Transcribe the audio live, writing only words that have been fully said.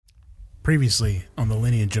Previously on the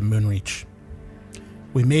lineage of Moonreach,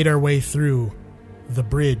 we made our way through the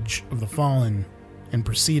Bridge of the Fallen and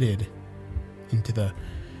proceeded into the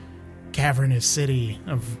cavernous city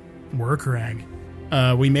of Workrag.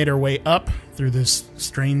 We made our way up through this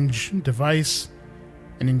strange device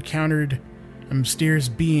and encountered a mysterious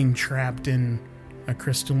being trapped in a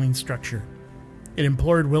crystalline structure. It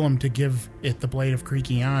implored Willem to give it the Blade of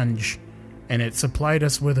Creaky Anj, and it supplied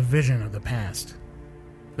us with a vision of the past.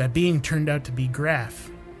 That being turned out to be Graf,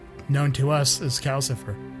 known to us as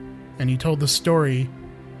Calcifer, and he told the story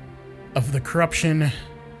of the corruption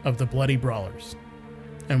of the Bloody Brawlers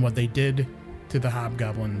and what they did to the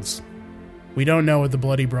Hobgoblins. We don't know what the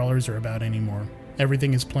Bloody Brawlers are about anymore.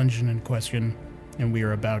 Everything is plunged in question, and we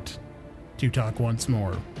are about to talk once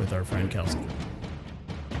more with our friend Calcifer.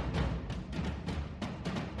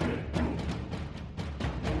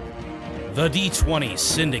 The D20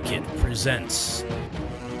 Syndicate presents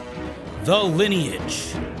The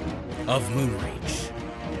Lineage of Moonreach.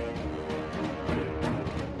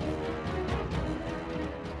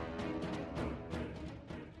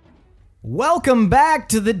 Welcome back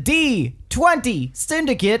to the D20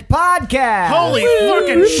 Syndicate podcast. Holy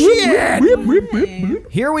fucking shit!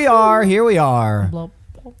 Here we are.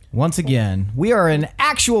 Once again, we are an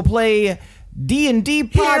actual play D&D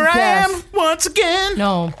podcast. Here I am once again.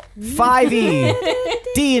 No. 5e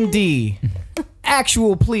D&D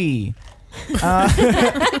actual plea.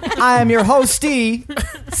 I am your hostee,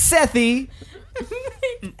 Sethi,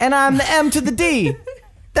 and I'm the M to the D.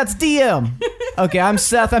 That's DM. Okay, I'm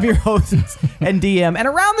Seth. I'm your host and DM. And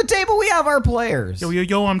around the table, we have our players.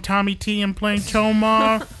 Yo, I'm Tommy T. I'm playing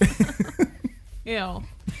Tomar. Ew.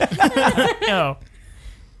 Yo.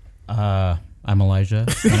 I'm Elijah,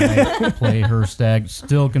 and I play Herstag.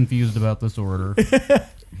 Still confused about this order. I'm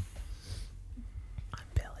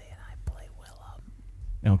Billy, and I play Willem.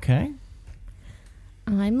 Okay.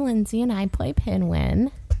 I'm Lindsay, and I play Pinwin.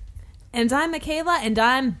 And I'm Michaela, and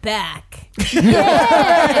I'm back. Holy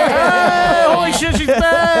shit, she's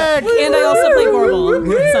back! And I also play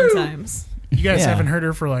Gorbel sometimes. You guys Yeah. haven't heard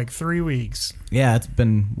her for like 3 weeks. Yeah, it's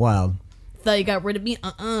been wild. Thought you got rid of me?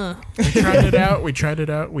 We tried it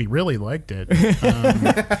out. We really liked it.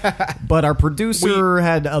 But our producer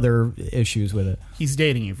had other issues with it. He's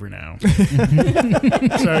dating you for now.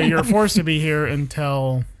 So you're forced to be here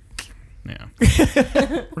until... Yeah.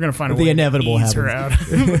 We're going to find a The way inevitable to ease her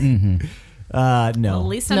happens. out. No. Well, at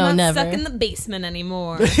least I'm No, not never. stuck in the basement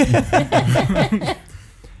anymore.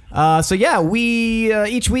 So yeah, we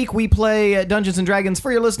each week we play Dungeons and Dragons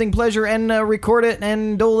for your listening pleasure and record it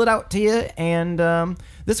and dole it out to you. And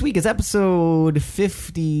this week is episode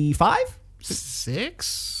 55.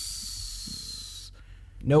 6?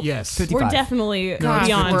 Nope. Yes. 55. We're definitely No, it's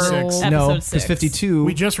beyond 56. episode no, 6. because 52.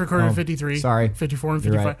 We just recorded Oh, 53. sorry. 54 and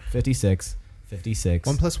You're 55. right. 56. 56.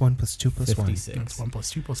 1 + 1 + 2 + 1. 56. That's 1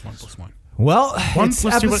 + 2 + 1 + 1. Well, 1 it's + 2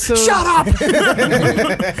 episode, + Shut up!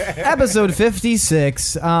 episode 56.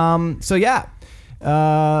 So yeah,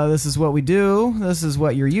 this is what we do. This is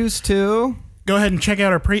what you're used to. Go ahead and check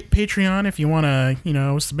out our Patreon if you want to,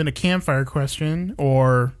 submit a campfire question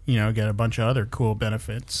or, get a bunch of other cool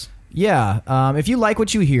benefits. Yeah, if you like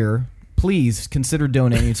what you hear, please consider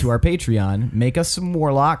donating to our Patreon. Make us some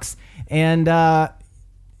warlocks and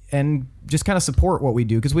just kind of support what we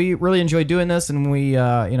do because we really enjoy doing this, and we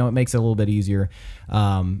it makes it a little bit easier.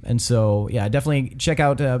 And so yeah, definitely check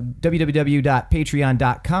out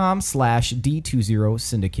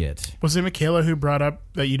www.patreon.com/D20Syndicate. Was it Michaela who brought up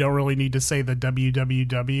that you don't really need to say the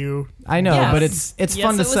www? I know, Yes. but it's Yes,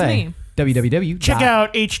 fun to it was say. me. www. Check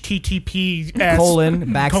out https colon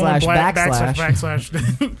backslash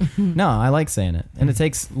backslash. No, I like saying it, and it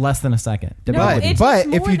takes less than a second. No, But- it but takes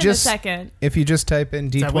more if you than just- a second. If you just type in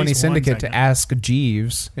at D20 least 1 Syndicate to second. ask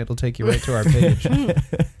Jeeves, it'll take you right to our page.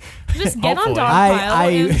 Just get on Hopefully.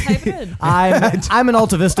 Dogpile and type it in. I'm an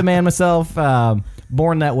Alta Vista man myself.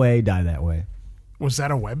 Born that way, die that way. Was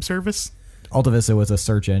that a web service? Alta Vista was a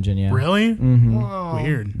search engine, yeah. Really? Mm-hmm.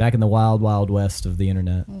 Weird. Back in the wild, wild west of the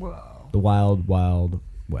internet. The wild, wild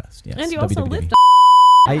west. Yes. And you also www. lived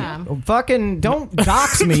fucking don't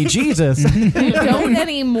dox me, Jesus. don't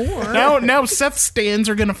anymore. Now Seth stands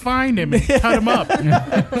are gonna find him and cut him up.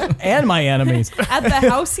 And my enemies. At the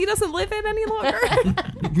house he doesn't live in any longer.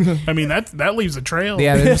 I mean that leaves a trail.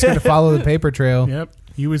 Yeah, they're just going to follow the paper trail. Yep.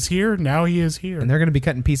 He was here. Now he is here. And they're going to be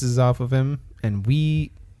cutting pieces off of him. And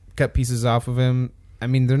we cut pieces off of him I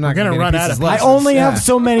mean, they're not We're gonna run out of I pieces. only have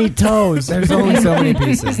so many toes There's only so many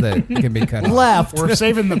pieces that can be cut off. left. We're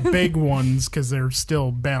saving the big ones because they're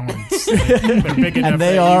still balanced. They're big enough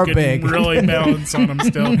they that are you can big. really balance on them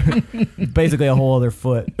still. Basically a whole other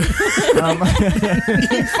foot.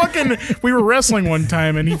 We were wrestling one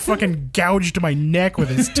time and he fucking gouged my neck with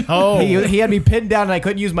his toe. He had me pinned down and I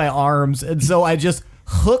couldn't use my arms, and so I just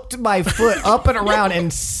hooked my foot up and around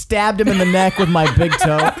and stabbed him in the neck with my big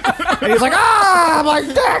toe. And he's like, "Ah!" I'm like,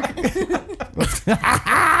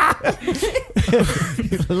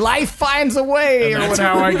 "Dick!" Life finds a way. And Or that's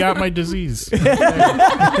whatever. how I got my disease.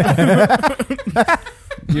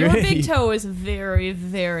 Your big toe is very,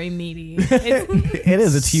 very meaty. It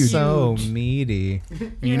is. It's huge. So meaty.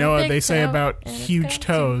 You know what big they say toe about and it's huge got two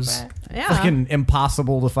toes? breasts. Yeah. Fucking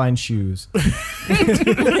impossible to find shoes. You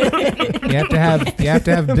have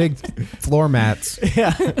to have big floor mats.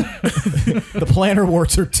 Yeah. The plantar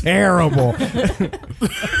warts are terrible.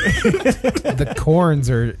 The corns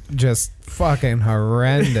are just fucking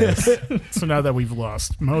horrendous. So now that we've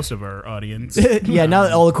lost most of our audience, Yeah, now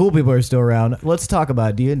that all the cool people are still around, let's talk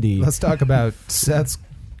about D&D. Let's talk about Seth's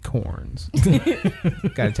corns.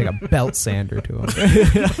 Got to take a belt sander to him.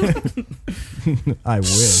 I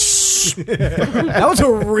wish. That was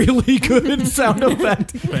a really good sound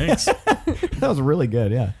effect. thanks. That was really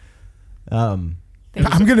good, yeah. I'm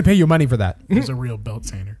going to pay you money for that. It was a real belt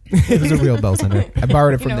sander. It was a real belt sander. I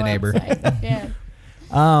borrowed it You from know the what neighbor. I'm saying? Yeah.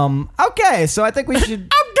 Okay, so I think we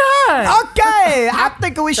should... Okay, I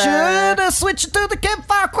think we should switch to the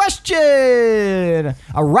campfire question.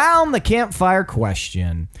 Around the campfire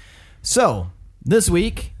question. So, this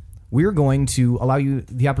week, we're going to allow you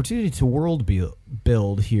the opportunity to world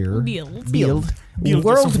build here. Build.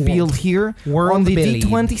 World some build here World on the build.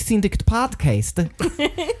 D20 Syndicate podcast.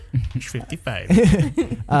 55.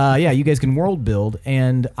 Yeah, you guys can world build,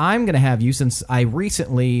 and I'm going to have you, since I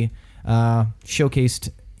recently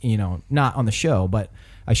showcased, not on the show, but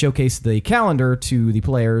I showcased the calendar to the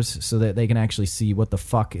players so that they can actually see what the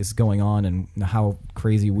fuck is going on and how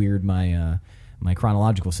crazy weird my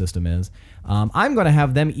chronological system is. I'm going to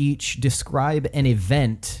have them each describe an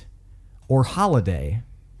event or holiday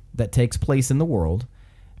that takes place in the world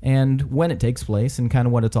and when it takes place and kind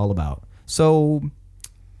of what it's all about. So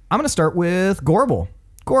I'm going to start with Gorbel.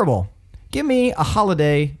 Gorbel, give me a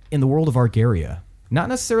holiday in the world of Argaria. Not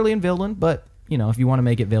necessarily in Villain, but, if you want to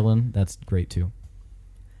make it Villain, that's great too.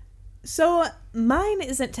 So mine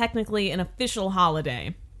isn't technically an official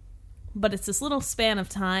holiday, but it's this little span of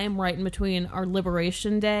time right in between our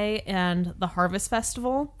Liberation Day and the Harvest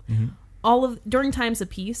Festival. Mm-hmm. During times of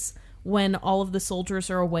peace, when all of the soldiers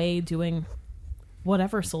are away doing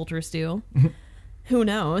whatever soldiers do, who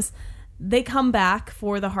knows, they come back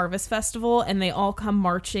for the Harvest Festival and they all come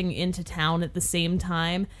marching into town at the same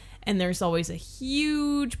time. And there's always a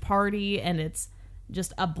huge party and it's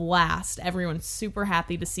just a blast. Everyone's super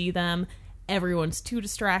happy to see them. Everyone's too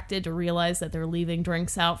distracted to realize that they're leaving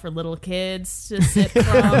drinks out for little kids to sip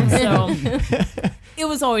from. So it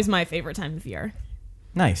was always my favorite time of year.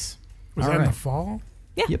 Nice. Was All that in right. the fall?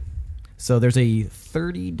 Yeah. Yep. So there's a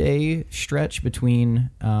 30-day stretch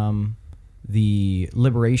between the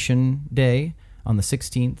Liberation Day on the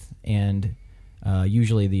 16th and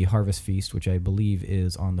usually the Harvest Feast, which I believe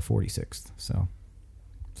is on the 46th. So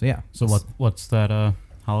yeah. So what's that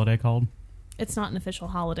holiday called? It's not an official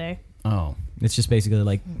holiday. Oh, It's just basically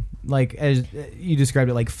like as you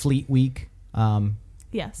described it, like Fleet Week.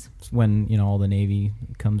 Yes. It's when all the Navy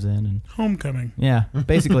comes in and Homecoming. yeah,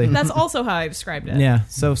 basically. That's also how I described it. Yeah,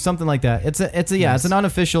 so something like that. It's an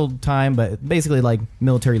unofficial time, but basically like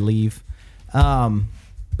military leave. But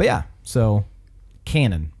yeah, so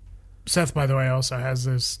canon. Seth, by the way, also has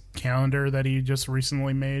this calendar that he just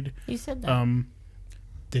recently made. You said that.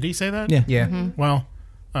 Did he say that? Yeah. Yeah. Well,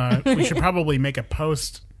 we should probably make a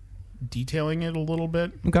post detailing it a little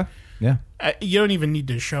bit. Okay. Yeah. You don't even need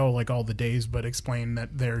to show like all the days, but explain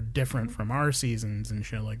that they're different from our seasons and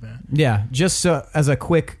shit like that. Yeah, just so, as a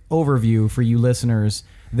quick overview for you listeners,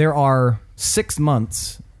 there are 6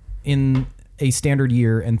 months in a standard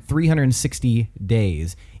year and 360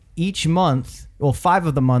 days. Each month, 5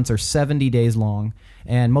 of the months are 70 days long,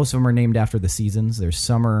 and most of them are named after the seasons. There's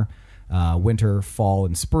summer, winter, fall,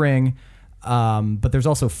 and spring. But there's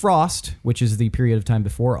also frost, which is the period of time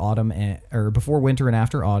before autumn or before winter and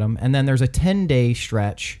after autumn. And then there's a 10-day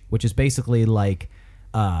stretch, which is basically like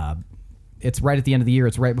it's right at the end of the year.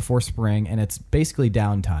 It's right before spring, and it's basically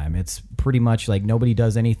downtime. It's pretty much like nobody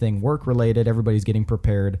does anything work related. Everybody's getting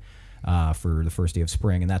prepared for the first day of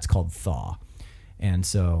spring, and that's called thaw. And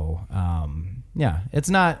so, yeah, it's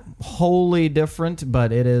not wholly different,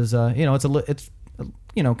 but it is. It's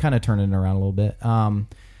kind of turning it around a little bit.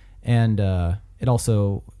 And it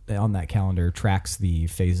also, on that calendar, tracks the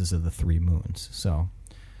phases of the 3 moons. So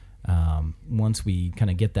once we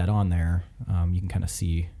kind of get that on there, you can kind of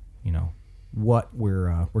see, what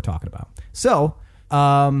we're talking about. So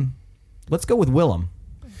let's go with Willem.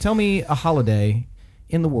 Tell me a holiday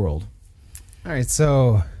in the world. All right,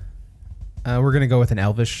 so we're going to go with an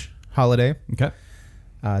Elvish holiday. Okay.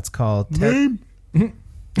 It's called... Sorry,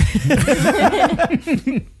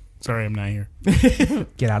 I'm not here.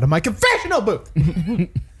 Get out of my confessional booth!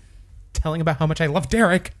 Telling about how much I love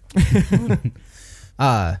Derek.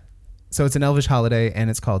 So it's an Elvish holiday, and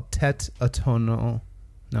it's called Tet Autumnal.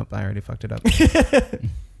 Nope, I already fucked it up.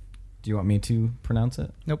 Do you want me to pronounce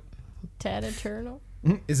it? Nope. Ted Eternal.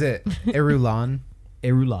 Is it Erulan?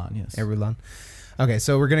 Erulan, yes. Erulan. Okay,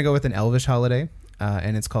 so we're going to go with an Elvish holiday,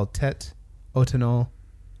 and it's called Tet Autumnal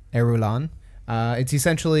Erulan. It's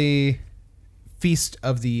essentially Feast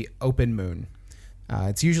of the Open Moon.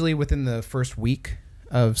 It's usually within the first week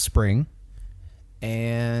of spring,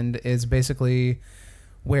 and is basically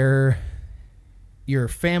where your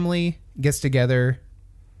family gets together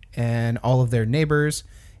and all of their neighbors,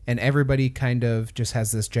 and everybody kind of just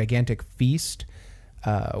has this gigantic feast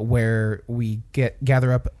where we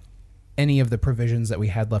gather up any of the provisions that we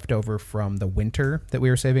had left over from the winter that we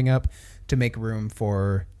were saving up to make room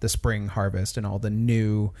for the spring harvest and all the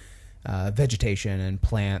new vegetation and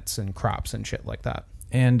plants and crops and shit like that.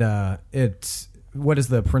 And what is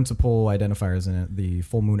the principal identifiers in it? The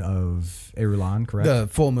full moon of Erulan, correct? The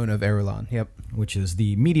full moon of Erulan, yep. Which is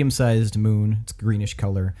the medium-sized moon. It's greenish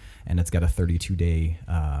color, and it's got a 32-day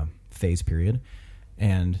phase period.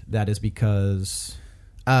 And that is because...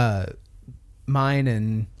 mine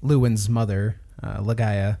and Lewin's mother,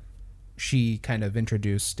 Lagaya, she kind of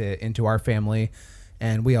introduced it into our family,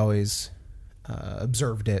 and we always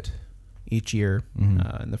observed it each year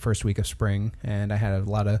in the first week of spring. And I had a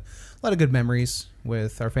lot of good memories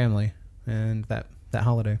with our family and that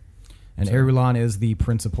holiday. And so, Erulan is the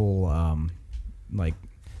principal,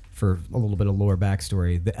 for a little bit of lore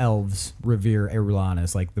backstory, the elves revere Erulan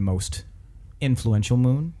as like the most influential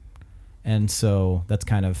moon. And so that's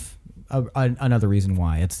kind of another reason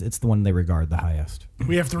why. It's the one they regard the highest.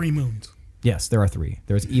 We have 3 moons. Yes, there are 3.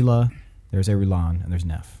 There's Ela, there's Erulan, and there's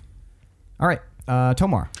Nef. All right,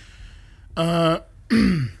 Tomar.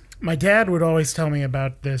 My dad would always tell me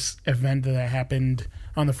about this event that happened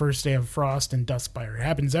on the first day of Frost in Dustspire. It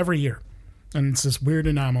happens every year, and it's this weird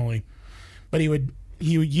anomaly. But he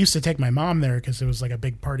used to take my mom there because it was like a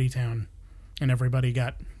big party town, and everybody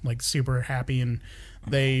got like super happy, and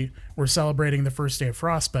they were celebrating the first day of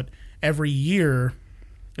Frost. But every year,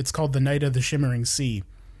 it's called the Night of the Shimmering Sea.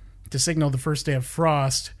 To signal the first day of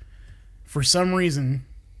Frost, for some reason,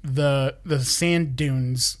 the sand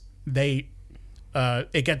dunes,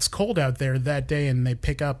 it gets cold out there that day, and they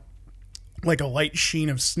pick up like a light sheen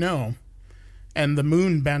of snow, and the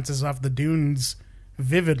moon bounces off the dunes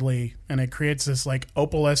vividly, and it creates this like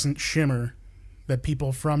opalescent shimmer that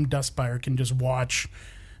people from Dustspire can just watch,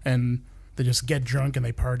 and they just get drunk and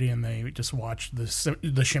they party and they just watch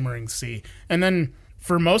the shimmering sea. And then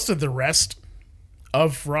for most of the rest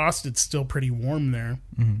of Frost, it's still pretty warm there,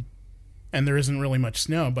 and there isn't really much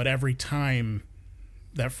snow. But every time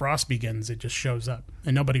that Frost begins, it just shows up,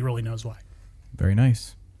 and nobody really knows why. Very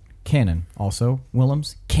nice. Canon. Also,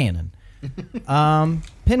 Willem's canon.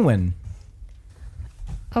 Pinwin.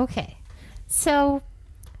 Okay. So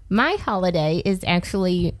my holiday is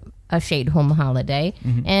actually a Shadeholm holiday,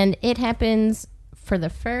 and it happens for the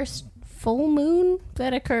first full moon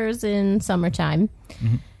that occurs in summertime.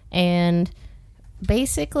 And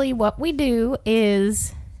basically what we do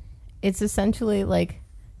is it's essentially like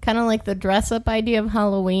kind of like the dress up idea of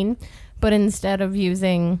Halloween, but instead of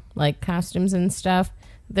using like costumes and stuff,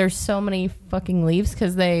 there's so many fucking leaves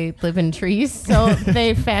because they live in trees. So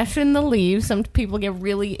they fashion the leaves. Some people get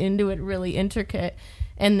really into it, really intricate,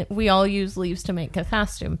 and we all use leaves to make a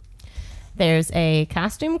costume. There's a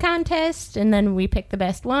costume contest, and then we pick the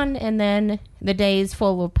best one, and then the day is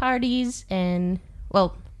full of parties and,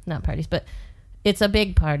 well, not parties, but it's a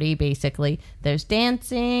big party, basically. There's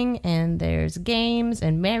dancing, and there's games,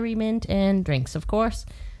 and merriment, and drinks, of course.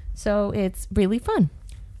 So it's really fun.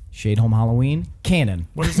 Shadeholm Halloween, canon.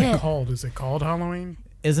 What is it called? Is it called Halloween?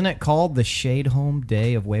 Isn't it called the Shadeholm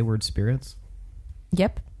Day of Wayward Spirits?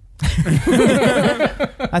 Yep.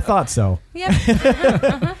 I thought so. Yep.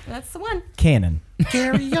 That's the one. Canon.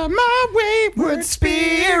 Carry on my wayward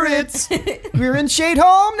spirits. We're in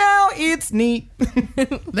Shadeholm now. It's neat.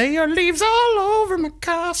 There are leaves all over my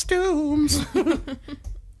costumes.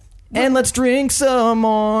 And let's drink some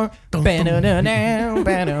more. You gotta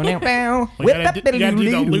do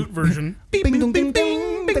the lute version.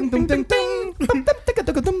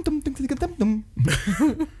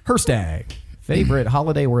 Her stag. Favorite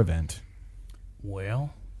holiday or event?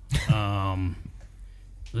 Well,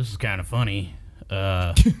 this is kind of funny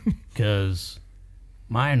because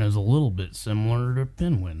mine is a little bit similar to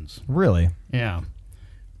Pinwin's. Really? Yeah.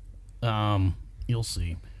 You'll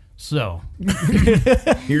see. So,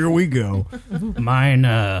 Here we go. mine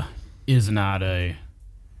is not a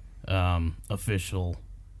official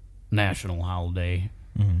national holiday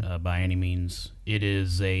by any means. It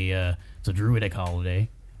is it's a druidic holiday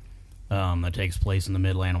that takes place in the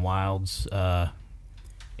Midland Wilds,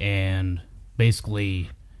 and basically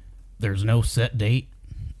there's no set date.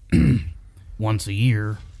 Once a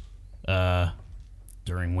year,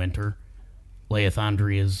 during winter,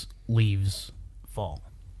 Leithandria's leaves fall.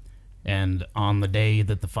 And on the day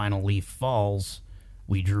that the final leaf falls,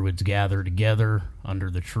 we druids gather together under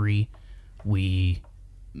the tree. We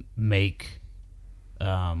make,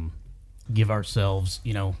 give ourselves,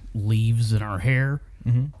 leaves in our hair,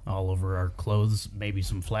 all over our clothes, maybe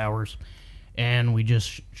some flowers. And we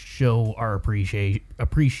just show our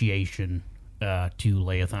appreciation to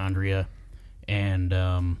Leithandria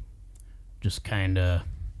and just kind of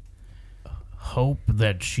hope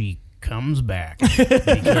that she comes back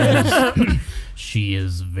because she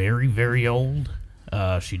is very, very old.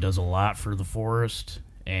 She does a lot for the forest,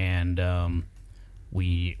 and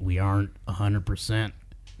we aren't 100%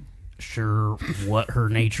 sure what her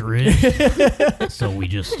nature is, so we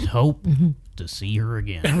just hope to see her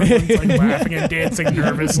again. Everyone's like laughing and dancing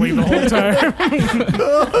nervously the whole time.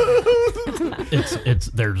 It's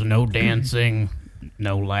there's no dancing,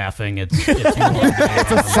 no laughing. It's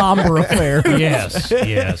a Somber affair.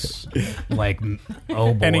 yes. Like,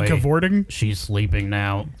 oh boy, Any cavorting? she's sleeping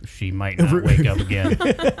now. She might not wake up again.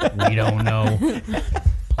 We don't know.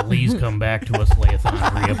 Please come back to us,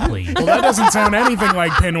 Leithandria, please. Well, that doesn't sound anything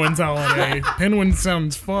like Pinwin's holiday. Pinwin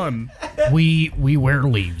sounds fun. We wear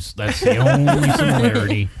leaves. That's the only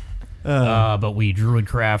similarity. But we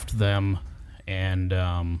druidcraft them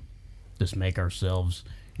and just make ourselves,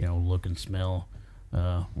 look and smell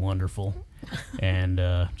wonderful, and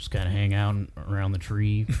just kind of hang out around the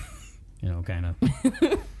tree, kind of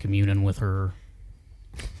communing with her,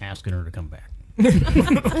 asking her to come back.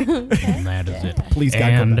 And that is it. Please, God, come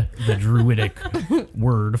and back. the druidic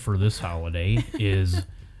word for this holiday is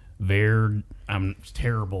I'm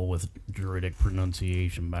terrible with druidic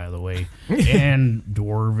pronunciation, by the way, and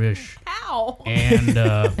dwarvish, Ow.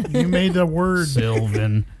 and You made the word.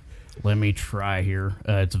 Sylvan. Let me try here.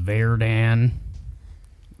 It's Verdan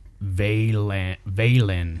Valen.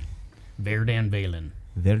 Verdan Valen.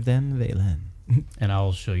 Verden Velen. And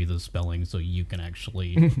I'll show you the spelling so you can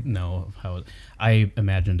actually know how it... I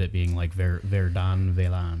imagined it being like Verdan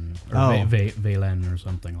Velan. Or Oh. Valen or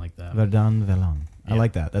something like that. Verdan Velan. I Yeah.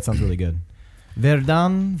 like that. That sounds really good.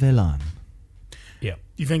 Verdan Velan. Yeah.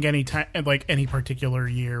 Do you think any time, like any particular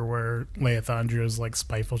year where Leithandria is like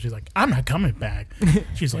spiteful, she's like, "I'm not coming back."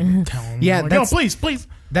 She's like, "Tell him, Yeah, like, no, that's- please."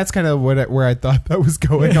 That's kind of where I thought that was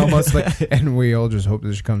going, almost like. And we all just hope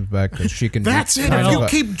that she comes back because she can. That's be it. kind If of you a-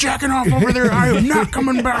 keep jacking off over there, I am not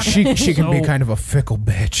coming back. She can be So- kind of a fickle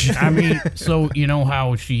bitch. I mean, so you know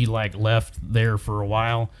how she like left there for a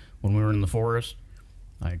while when we were in the forest?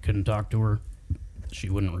 I couldn't talk to her. She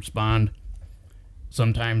wouldn't respond.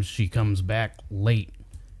 Sometimes she comes back late.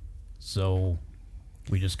 So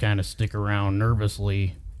we just kind of stick around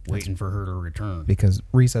nervously waiting for her to return. Because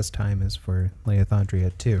recess time is for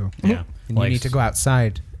Leithandria too. Yeah. And you need to go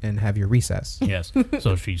outside and have your recess. Yes.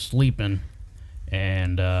 So she's sleeping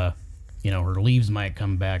and her leaves might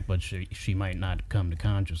come back, but she might not come to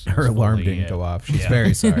consciousness. Her alarm fully didn't yet. go off. She's Yeah.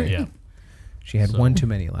 very sorry. Yeah. She had So- one too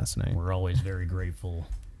many last night. We're always very grateful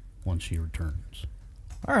once she returns.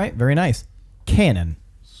 All right, very nice. Canon.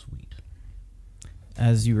 Sweet.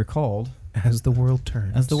 As you recalled, As the world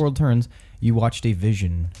turns. as the world turns, you watched a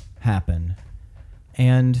vision happen,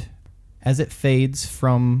 and as it fades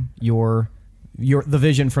from the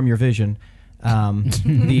vision from your vision,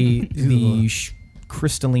 the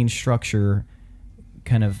crystalline structure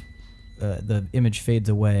kind of the image fades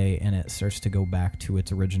away, and it starts to go back to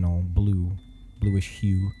its original bluish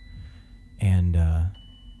hue, and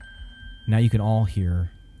now you can all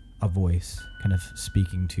hear a voice kind of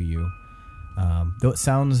speaking to you. Though it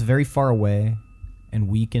sounds very far away and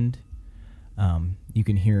weakened, you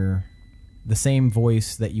can hear the same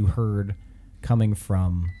voice that you heard coming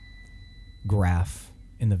from Graf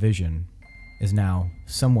in the vision is now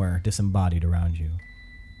somewhere disembodied around you.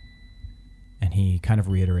 And he kind of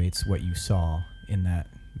reiterates what you saw in that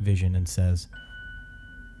vision and says,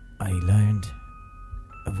 I learned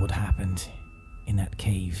of what happened in that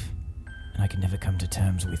cave, and I could never come to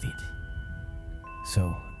terms with it.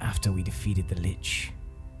 So, after we defeated the Lich,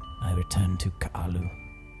 I returned to Ka'alu,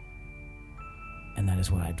 and that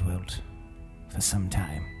is where I dwelt for some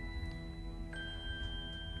time.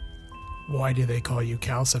 Why do they call you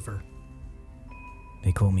Calcifer?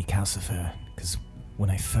 They call me Calcifer because when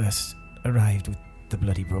I first arrived with the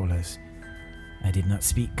Bloody Brawlers, I did not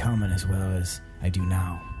speak common as well as I do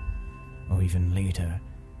now, or even later,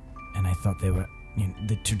 and I thought they were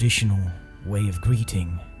the traditional way of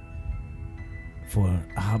greeting for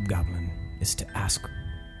a hobgoblin is to ask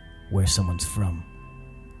where someone's from.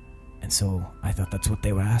 And so I thought that's what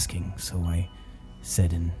they were asking, so I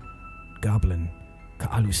said in Goblin,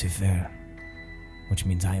 Ka'alu Sefer, which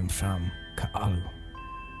means I am from Ka'alu,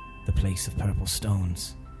 the place of purple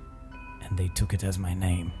stones, and they took it as my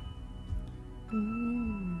name.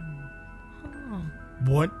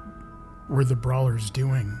 What were the brawlers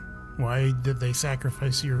doing? Why did they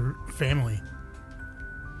sacrifice your family?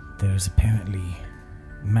 There's apparently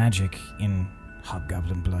magic in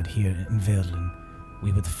hobgoblin blood here in Verdlin.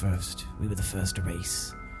 We were the first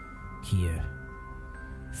race here.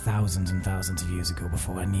 Thousands and thousands of years ago,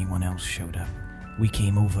 before anyone else showed up. We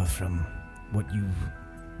came over from what you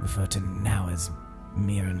refer to now as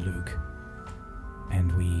Mir and Luke.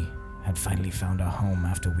 And we had finally found our home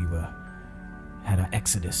after we had our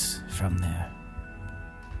exodus from there.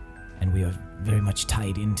 And we are very much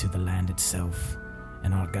tied into the land itself,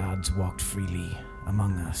 and our gods walked freely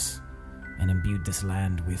among us and imbued this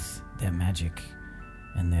land with their magic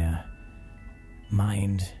and their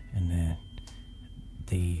mind, and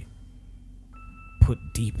they put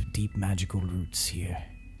deep, deep magical roots here.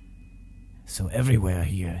 So everywhere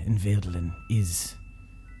here in Verdlin is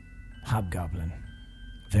hobgoblin,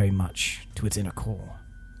 very much to its inner core.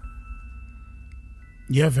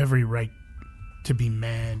 You have every right to be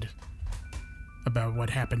mad about what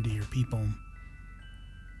happened to your people.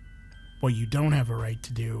 What you don't have a right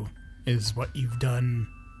to do is what you've done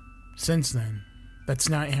since then. That's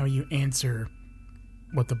not how you answer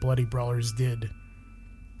what the Bloody Brawlers did.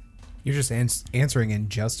 You're just answering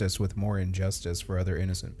injustice with more injustice for other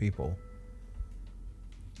innocent people.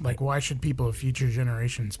 Like, why should people of future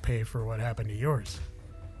generations pay for what happened to yours?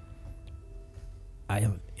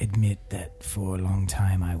 I'll admit that for a long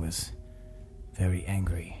time I was very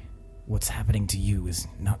angry. What's happening to you is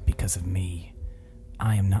not because of me.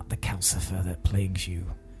 I am not the Calcifer that plagues you.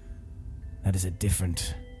 That is a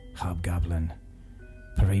different hobgoblin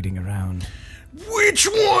parading around. Which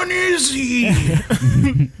one is he?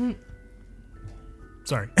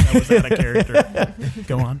 Sorry, that was out of character.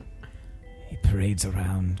 Go on. He parades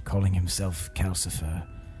around calling himself Calcifer,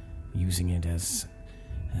 using it as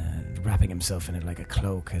wrapping himself in it like a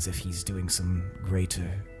cloak, as if he's doing some greater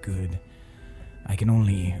good. I can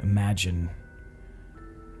only imagine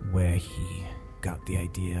where he got the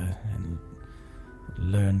idea and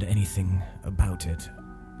learned anything about it.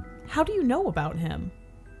 How do you know about him?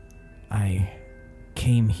 I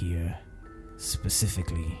came here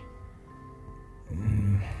specifically.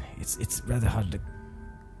 It's rather hard to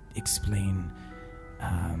explain.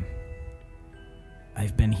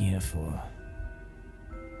 I've been here for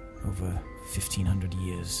over 1,500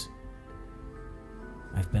 years.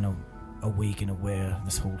 I've been awake and aware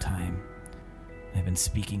this whole time. I've been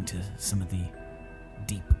speaking to some of the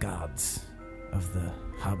deep gods of the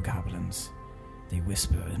hobgoblins. They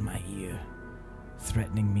whisper in my ear,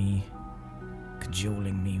 threatening me,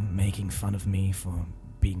 cajoling me, making fun of me for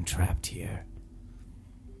being trapped here.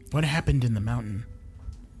 What happened in the mountain?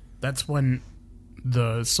 That's when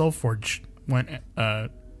the Soulforge went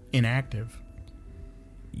inactive.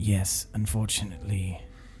 Yes, unfortunately,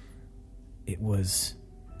 it was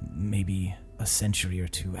maybe a century or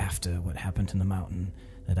two after what happened in the mountain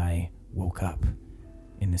that I woke up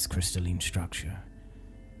in this crystalline structure.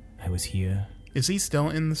 I was here. Is he still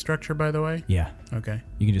in the structure, by the way? Yeah. Okay.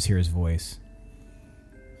 You can just hear his voice.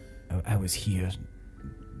 I was here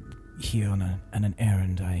on an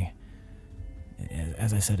errand.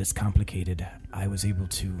 As I said, it's complicated. I was able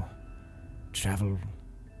to travel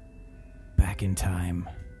back in time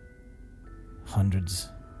hundreds,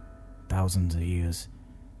 thousands of years.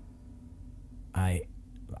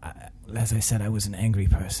 As I said, I was an angry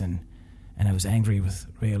person, and I was angry with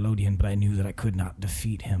Rayolodian, but I knew that I could not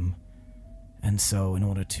defeat him. And so, in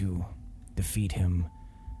order to defeat him,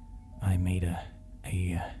 I made a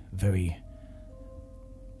very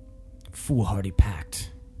foolhardy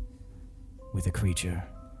pact with a creature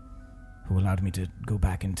who allowed me to go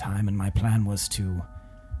back in time, and my plan was to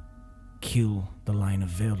kill the line of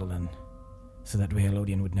Verdlin so that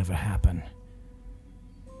Rayalodian would never happen.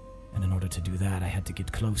 And in order to do that, I had to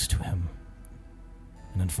get close to him.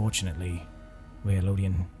 And unfortunately,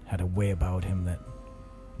 Rayalodian had a way about him that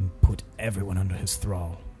put everyone under his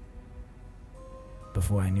thrall.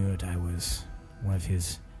 Before I knew it, I was one of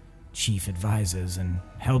his chief advisors and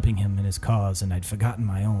helping him in his cause, and I'd forgotten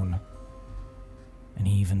my own. And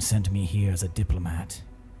he even sent me here as a diplomat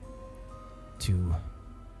to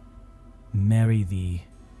marry the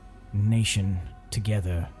nation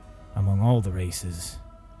together among all the races.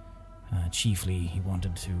 Chiefly, he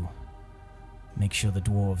wanted to make sure the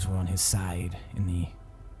dwarves were on his side in the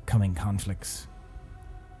coming conflicts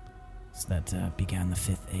that began the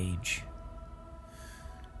Fifth Age.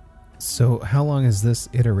 So how long has this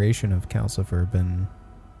iteration of Calcifer been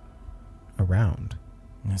around?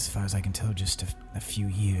 As far as I can tell, just a few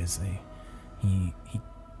years. He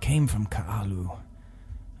came from Ka'alu.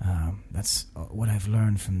 That's what I've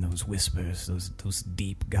learned from those whispers, those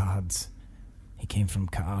deep gods. He came from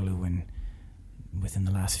Ka'alu and within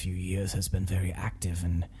the last few years has been very active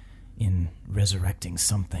in resurrecting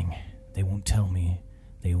something. They won't tell me.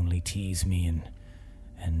 They only tease me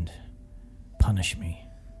and punish me.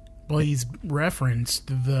 Well, he's referenced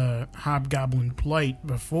the Hobgoblin Plight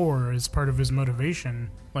before as part of his motivation.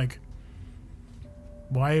 Like,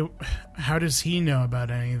 why? How does he know about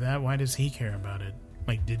any of that? Why does he care about it?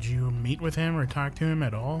 Like, did you meet with him or talk to him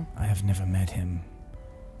at all? I have never met him.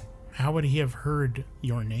 How would he have heard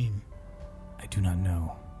your name? I do not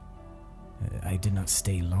know. I did not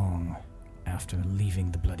stay long after leaving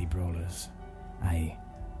the Bloody Brawlers. I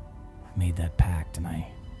made that pact and I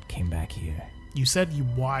came back here. You said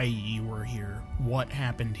why you were here. What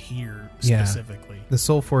happened here specifically? Yeah. The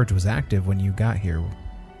Soul Forge was active when you got here.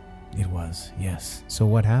 It was, yes. So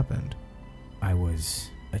what happened? I was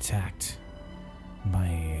attacked by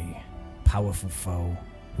a powerful foe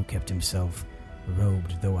who kept himself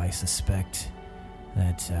robed, though I suspect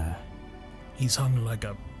that He's hung like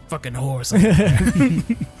a fucking horse. I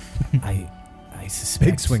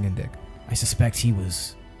suspect Big swinging dick. I suspect he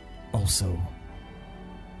was also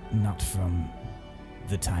not from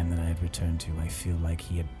the time that I had returned to. I feel like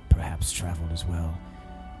he had perhaps traveled as well.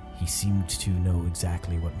 He seemed to know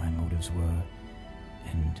exactly what my motives were,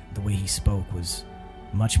 and the way he spoke was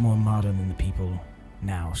much more modern than the people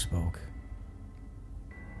now spoke.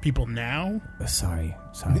 People now? Sorry,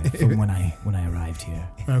 from when I arrived here.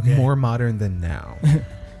 Okay. More modern than now.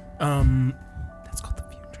 That's called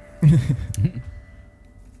the future.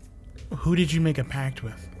 Who did you make a pact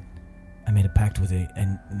with? I made a pact with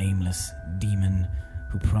a nameless demon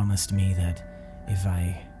who promised me that if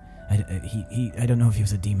I don't know if he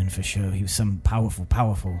was a demon for sure. He was some powerful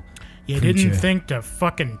You creature. didn't think to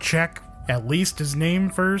fucking check at least his name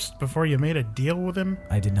first before you made a deal with him?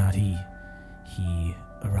 I did not. He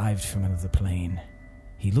arrived from another plane.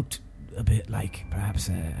 He looked a bit like perhaps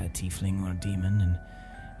a tiefling or a demon, and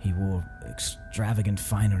he wore extravagant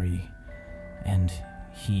finery, and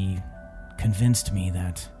he convinced me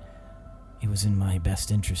that it was in my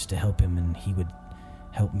best interest to help him, and he would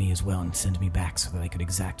help me as well and send me back so that I could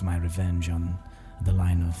exact my revenge on the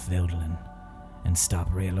line of Veldlin and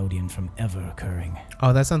stop Rayalodian from ever occurring.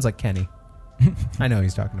 Oh, that sounds like Kenny. I know who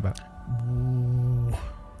he's talking about.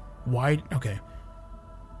 Why? Okay.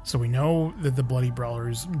 So we know that the Bloody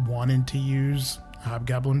Brawlers wanted to use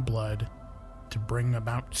Hobgoblin blood to bring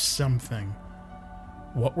about something.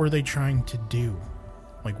 What were they trying to do?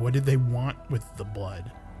 Like, what did they want with the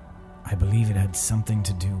blood? I believe it had something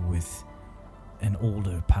to do with an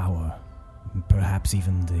older power, perhaps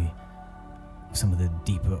even some of the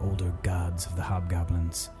deeper, older gods of the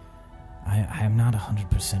Hobgoblins. I am not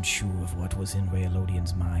 100% sure of what was in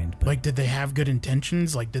Rayalodian's mind, but Like, did they have good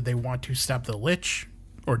intentions? Like, did they want to stop the Lich?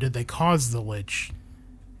 Or did they cause the Lich?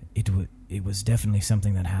 it was definitely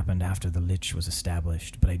something that happened after the Lich was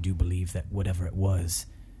established, but I do believe that whatever it was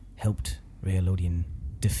helped Rayalodian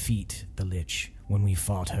defeat the Lich. When we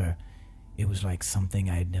fought her, it was like something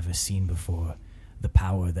I had never seen before. The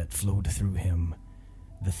power that flowed through him,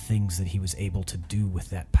 the things that he was able to do with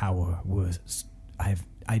that power was...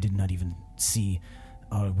 I did not even see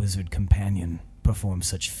our wizard companion perform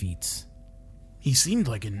such feats. He seemed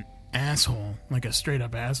like an asshole. Like a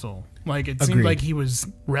straight-up asshole. Like, it seemed Agreed. like he was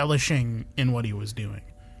relishing in what he was doing.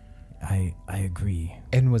 I agree.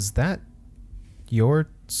 And was that your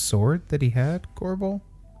sword that he had, Gorbel?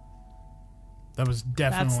 That was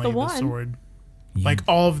definitely the one. sword. You- Like,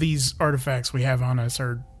 all of these artifacts we have on us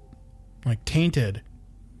are, like, tainted.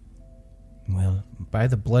 Well, By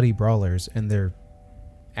the Bloody Brawlers and their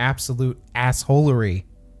absolute assholery.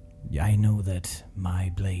 I know that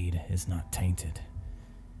my blade is not tainted.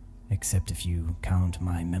 Except if you count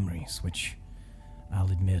my memories, which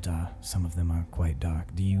I'll admit some of them are quite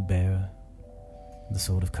dark. Do you bear the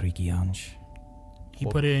sword of Krikianj? He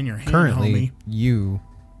put it in your hand, Currently, homie. you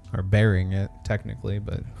are bearing it, technically,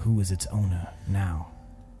 but Who is its owner now?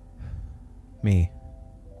 me.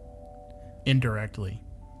 Indirectly.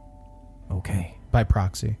 Okay. By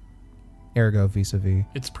proxy. Ergo vis-a-vis.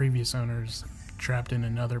 Its previous owners trapped in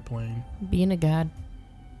another plane. Being a god.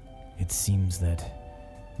 It seems that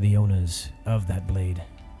the owners of that blade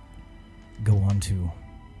go on to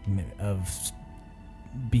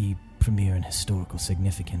be premier in historical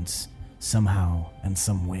significance somehow and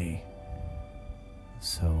some way.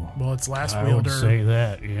 So Well, its last I would wielder. say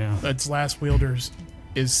that, yeah. Its last wielder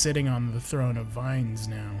is sitting on the throne of vines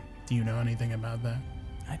now. Do you know anything about that?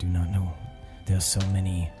 I do not know. There are so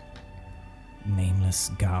many nameless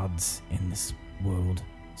gods in this world,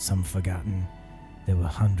 some forgotten. There were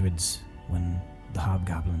hundreds when the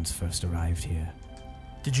hobgoblins first arrived here.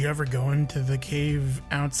 Did you ever go into the cave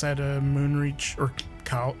outside of Moonreach or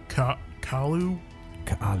Kalu?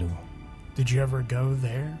 Ka'alu. Did you ever go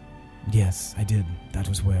there? Yes, I did. That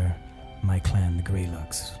was where my clan, the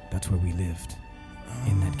Greylocks, that's where we lived.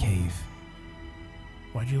 In that cave.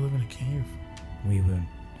 Why'd you live in a cave? We were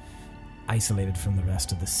isolated from the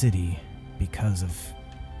rest of the city because of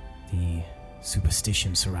the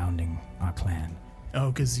superstition surrounding our clan.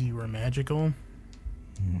 Oh, because you were magical?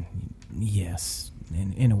 Yes,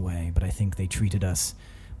 in a way, but I think they treated us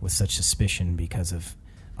with such suspicion because of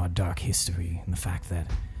our dark history and the fact that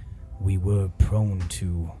we were prone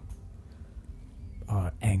to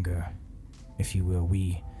our anger, if you will.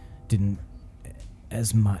 We didn't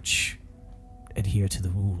as much adhere to the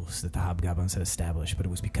rules that the hobgoblins had established, but it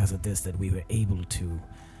was because of this that we were able to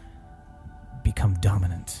become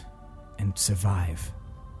dominant and survive.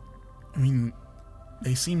 I mean,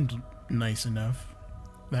 they seemed nice enough.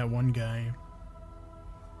 That one guy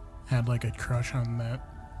had like a crush on that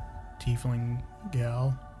tiefling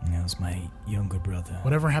gal. And that was my younger brother.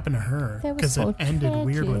 Whatever happened to her? That was Because so it ended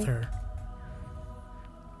weird with tragic. her.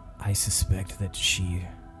 I suspect that she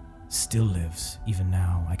still lives. Even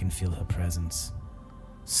now, I can feel her presence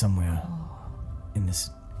somewhere in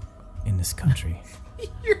this country.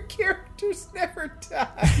 Your characters never die.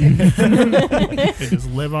 They just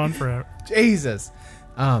live on forever. Jesus.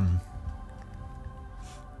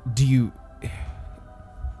 Do you...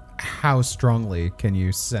 How strongly can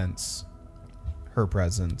you sense her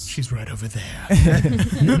presence? She's right over there.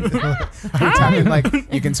 Are we talking like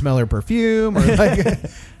you can smell her perfume, or like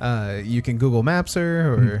you can Google Maps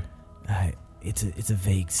her, or It's a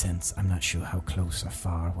vague sense. I'm not sure how close or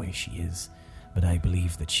far away she is, but I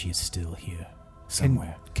believe that she is still here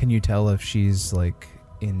somewhere. can you tell if she's like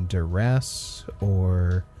in duress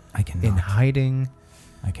or I cannot. in hiding?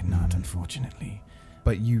 I cannot, unfortunately.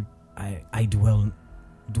 But you, I dwell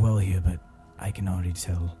here, but I can already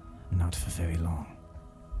tell not for very long.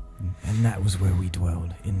 And that was where we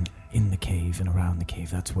dwelled, in the cave and around the cave.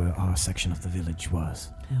 That's where our section of the village was.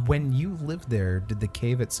 when you lived there, did the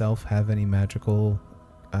cave itself have any magical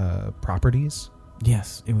properties?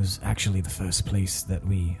 Yes, it was actually the first place that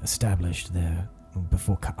we established there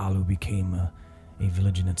before Ka'alu became a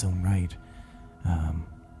village in its own right.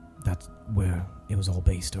 That's where it was all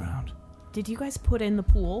based around. Did you guys put in the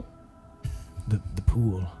pool? The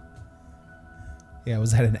pool. Yeah,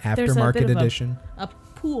 was that an There's a bit aftermarket of edition? A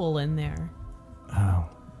pool in there. Oh,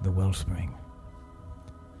 the wellspring.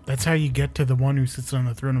 That's how you get to the one who sits on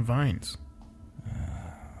the throne of vines.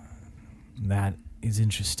 That is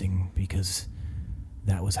interesting because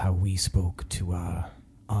that was how we spoke to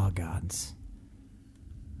our gods.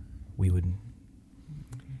 We would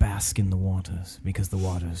bask in the waters because the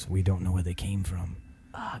waters, we don't know where they came from.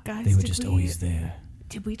 Guys, They were just always there.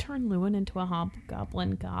 Did we turn Lewin into a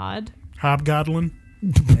hobgoblin god? Hobgoblin?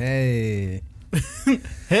 Hey.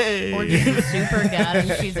 Hey! Or just a super god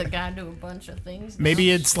and she's a god to a bunch of things. now. Maybe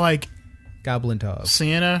it's like Goblin Toss.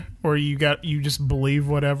 Santa, or you just believe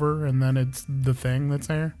whatever, and then it's the thing that's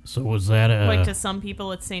there. So was that a... Like to some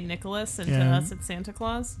people it's St. Nicholas and to Yeah. us it's Santa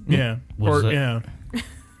Claus? Yeah. Was or it- yeah.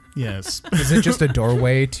 Yes. Is it just a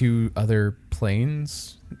doorway to other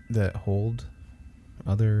planes that hold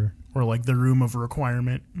other... Or like the room of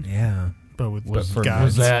requirement, Yeah. but with was, for gods.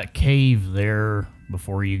 was that cave there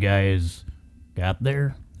before you guys got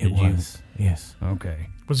there? It Did you- was. Yes. Okay.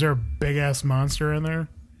 Was there a big ass monster in there?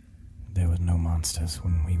 There was no monsters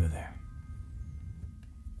when we were there.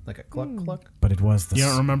 Like a cluck cluck? But it was the... You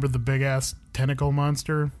don't remember the big ass tentacle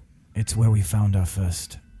monster? It's where we found our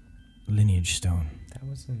first lineage stone. That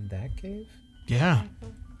was in that cave? Yeah.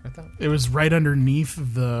 I thought... It was right underneath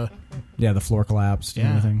the. Yeah, the floor collapsed and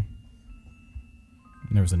Yeah. everything.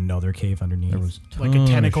 And there was another cave underneath. There was Like a ton of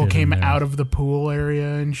tentacle shit in came there. out of the pool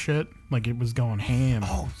area and shit. Like it was going ham.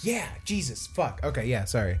 Oh, yeah. Jesus. Fuck. Okay, yeah,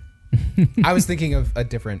 sorry. I was thinking of a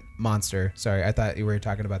different monster. Sorry, I thought you were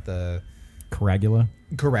talking about the Coragula.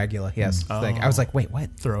 Coragula. Yes. I was like, wait, what?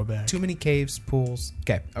 Throwback. Too many caves, pools.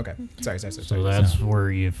 Okay. Sorry. So that's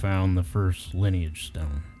where you found the first lineage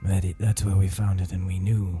stone. That's where we found it, and we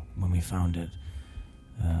knew when we found it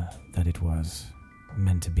that it was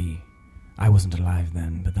meant to be. I wasn't alive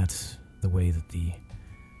then, but that's the way that the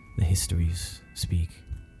histories speak.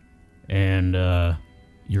 And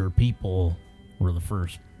your people were the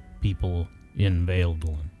first people in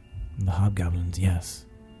Vaildlin. The hobgoblins, yes,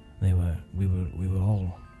 they were. We were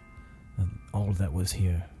all that was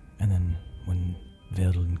here. And then when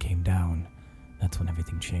Vaildlin came down, that's when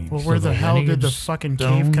everything changed. Well, where So the the hell did the lineage fucking cave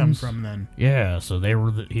come stones- from then? Yeah, so they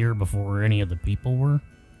were here before any of the people were?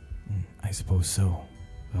 I suppose so.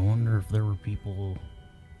 I wonder if there were people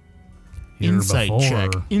here Insight before.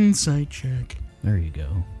 check. Insight check. There you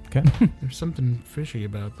go. Okay. There's something fishy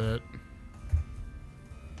about that.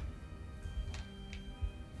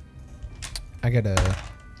 I got a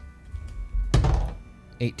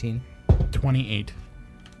 18. 28.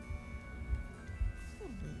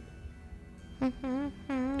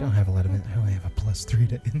 Don't have a lot of it. I only have a +3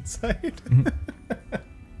 to insight.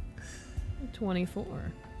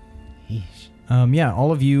 24. Yeah,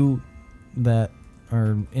 all of you that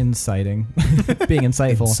are inciting, being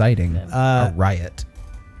insightful. Inciting a riot.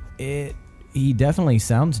 He definitely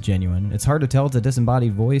sounds genuine. It's hard to tell. It's a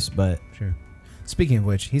disembodied voice, but Sure. Speaking of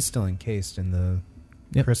which, he's still encased in the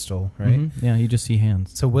Yep. crystal, right? Mhm. Yeah, you just see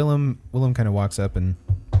hands. So Willem kind of walks up and,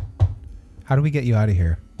 how do we get you out of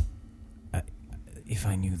here? If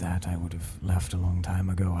I knew that, I would have left a long time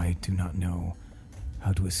ago. I do not know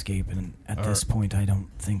how to escape, and at this point, I don't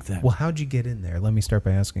think that. Well, how'd you get in there? Let me start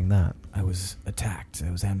by asking that. I was attacked. I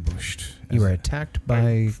was ambushed. You were attacked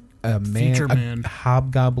by a man, Future man. a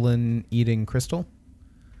hobgoblin eating crystal?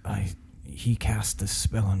 He cast this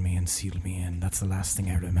spell on me and sealed me in. That's the last thing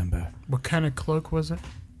I remember. What kind of cloak was it?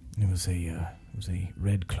 It was a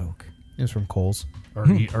red cloak. It was from Coles.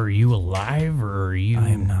 Are you alive, or are you... I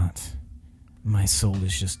am not. My soul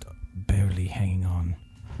is just barely hanging on.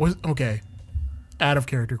 Okay. Out of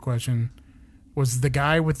character question. Was the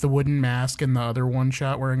guy with the wooden mask in the other one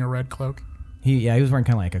shot wearing a red cloak? He was wearing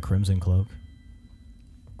kind of like a crimson cloak.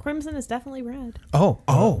 Crimson is definitely red. Oh.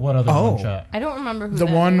 What other one shot? I don't remember who The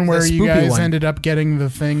that one is. where The you spoopy guys one. ended up getting the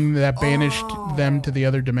thing that banished them to the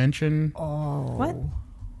other dimension? What?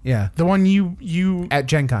 Yeah. The one you At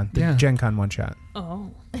Gen Con. The Yeah. Gen Con one shot. Oh.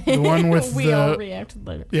 the one with we all the reacted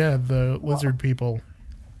later. the lizard people.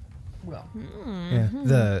 Yeah.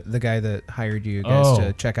 The guy that hired you guys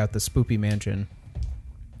to check out the spoopy mansion.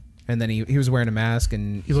 And then he was wearing a mask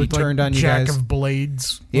and He looked turned like on you Jack guys. of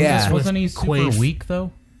Blades. Yeah. Wasn't he super Quaif. weak,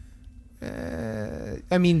 though?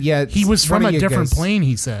 I mean, yeah. He was one from of a you different guys- plane,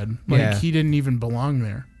 he said. Like, Yeah. he didn't even belong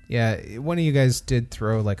there. Yeah. One of you guys did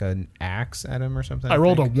throw like an axe at him or something. I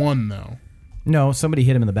rolled a think. 1, though. No, somebody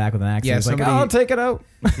hit him in the back with an axe. Yeah, He was like, somebody- I'll take it out.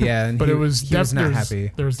 Yeah. And But he it was, he was not there's-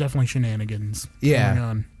 happy. There was definitely shenanigans Yeah. going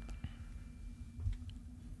on.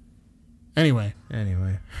 Anyway,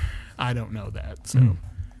 I don't know that, so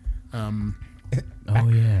Oh,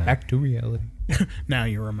 yeah. Back to reality. now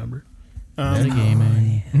you remember.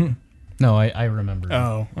 Metagaming. No, I remember.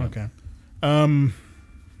 Oh, okay.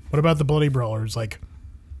 What about the Bloody Brawlers? Like,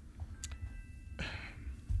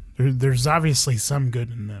 there's obviously some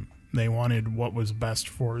good in them. They wanted what was best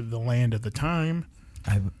for the land at the time.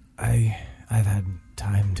 I've had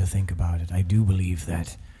time to think about it. I do believe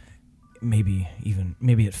that maybe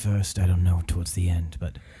at first, I don't know, towards the end,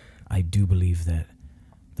 but I do believe that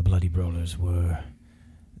the Bloody Brawlers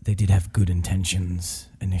they did have good intentions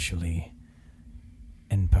initially,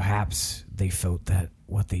 and perhaps they felt that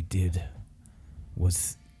what they did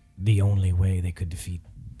was the only way they could defeat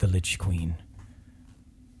the Lich Queen.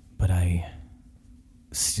 But I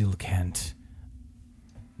still can't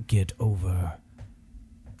get over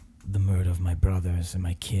the murder of my brothers and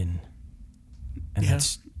my kin. And Yeah,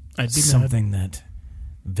 that's I'd be mad. something that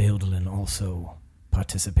Vaildlin also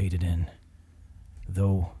participated in.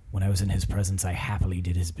 Though, when I was in his presence, I happily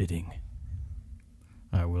did his bidding.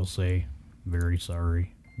 I will say, very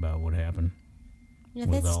sorry about what happened. Yeah,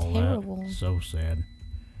 with that's all terrible. that. So sad.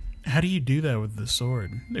 How do you do that with the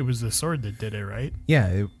sword? It was the sword that did it, right?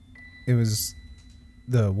 Yeah. It was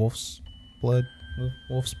the wolf's blood,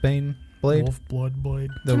 wolf's bane blade. Wolf blood blade.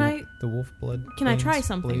 The, Can the wolf blood. Can I try bane's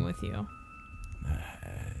something blade. with you?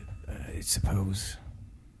 I suppose.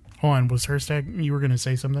 Hold on, was Herstag, you were going to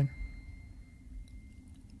say something?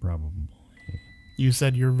 Probably. You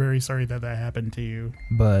said you're very sorry that happened to you.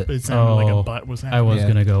 But It sounded like a butt was happening. I was Yeah.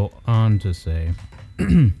 gonna go on to say,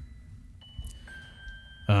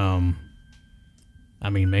 I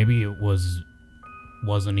mean, maybe it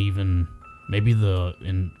wasn't even. Maybe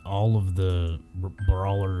all of the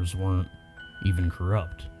brawlers weren't even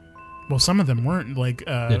corrupt. Well, some of them weren't, like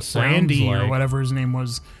It sounds Randy or like- whatever his name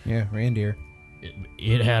was. Yeah, reindeer.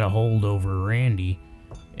 It had a hold over Randy,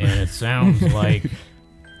 and it sounds like.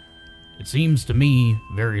 It seems to me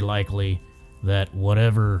very likely that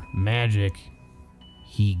whatever magic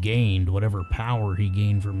he gained, whatever power he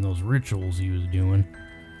gained from those rituals he was doing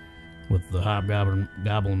with the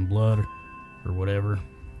goblin blood or whatever,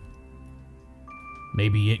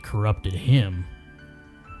 maybe it corrupted him,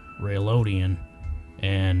 Raylodian,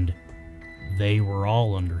 and they were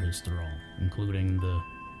all under his thrall, including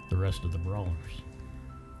the rest of the brawlers.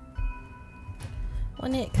 Well,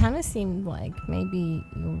 and it kind of seemed like maybe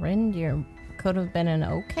Rendir could have been an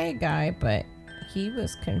okay guy, but he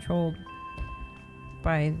was controlled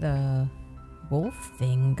by the wolf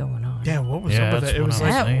thing going on. Yeah, what was Yeah, up with that's that? It what was I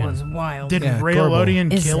was like, That saying. was wild. did Yeah,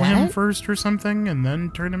 Raylodian Is kill him that- first or something, and then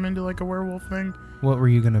turn him into like a werewolf thing? What were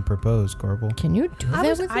you gonna propose, Gorbel? Can you do I that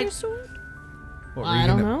was- with I- your sword? What I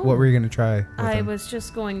don't know. What were you gonna try? With I him? was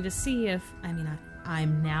just going to see if,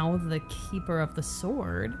 I'm now the keeper of the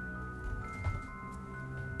sword.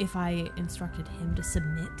 If I instructed him to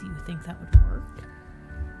submit, do you think that would work?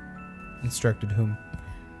 Instructed whom?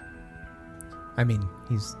 I mean,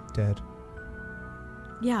 he's dead.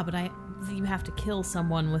 Yeah, but you have to kill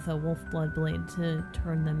someone with a wolf blood blade to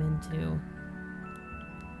turn them into.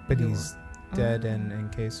 But Your- he's dead and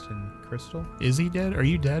encased in crystal. Is he dead? Are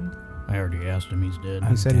you dead? I already asked him, he's dead.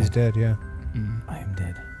 He said he's dead. Yeah. I am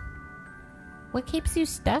dead. What keeps you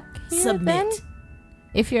stuck here Submit. then?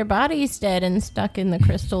 If your body's dead and stuck in the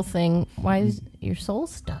crystal thing, why is your soul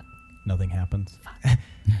stuck? Nothing happens.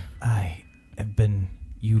 I have been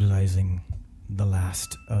utilizing the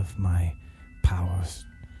last of my powers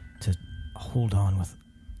to hold on with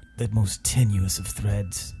the most tenuous of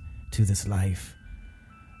threads to this life.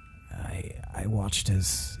 I watched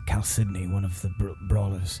as Chalcedony, one of the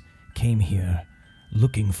brawlers, came here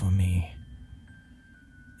looking for me,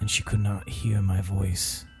 and she could not hear my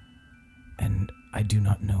voice, and I do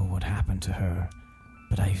not know what happened to her,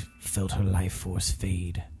 but I felt her life force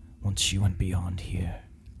fade once she went beyond here.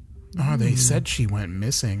 Oh, they said she went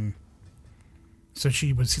missing. So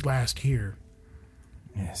she was last here.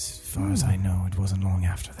 Yes, as far as I know, it wasn't long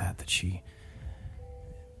after that she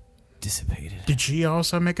dissipated. Did she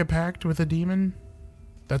also make a pact with a demon?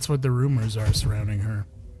 That's what the rumors are surrounding her.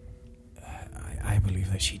 I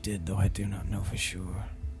believe that she did, though I do not know for sure.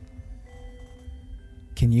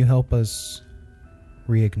 Can you help us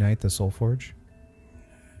reignite the Soul Forge?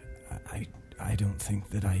 I don't think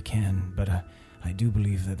that I can, but I do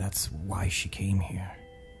believe that that's why she came here.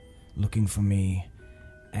 Looking for me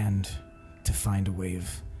and to find a way of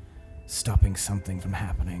stopping something from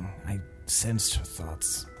happening. I sensed her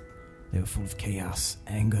thoughts. They were full of chaos,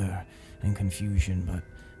 anger, and confusion, but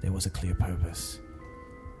there was a clear purpose.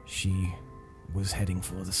 She was heading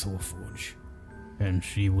for the Soul Forge. And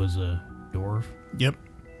she was a dwarf, Yep.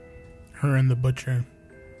 Her and the butcher.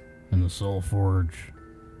 and the Soul Forge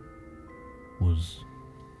was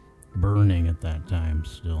burning at that time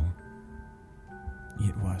still.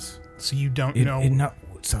 It was. So you don't It, know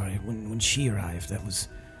when she arrived, that was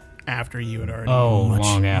after you had already... Oh, much,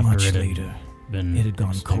 long after much it had later. been It had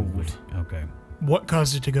gone extinguished. Okay. What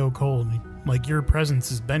caused it to go cold? Like, your presence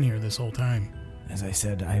has been here this whole time. As I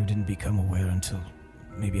said, I didn't become aware until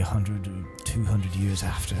maybe 100 or 200 years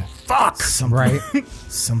after. Fuck! Something, Right.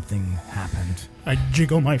 something happened. I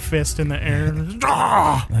jiggle my fist in the air.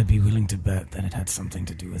 Ah! I'd be willing to bet that it had something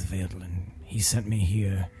to do with Vedlin. He sent me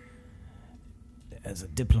here as a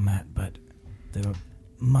diplomat, but there were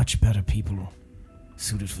much better people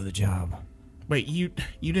suited for the job. Wait, you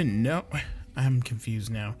didn't know? I'm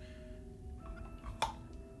confused now.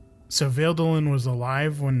 So Veldolin was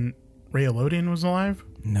alive when Raylodian was alive?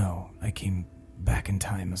 No, I came back in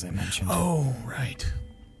time, as I mentioned. Oh, right.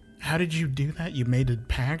 How did you do that? You made a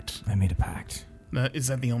pact? I made a pact. Is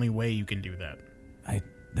that the only way you can do that?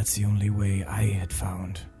 That's the only way I had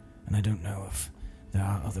found, and I don't know if there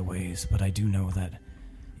are other ways, but I do know that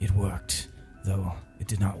it worked, though it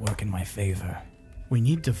did not work in my favor. We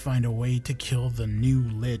need to find a way to kill the new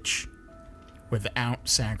Lich without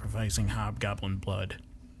sacrificing Hobgoblin blood.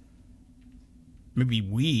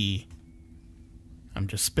 Maybe I'm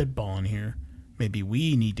just spitballing here, maybe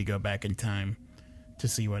we need to go back in time to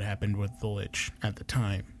see what happened with the Lich at the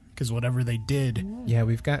time, because whatever they did, Yeah,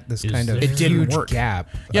 we've got this Is kind of there- It didn't huge work. gap.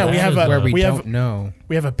 Yeah, we have a- where we we have- don't know.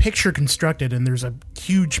 we have a picture constructed, and there's a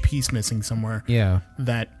huge piece missing somewhere. Yeah,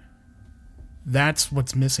 That's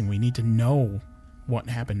what's missing. We need to know what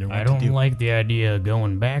happened and what I to don't do. like the idea of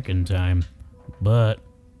going back in time, but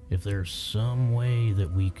if there's some way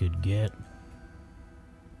that we could get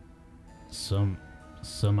some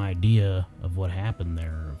idea of what happened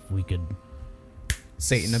there, if we could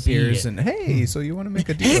Satan See appears it. and hey, so you want to make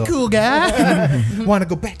a deal? Hey, cool guy. Want to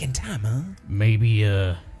go back in time, huh?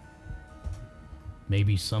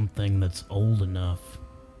 maybe something that's old enough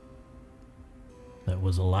that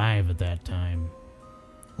was alive at that time.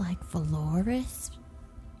 Like Valoris?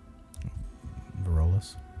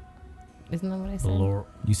 Varolus. Isn't that what I said?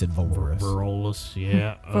 You said Valoris. Varolus,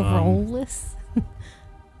 yeah. Varolus?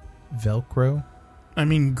 Velcro. I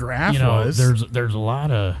mean, Graf You know, was, there's a lot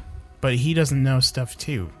of but he doesn't know stuff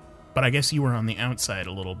too. But I guess you were on the outside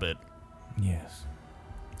a little bit. Yes.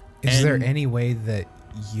 Is there And- any way that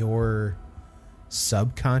your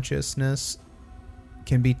subconsciousness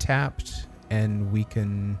can be tapped and we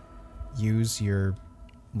can use your,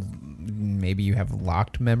 maybe you have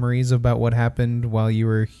locked memories about what happened while you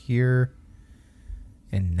were here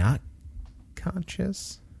and not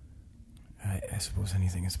conscious? I suppose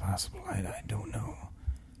anything is possible. I don't know.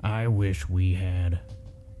 I wish we had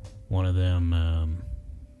one of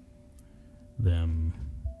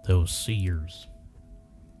those seers.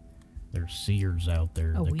 There's seers out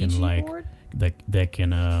there A that Ouija can board? that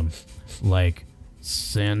can like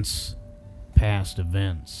sense past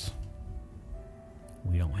events.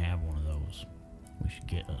 We don't have one of those. We should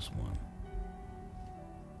get us one.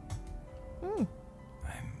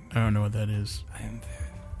 I don't know what that is. I am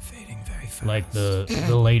fading very fast. Like the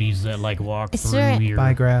ladies that like walk Is through there- your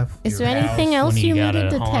Bye, Graf. Is your there anything house else when you got needed a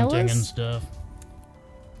to tell haunting and us? stuff.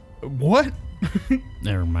 What?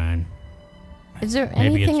 Never mind. Is there Maybe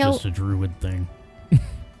it's anything else? just a druid thing.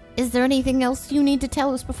 Is there anything else you need to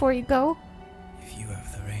tell us before you go? If you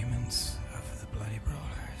have the raiments of the Bloody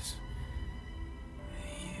Brawlers,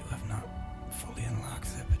 you have not fully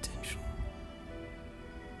unlocked their potential.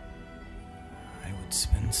 I would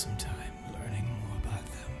spend some time learning more about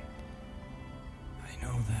them. I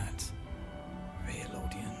know that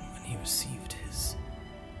Rayelodian, when he received his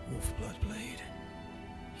Wolfblood Blade,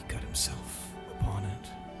 he cut himself upon it.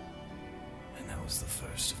 And that was the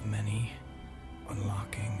first of many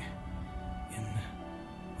unlocking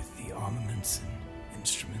with the armaments and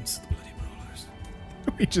instruments of the Bloody Brawlers.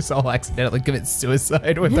 We just all accidentally commit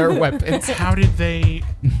suicide with our weapons. How did they?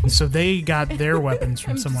 So they got their weapons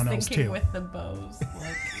from someone else too. with the bows,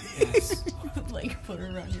 Yes. like put her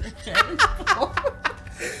on your head.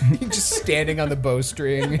 Just standing on the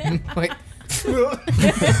bowstring and like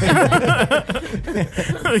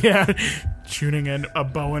Yeah, shooting a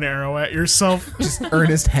bow and arrow at yourself. just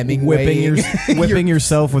Ernest Hemingway. whipping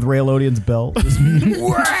yourself with Rayelodian's belt.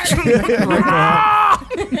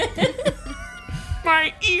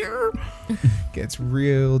 My ear. Gets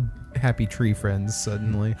real happy tree friends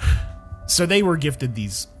suddenly. So they were gifted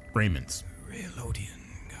these raiments. Rayelodian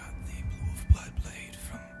got the Wolfblood Blade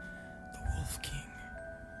from the Wolf King.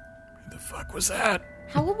 Who the fuck was that?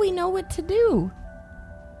 How will we know what to do?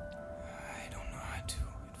 I don't know how to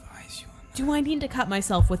advise you on that. Do I need to cut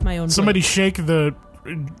myself with my own Somebody blade? shake the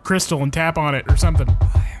crystal and tap on it or something.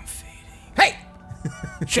 I am fading.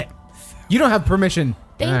 Hey! Shit. You don't have permission.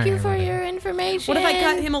 Thank you Alright, for whatever. your information. What if I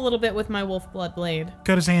cut him a little bit with my Wolfblood Blade?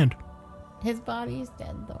 Cut his hand. His body's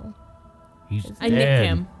dead, though. He's I dead. nick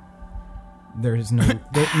him. There's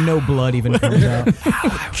no blood even comes out.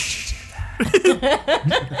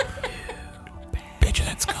 Bitch,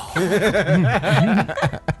 that's cold.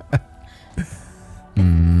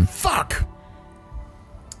 Fuck.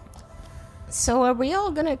 So are we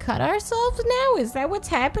all gonna cut ourselves now? Is that what's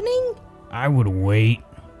happening? I would wait.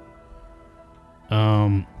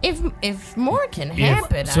 If more can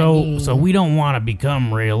happen, so I mean, so we don't want to become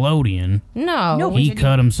Rayelodian. no. He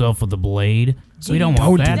cut himself with a blade. We don't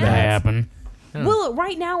want that to happen. Well,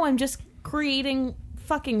 right now I'm just creating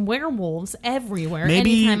fucking werewolves everywhere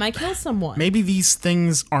Maybe- anytime I kill someone. Maybe these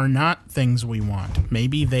things are not things we want.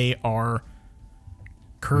 Maybe they are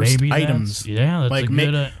cursed Maybe items. that's a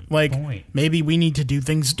good like point. maybe we need to do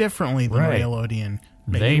things differently than Right. Rayelodian.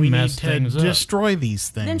 Maybe They we need mess to things up. destroy these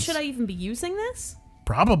things. Then should I even be using this?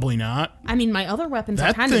 Probably not. I mean, my other weapons are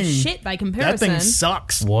That kind of thing- shit by That comparison. thing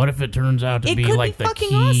sucks. What if it turns out to It be could like be the fucking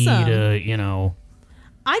key awesome. to,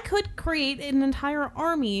 I could create an entire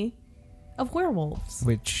army of werewolves.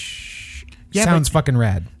 Which Yeah, sounds but- fucking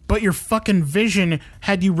rad. But your fucking vision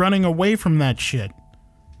had you running away from that shit.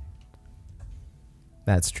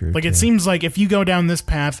 That's true. Like, too. it seems like if you go down this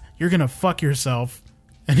path, you're going to fuck yourself,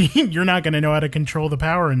 and you're not going to know how to control the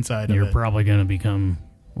power inside You're of it. probably going to become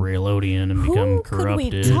Raylodian and become Who could we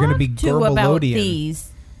corrupted. You're gonna talk be to about Gorbelodian.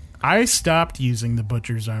 these? I stopped using the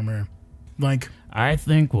butcher's armor. Like, I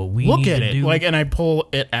think what we look need at to it. do. Like, and I pull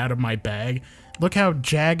it out of my bag. Look how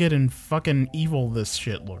jagged and fucking evil this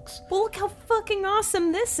shit looks. Well, look how fucking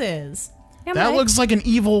awesome this is. Yeah, That looks like an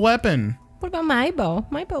evil weapon. What about my bow?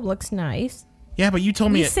 My bow looks nice. Yeah, but you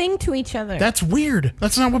told me We it. sing to each other. That's weird.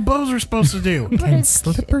 That's not what bows are supposed to do. But Can it's-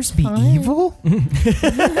 slippers it's be fun. evil?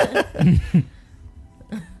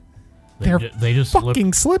 they just look.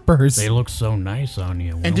 Fucking slippers. They look so nice on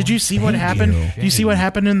you. And did you see what Thank happened? you. Do you see what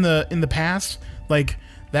happened in the past? Like,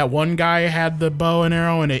 that one guy had the bow and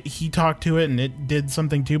arrow, and he talked to it, and it did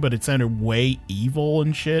something too, but it sounded way evil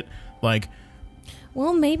and shit. Like,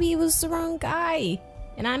 Well, maybe it was the wrong guy,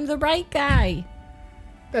 and I'm the right guy.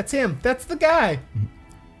 That's him. That's the guy.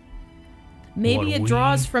 Maybe What it we-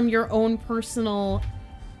 draws from your own personal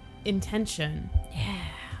intention.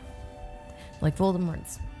 Like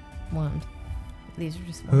Voldemort's wand. These are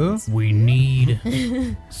just Who? wands. We need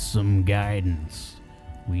some guidance.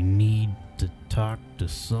 We need to talk to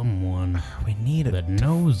someone We need that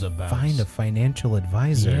knows about. find a financial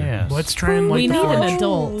advisor. Yes. let's try and light We the need an forge.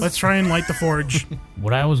 adult. Let's try and light the forge.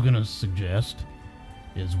 What I was gonna suggest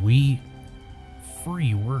is we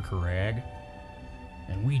free Workarag,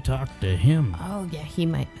 and we talk to him. Oh, yeah, he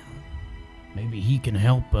might know. Maybe he can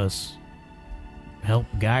help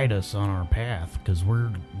guide us on our path, because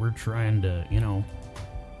we're trying to,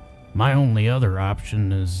 my only other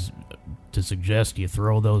option is to suggest you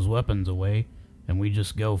throw those weapons away and we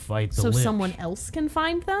just go fight the So lich. someone else can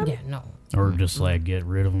find them? Yeah, no. Or just like get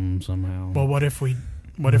rid of them somehow. Well, what if we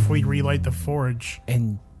relight the forge?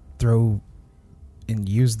 And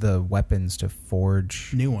use the weapons to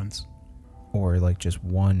forge, New ones or like just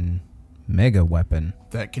one mega weapon,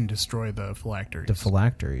 that can destroy the phylacteries. the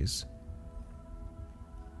phylacteries.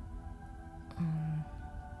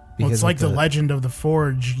 Well, it's like with the legend of the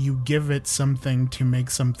forge. You give it something to make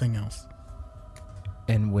something else.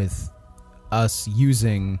 and with us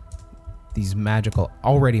using these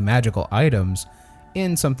already magical items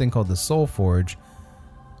in something called the Soul Forge,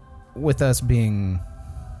 with us being,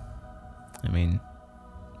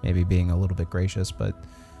 maybe being a little bit gracious, but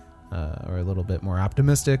or a little bit more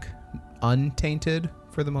optimistic, untainted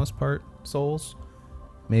for the most part, souls.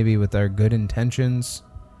 Maybe with our good intentions,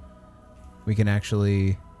 we can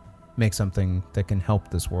actually make something that can help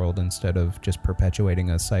this world instead of just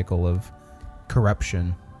perpetuating a cycle of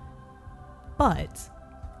corruption. But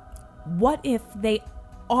what if they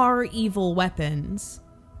are evil weapons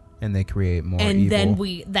And they create more and evil.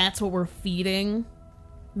 then that's what we're feeding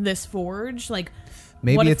this forge? Like,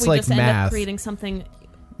 Maybe what if it's we like just end up math. creating something?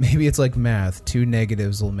 Maybe it's like math. 2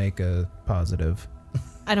 negatives will make a positive.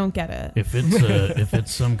 I don't get it. if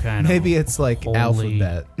it's some kind Maybe of it's like holy-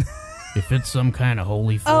 alphabet. if it's some kind of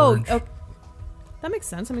holy Oh, forge, okay. That makes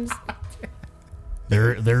sense. I mean, just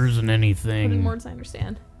there isn't put in anything. words I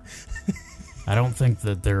understand. I don't think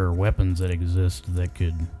that there are weapons that exist that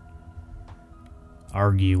could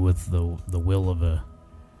argue with the will of a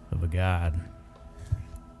god.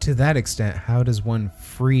 To that extent, how does one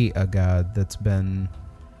free a god that's been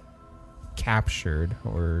captured?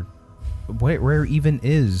 Or where even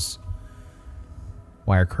is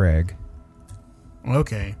Wirecrag?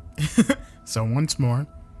 Okay. So once more,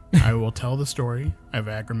 I will tell the story of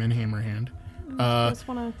Ackerman Hammerhand. You just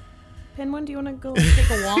want to pin one? Do you want to go take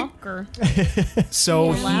a walk or?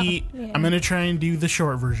 So Yeah. Yeah. I'm gonna try and do the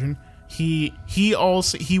short version. He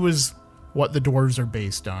was what the dwarves are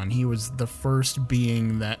based on. He was the first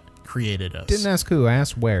being that created us. Didn't ask who,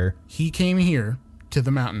 asked where. He came here to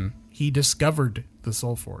the mountain. He discovered the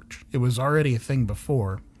Soul Forge. It was already a thing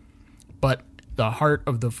before, but the heart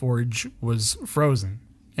of the forge was frozen,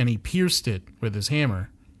 and he pierced it with his hammer.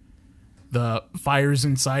 The fires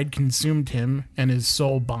inside consumed him, and his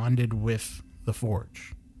soul bonded with the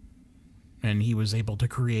forge. And he was able to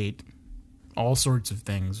create all sorts of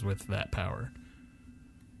things with that power,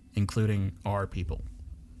 including our people.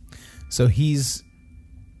 So he's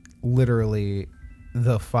literally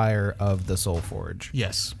the fire of the Soul Forge.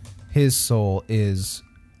 Yes. His soul is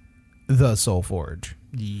the Soul Forge.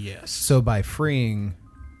 Yes. So by freeing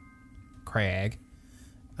Crag,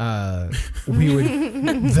 we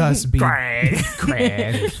would thus be Crag.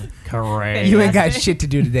 Correct. You ain't got shit to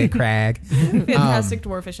do today, Crag. Fantastic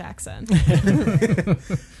dwarfish accent.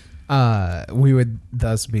 We would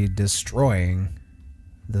thus be destroying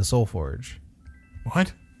the Soul Forge.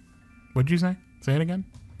 What? What'd you say? Say it again?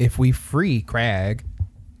 If we free Crag,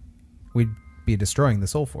 we'd be destroying the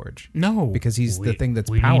Soul Forge. No, Because he's the thing that's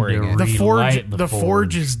we need powering to it. the forge. relight The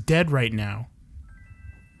forge is dead right now.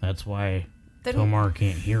 That's why Then- Tomar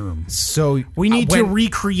can't hear him. So We need to when-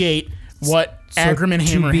 recreate what so Agrim and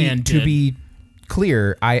Hammerhand did. To be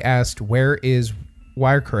clear, I asked, where is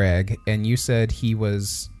Wirecrag? And you said he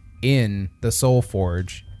was in the Soul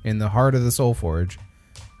Forge, in the heart of the Soul Forge.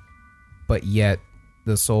 But yet,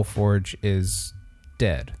 the Soul Forge is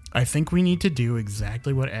dead. I think we need to do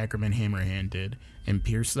exactly what Agrim and Hammerhand did and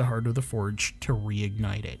pierce the heart of the forge to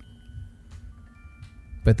reignite it.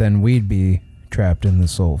 But then we'd be trapped in the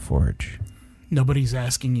Soul Forge. Nobody's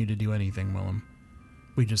asking you to do anything, Willem.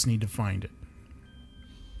 We just need to find it.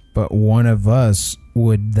 But one of us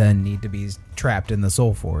would then need to be trapped in the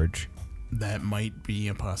Soul Forge. That might be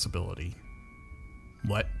a possibility.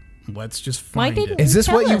 Let's just Why find didn't it. Is this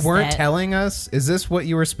Tell what you us weren't that. telling us? Is this what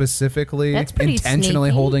you were specifically That's pretty intentionally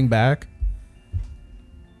sneaky. holding back?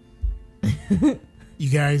 You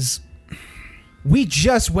guys, We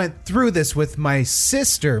just went through this with my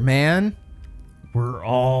sister, man.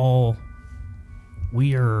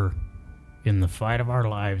 We are in the fight of our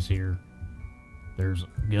lives here. There's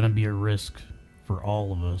gonna be a risk for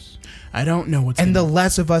all of us. I don't know what's And the gonna-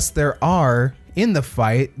 less of us there are in the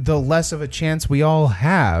fight, the less of a chance we all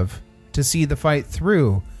have to see the fight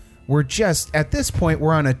through. We're just, at this point,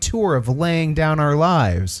 we're on a tour of laying down our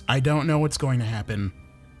lives. I don't know what's going to happen,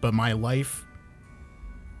 but my life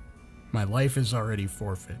is already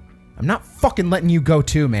forfeit. I'm not fucking letting you go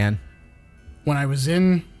too, man. When I was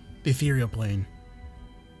in the ethereal plane,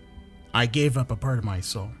 I gave up a part of my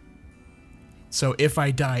soul. So if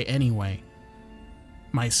I die anyway,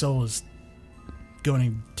 my soul is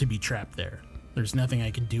going to be trapped there. There's nothing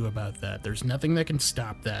I can do about that. There's nothing that can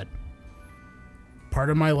stop that. Part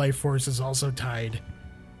of my life force is also tied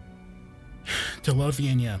to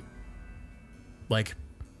Lothiania. Like,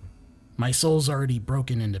 my soul's already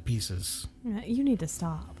broken into pieces. You need to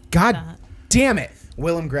stop. God that. damn it.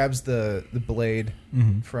 Willem grabs the blade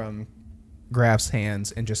from Graf's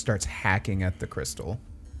hands and just starts hacking at the crystal.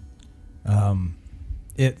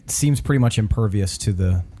 It seems pretty much impervious to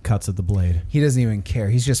the cuts of the blade. He doesn't even care.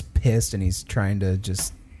 He's just pissed and he's trying to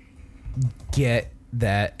just get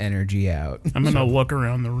that energy out. I'm gonna look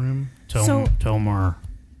around the room. Tomar,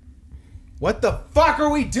 What the fuck are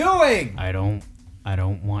we doing? I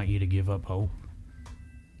don't want you to give up hope.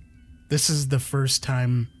 This is the first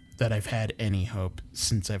time that I've had any hope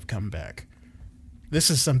since I've come back. This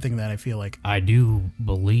is something that I feel like I do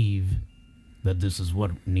believe that this is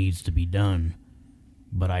what needs to be done,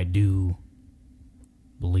 but I do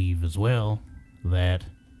believe as well that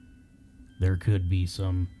there could be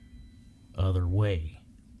some other way.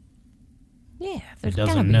 Yeah, It there's gotta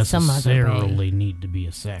doesn't be some other way. necessarily need to be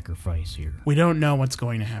a sacrifice here. we don't know what's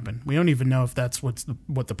going to happen. We don't even know if that's what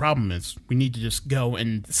the problem is. We need to just go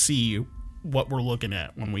and see what we're looking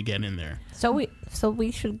at when we get in there. So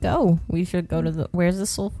we should go. We should go to the. Where's the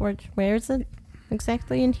Soul Forge? Where is it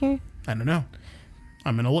exactly in here? I don't know.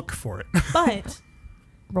 I'm gonna look for it. But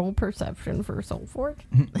Roll perception for Soul Forge.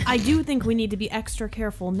 I do think we need to be extra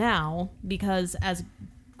careful now because, as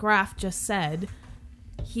Graf just said,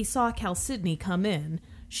 he saw Chalcedony come in.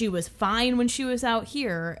 She was fine when she was out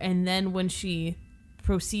here, and then when she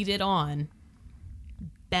proceeded on,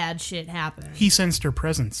 bad shit happened. He sensed her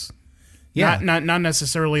presence. Yeah. Not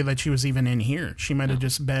necessarily that she was even in here. She might have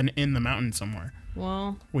just been in the mountain somewhere.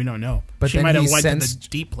 Well, We don't know. But she then might have he went to the sensed-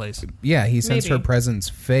 deep place. Yeah, he sensed her Maybe. presence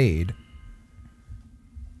fade.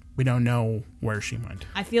 We don't know where she went.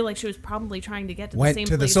 I feel like she was probably trying to get to Went the same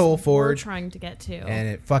to the place Soul we're Forge, trying to get to. And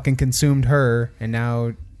it fucking consumed her, and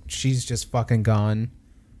now she's just fucking gone.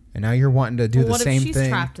 And now you're wanting to do Well, the what same if she's thing.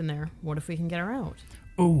 trapped in there? What if we can get her out?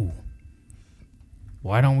 Ooh.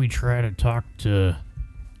 Why don't we try to talk to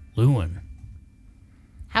Lewin?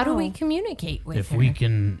 How do we Oh. communicate with If her? we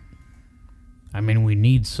can... I mean, we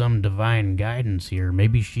need some divine guidance here.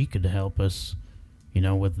 Maybe she could help us,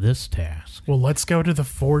 with this task. Well, let's go to the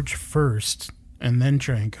forge first and then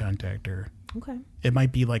try and contact her. Okay. It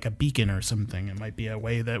might be like a beacon or something. It might be a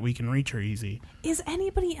way that we can reach her easy. Is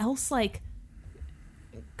anybody else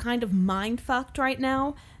kind of mind fucked right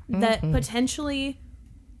now that potentially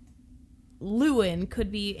Lewin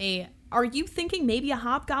could be a? Are you thinking maybe a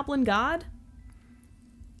hobgoblin god?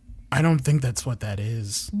 I don't think that's what that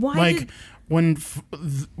is. Why Like when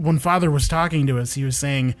Father was talking to us, he was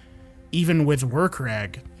saying, even with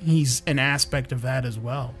Workrag, he's an aspect of that as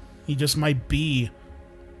well. He just might be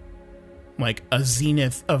like a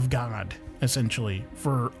zenith of God, essentially,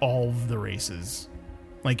 for all of the races.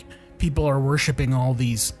 Like, people are worshiping all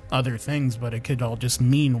these other things, but it could all just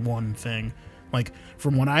mean one thing. Like,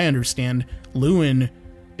 from what I understand, Lewin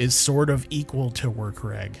is sort of equal to work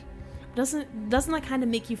reg. Doesn't that kind of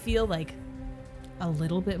make you feel like a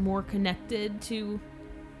little bit more connected to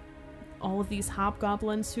all of these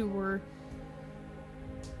hobgoblins who were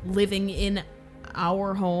living in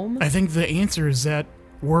our home? I think the answer is that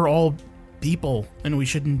we're all people and we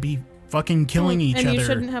shouldn't be fucking killing each other. And you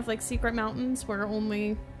shouldn't have like secret mountains where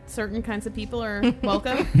only certain kinds of people are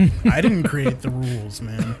welcome. I didn't create the rules,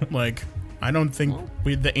 man. Like, I don't think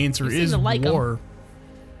the answer you seem is to like 'em. war.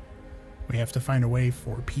 We have to find a way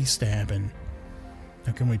for peace to happen.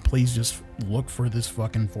 Now, can we please just look for this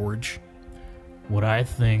fucking forge? What I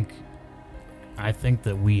think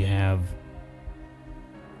that we have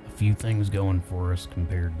a few things going for us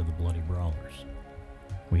compared to the Bloody Brawlers.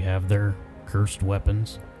 We have their cursed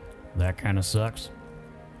weapons. That kind of sucks.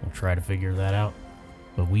 We'll try to figure that out.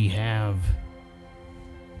 But we have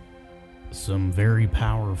some very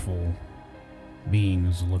powerful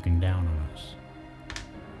beings looking down on us.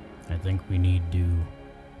 I think we need to,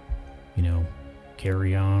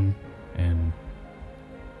 carry on and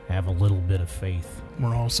have a little bit of faith.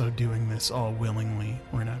 We're also doing this all willingly.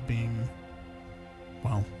 We're not being...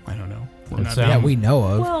 Well, I don't know. We're It not sounds- Yeah, we know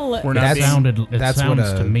of. Well, We're not It being...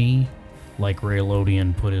 sounds to me like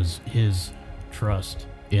Raylodian put his trust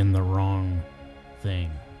in the wrong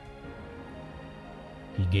thing.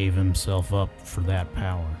 He gave himself up for that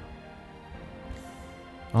power.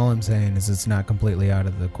 All I'm saying is it's not completely out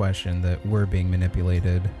of the question that we're being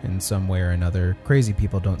manipulated in some way or another. Crazy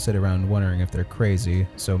people don't sit around wondering if they're crazy,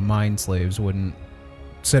 so mind slaves wouldn't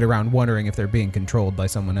sit around wondering if they're being controlled by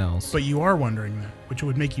someone else. But you are wondering that, which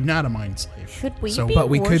would make you not a mind slave. Should we So- be But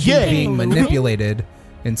we could be worshiping being Luna? manipulated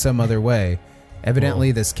in some other way. Evidently,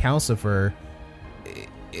 Well- this Calcifer,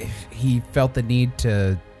 he felt the need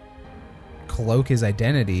to cloak his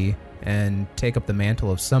identity and take up the mantle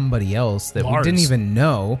of somebody else that we Lars. didn't even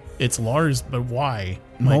know It's Lars, but why?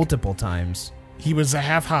 Like, multiple times. he was a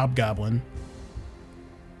half hobgoblin.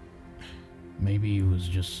 Maybe he was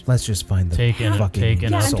just Let's just find the taking fucking yeah,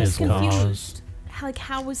 I'm up his just soul forge. cause. confused.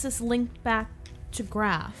 How is this linked back to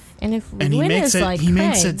Graph? And if And he Luna makes is it like he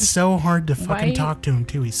makes Craig, it so hard to fucking why- talk to him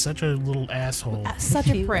too. He's such a little asshole. Such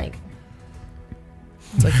a She, prick. like,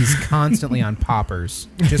 It's like he's constantly on poppers.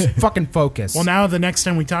 Just fucking focus. Well, now the next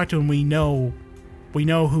time we talk to him, we know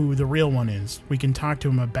who the real one is. We can talk to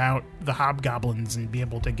him about the hobgoblins and be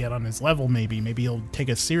able to get on his level. Maybe he'll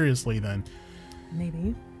take us seriously then.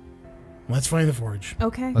 Maybe. Let's find the forge.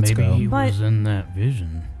 Okay. Let's Maybe go. he But- was in that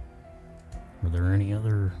vision. Were there any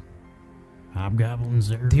other hobgoblins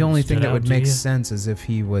there? The only stood thing that out would to make you? sense is if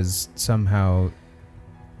he was somehow.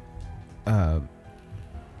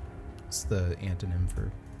 What's the antonym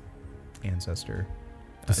for ancestor?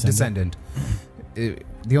 Descendant.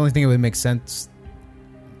 The only thing that would make sense,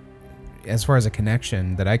 as far as a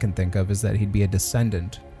connection that I can think of, is that he'd be a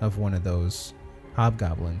descendant of one of those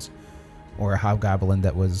hobgoblins, or a hobgoblin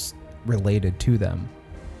that was related to them.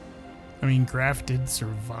 I mean, Graf did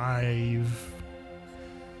survive.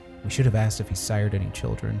 We should have asked if he sired any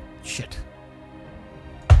children. Shit.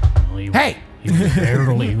 Well, he was- Hey!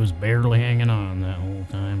 he was barely hanging on that whole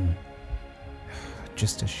time.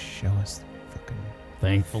 Just to show us fucking.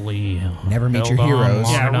 Thankfully, Never meet held your on heroes.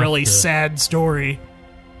 long Yeah, enough really to- sad story.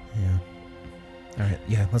 Yeah. All right.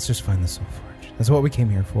 Yeah. Let's just find the soul forge. That's what we came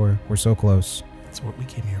here for. We're so close. That's what we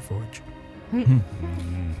came here for. Mm.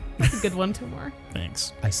 That's a good one, Tomar.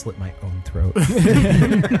 Thanks. I slit my own throat.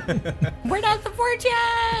 we're not the forge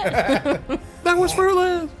yet. That was for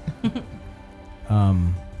Liz.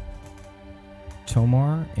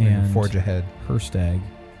 Tomar We're gonna and forge ahead. Herstag,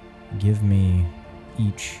 give me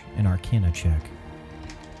each an Arcana check.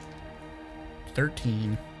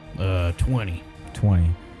 13. 20. 20.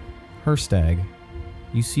 Herstag,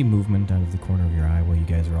 you see movement out of the corner of your eye while you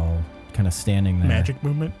guys are all kind of standing there. Magic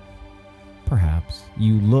movement. Perhaps.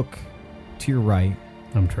 You look to your right.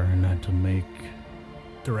 I'm trying not to make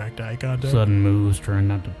Direct eye contact. sudden moves, trying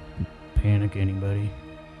not to panic anybody.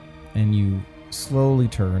 And you slowly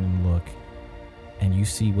turn and look, and you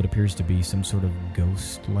see what appears to be some sort of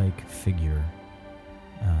ghost-like figure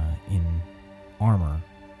in armor.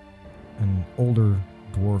 An older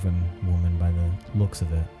dwarven woman by the looks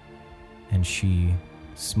of it. And she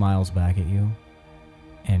smiles back at you,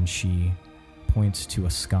 and she points to a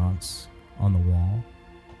sconce on the wall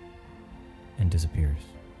and disappears.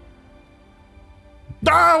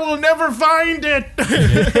 I will never find it.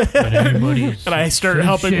 But anybody And I start said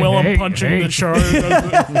helping shit. Willem Hey, punching hey. the shard.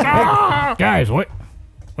 Ah! Guys, what?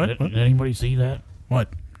 What? Did anybody see that? What?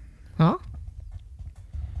 Huh?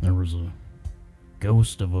 There was a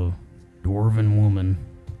ghost of a dwarven woman.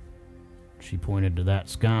 She pointed to that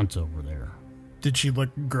sconce over there. Did she look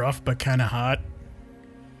gruff but kind of hot?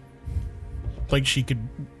 like she could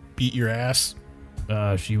beat your ass?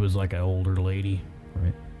 She was like an older lady,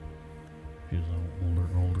 right? She was an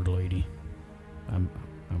older lady. I'm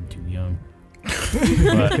too young.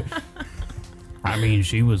 But I mean,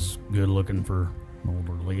 she was good looking for an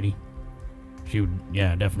older lady. She would,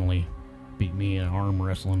 definitely beat me in arm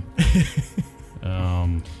wrestling.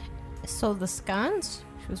 So the sconce?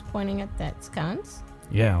 She was pointing at that sconce?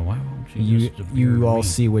 Yeah, why won't she You just appear to all me?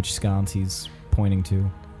 see which sconce he's pointing to.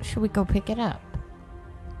 Should we go pick it up?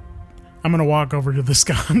 I'm going to walk over to the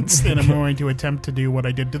sconce and I'm going to attempt to do what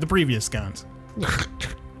I did to the previous sconce.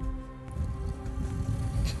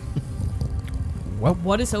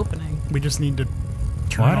 What is opening? We just need to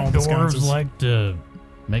turn Why all do the dwarves sconces. like to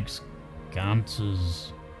make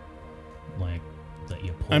sconces like that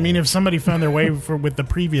you pull? I mean, if somebody found their way with the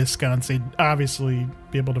previous sconce, they'd obviously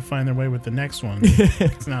be able to find their way with the next one.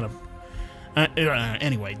 It's not a...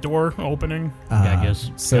 anyway, door opening. I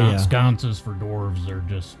guess So sconces for dwarves are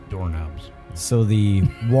just doorknobs. So the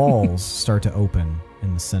walls start to open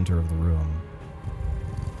in the center of the room,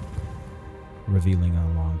 revealing a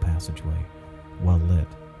long passageway, well lit.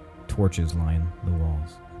 Torches line the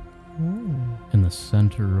walls. In the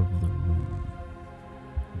center of the room.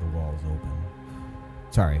 The walls open.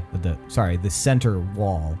 The center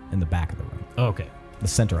wall in the back of the room. Okay. The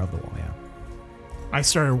center of the wall, yeah. I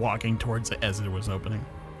started walking towards it as it was opening.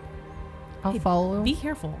 I'll follow. Be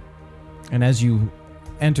careful. And as you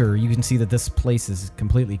enter, you can see that this place is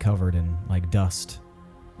completely covered in like dust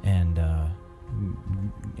and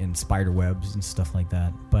spider webs and stuff like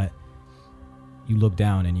that. But you look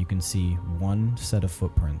down and you can see one set of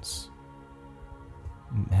footprints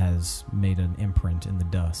has made an imprint in the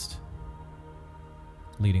dust,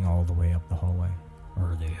 leading all the way up the hallway.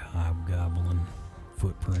 Are they hobgoblin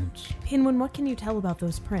footprints? Pinwin, what can you tell about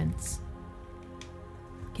those prints?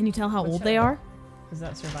 Can you tell how old they are? Is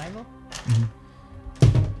that survival?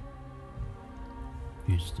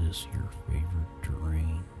 Is this your favorite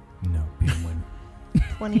terrain? No. Pinwin.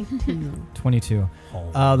 22. 22.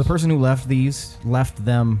 Always. The person who left these left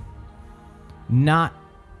them not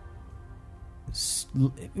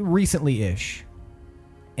recently-ish,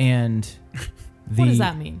 and What does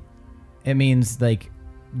that mean? it means like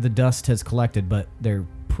the dust has collected, but they're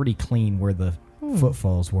pretty clean where the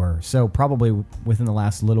footfalls were. So probably within the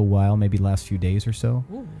last little while, maybe last few days or so,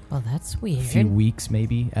 Well, that's a weird. few weeks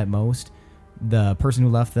maybe at most. The person who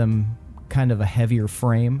left them kind of a heavier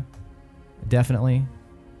frame, definitely,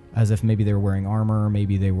 as if maybe they were wearing armor,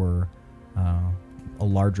 maybe they were a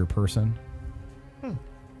larger person.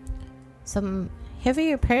 Some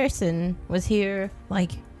heavier person was here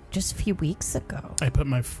like just a few weeks ago. I put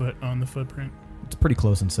my foot on the footprint. It's pretty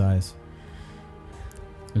close in size.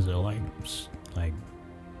 Is it like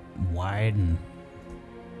wide and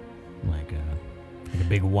like a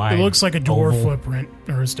big wide? It looks like a dwarf oval footprint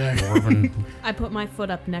or a stack. dwarven. I put my foot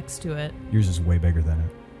up next to it. Yours is way bigger than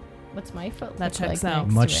it. What's my foot That look checks like out.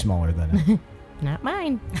 next Much to it? smaller than it. Not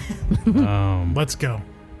mine. Let's go.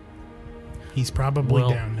 He's probably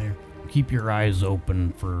Well- down there. Keep your eyes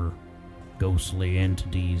open for ghostly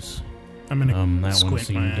entities. I'm gonna that one squint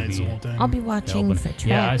seemed my to eyes be the whole time. I'll be watching open. for traps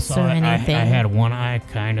Yeah, I saw or it. I anything. had one eye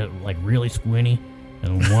kind of like really squinty,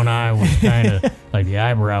 and one eye was kind of like the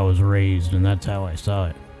eyebrow was raised, and that's how I saw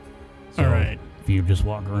it. So All right. if you just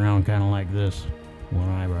walk around kind of like this, one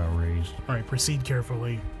eyebrow raised. All right, proceed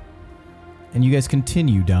carefully. And you guys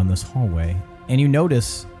continue down this hallway, and you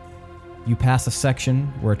notice you pass a section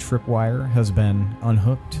where a tripwire has been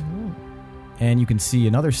unhooked, and you can see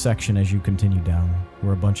another section as you continue down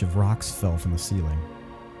where a bunch of rocks fell from the ceiling,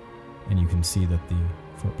 and you can see that the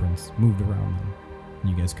footprints moved around them,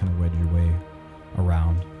 and you guys kind of wedge your way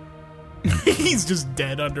around. He's just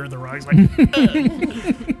dead under the rocks. Like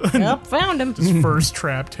Yep, found him. his first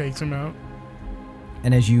trap takes him out.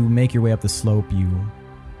 And as you make your way up the slope, you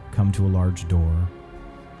come to a large door.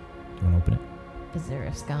 Do you want to open it? Is there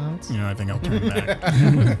a sconce? You know, I think I'll turn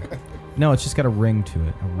back. No, it's just got a ring to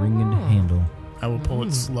it, a ringed handle. I will pull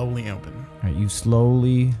it slowly open. All right, you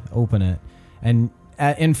slowly open it, and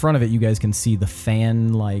in front of it, you guys can see the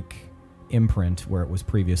fan-like imprint where it was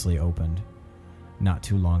previously opened not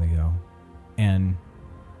too long ago. And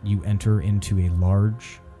you enter into a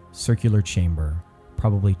large circular chamber,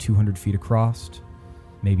 probably 200 feet across,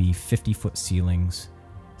 maybe 50-foot ceilings,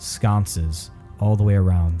 sconces all the way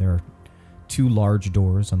around. There are 2 large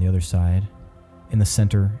doors on the other side. In the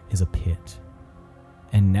center is a pit.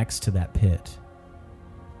 And next to that pit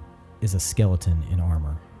is a skeleton in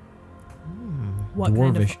armor. What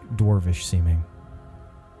kind of Dwarvish seeming.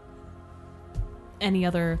 any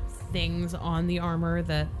other things on the armor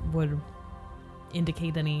that would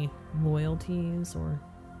indicate any loyalties or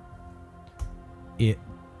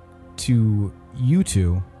to you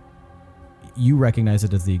two, you recognize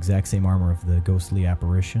it as the exact same armor of the ghostly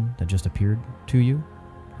apparition that just appeared to you,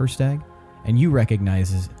 Herstag, and you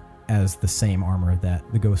recognize it as the same armor that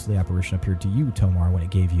the ghostly apparition appeared to you, Tomar, when it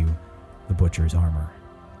gave you the butcher's armor.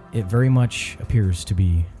 It very much appears to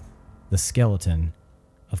be the skeleton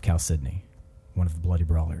of Chalcedony, one of the bloody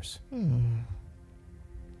brawlers.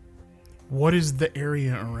 What is the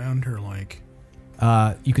area around her like?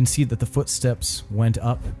 You can see that the footsteps went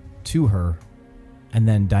up to her and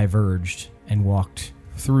then diverged and walked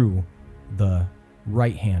through the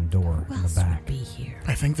right-hand door in the back. Be here.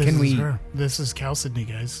 I think this Can is we- her. This is Chalcedony,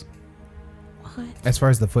 guys. What? As far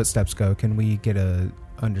as the footsteps go, can we get a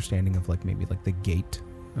understanding of like maybe like the gait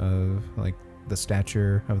of like the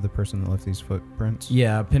stature of the person that left these footprints?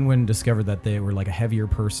 Yeah, Pinwin discovered that they were like a heavier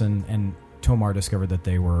person, and Tomar discovered that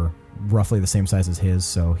they were roughly the same size as his,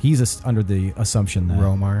 so he's under the assumption that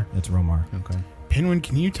Romar. it's Romar. Okay. Pinwin,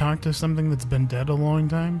 can you talk to something that's been dead a long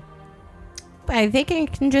time? I think I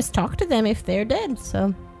can just talk to them if they're dead,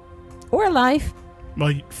 so. Or alive.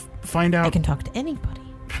 Well, find I out. can talk to anybody.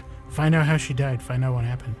 Find out how she died. Find out what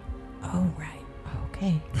happened. Oh, right.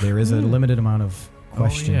 Okay. There is a limited amount of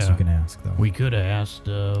questions yeah. you can ask, though. We could have asked,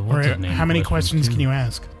 Or what's his name? how many questions too. can you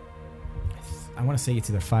ask? I want to say it's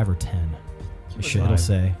either 5 or 10. It'll Five.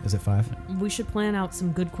 say, is it 5? We should plan out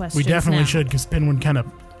some good questions. We definitely now. should, because Pinwin kind of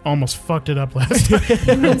almost fucked it up last time.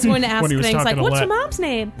 Pinwin's going to ask When he was things like, talking to "What's your Let. mom's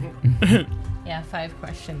name?" Yeah, 5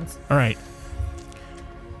 questions. All right.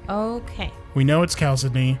 Okay. We know it's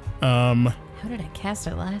Chalcedony. How did I cast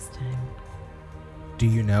it last time? Do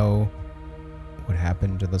you know what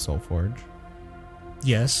happened to the Soul Forge?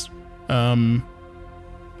 Yes.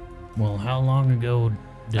 Well, how long ago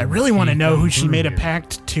did I really want to know come who she through made a here?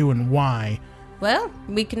 pact to and why. Well,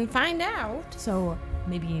 we can find out. So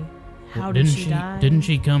maybe how Well, did didn't she die? Didn't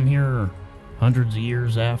she come here hundreds of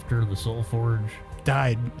years after the Soul Forge?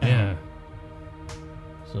 Died. Yeah.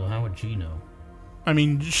 So how would she know? I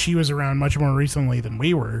mean, she was around much more recently than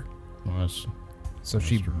we were, Well, that's, So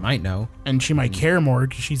she true. might know. and she might care more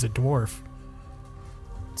because she's a dwarf.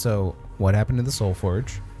 So what happened to the Soul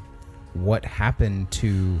Forge? What happened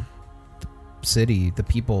to the city, the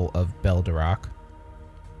people of Belderock?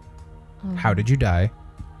 How did you die?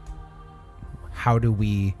 How do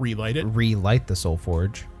we Relight it. relight the Soul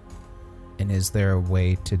Forge? And is there a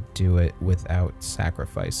way to do it without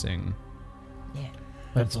sacrificing?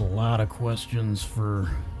 that's a lot of questions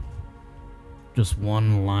for just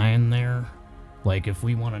one line there. Like, if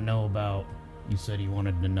we want to know about, you said you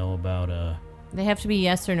wanted to know about They have to be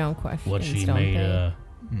yes or no questions. what she don't made. they?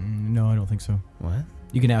 No, I don't think so. What?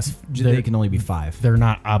 You can ask, They're- they can only be 5. They're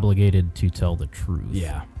not obligated to tell the truth.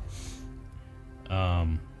 Yeah.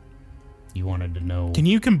 You wanted to know. Can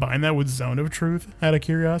you combine that with Zone of Truth out of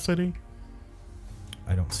curiosity?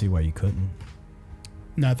 I don't see why you couldn't.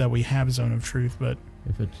 Not that we have Zone of Truth, but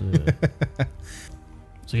If it's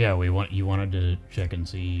so yeah, you wanted to check and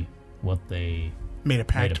see what they made a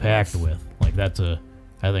pact, made a pact with. Like,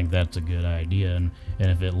 I think that's a good idea, and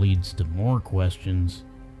if it leads to more questions,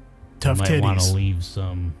 Tough you might want to titties. leave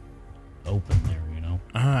some open there. You know,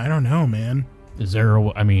 I don't know, man. is there?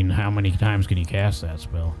 I mean, how many times can you cast that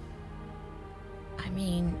spell? I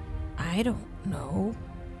mean, I don't know.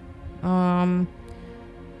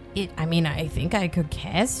 I think I could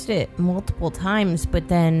cast it multiple times, but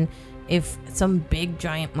then if some big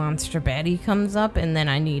giant monster baddie comes up and then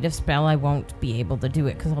I need a spell, I won't be able to do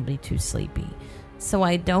it because I'll be too sleepy. So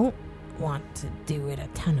I don't want to do it a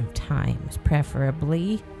ton of times,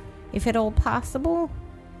 preferably, if at all possible.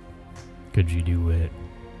 Could you do it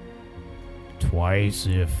twice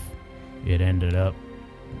if it ended up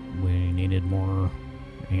we needed more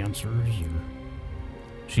answers? Or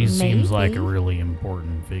she seems like a Maybe. really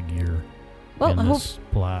important figure Well, in I hope this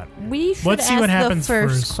plot. we should Let's see ask what happens the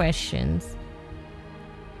first first. questions.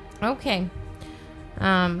 Okay.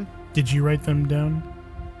 Did you write them down?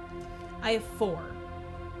 I have 4.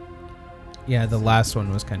 Yeah, the last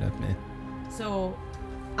one was kind of meh. So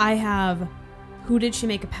I have, who did she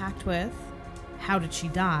make a pact with? How did she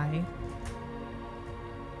die?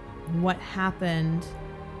 What happened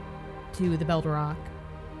to the Belderock?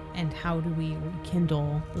 And how do we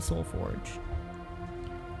rekindle the Soul Forge?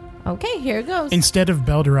 Okay, here goes. Instead of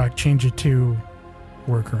Belderock, change it to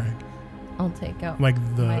Workrag, I'll take out like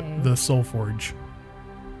my- the Soul Forge.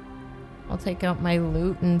 I'll take out my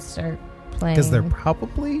lute and start playing. Because they're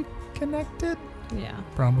probably connected? Yeah.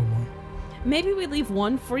 Probably Maybe we leave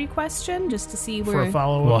one free question just to see for where. a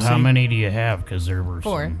follow-up. Well, how see? many do you have? Because there were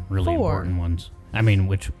 4. some really 4. important ones. I mean,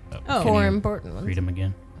 which? Oh. can 4 you important ones. read them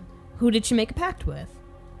again. Who did she make a pact with?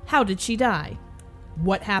 How did she die?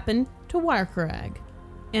 What happened to Wirecrag?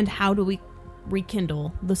 And how do we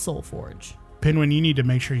rekindle the Soul Forge? Pinwin, you need to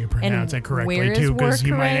make sure you pronounce it correctly where is too, because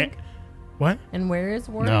you Warcrag? might. What? And where is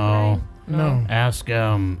Warcrag? No. No. Ask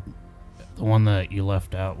the one that you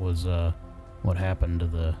left out was what happened to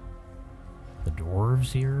the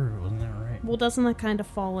dwarves here? Wasn't that right? Well, doesn't that kind of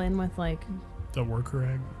fall in with like The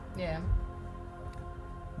Warcrag. Yeah.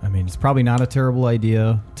 I mean, it's probably not a terrible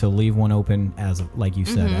idea to leave one open as, like you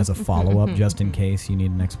said, as a follow-up, just in case you need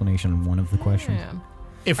an explanation on one of the questions. Yeah.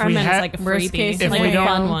 If I we meant it's have, like a worst freebie, case like if we a don't-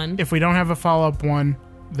 fun one. if we don't have a follow-up one,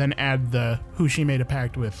 then add the who she made a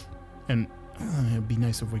pact with, and it'd be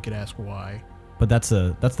nice if we could ask why. But that's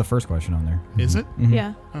the first question on there. Is it? Mhm.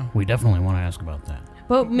 Yeah, We definitely want to ask about that.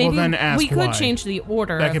 but maybe then ask we could why. change the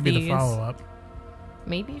order. That of could be these. the follow-up.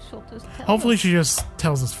 Maybe she'll just tell Hopefully, us. she just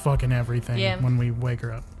tells us fucking everything Yeah. when we wake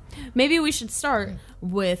her up. Maybe we should start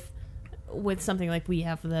with something like we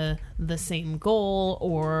have the same goal,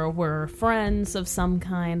 or we're friends of some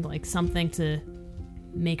kind, like something to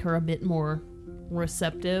make her a bit more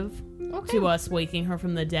receptive Okay. to us waking her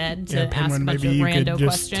from the dead to Yeah, ask a Pinwin, bunch maybe of you could rando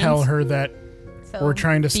just questions. tell her that So we're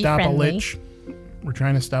trying to be stop friendly. a lich. We're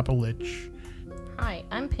trying to stop a lich. Hi,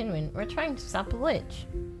 I'm Pinwin. We're trying to stop a lich.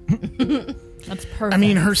 That's perfect. I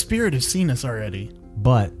mean, her spirit has seen us already.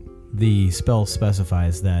 But the spell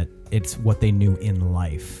specifies that it's what they knew in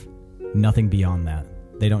life. Nothing beyond that.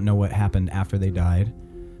 They don't know what happened after they died.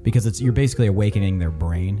 Because you're basically awakening their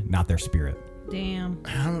brain, not their spirit. Damn.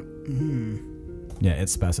 Yeah, it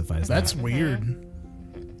specifies That's that. weird.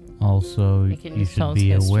 Also, You can you just tell should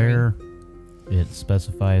be us history. aware it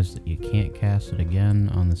specifies that you can't cast it again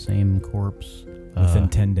on the same corpse Within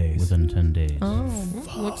 10 days. Within 10 days. Oh.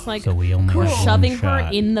 Looks like So we only we're have shoving one her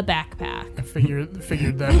shot. in the backpack. I figured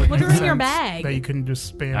that would Put make her in your sense, bag. That you couldn't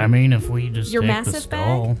just spam. I mean, if we just Your take the massive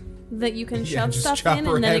skull, That you can Yeah, shove just stuff chop in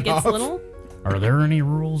her and then head it gets off. little. are there any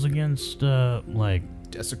rules against like?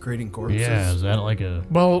 Desecrating corpses. Yeah, is that like a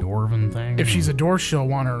Well, dwarven thing? if she's a dwarf, she'll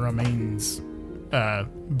want her remains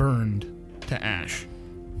burned to ash.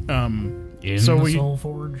 in so the we- Soul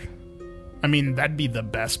Forge, I mean, that'd be the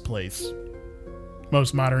best place.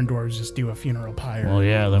 Most modern dwarves just do a funeral pyre. well,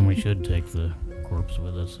 yeah, then we should take the corpse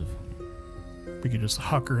with us. If We could just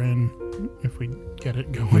huck her in if we get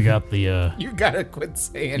it going. we got the You gotta quit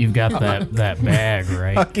saying. you've got that bag,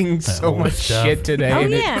 right? fucking That so old much stuff. shit today, Oh,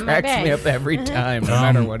 and yeah, it my cracks me bag. up every time, no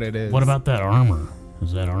matter what it is. What about that armor?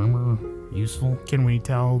 Is that armor useful? Can we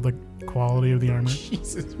tell the quality of the armor?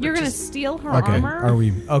 Jesus? You're gonna steal her Okay. armor? Are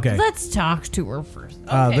we okay? Let's talk to her first.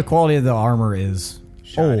 The quality of the armor is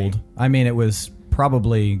Shoddy. old. I mean, it was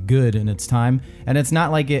probably good in its time, and it's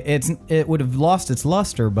not like it would have lost its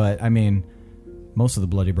luster. But I mean, most of the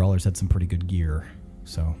Bloody Brawlers had some pretty good gear.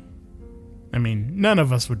 So I mean, none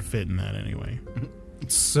of us would fit in that anyway.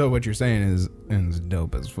 So what you're saying is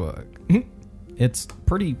dope as fuck. it's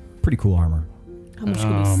pretty cool armor. How much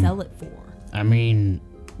could we sell it for? I mean,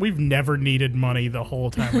 We've never needed money the whole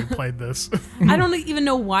time we played this. I don't even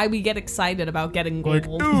know why we get excited about getting Like,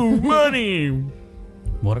 gold. ooh, money!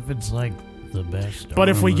 what if it's like the best? But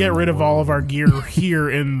if we armor get in rid the of all of our world? gear here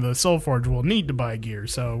in the Soul Forge, we'll need to buy gear,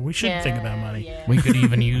 so we should think about money. We could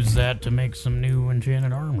even use that to make some new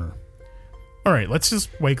enchanted armor. All right, let's just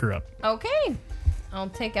wake her up. Okay. I'll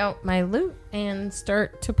take out my lute and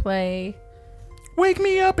start to play Wake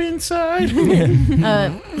me up inside.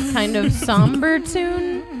 a kind of somber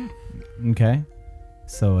tune. Okay,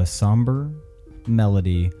 so a somber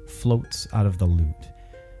melody floats out of the lute,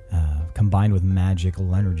 combined with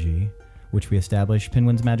magical energy, which we established.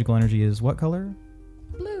 Pinwin's magical energy is what color?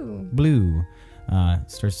 Blue. Blue.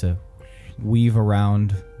 Starts to weave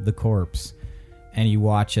around the corpse, and you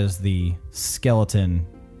watch as the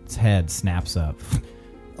skeleton's head snaps up.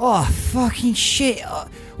 Oh, fucking shit.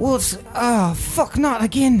 Fuck, not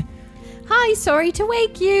again. Hi, sorry to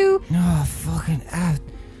wake you. Oh, fucking,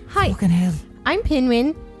 Hi, fucking hell. I'm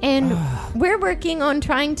Pinwin, and we're working on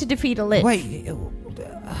trying to defeat a lich. Wait,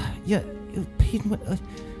 Pete,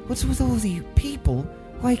 what's with all the people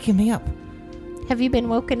waking me up? Have you been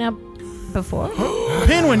woken up before?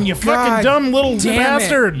 Pinwin, you fucking God dumb little damn it.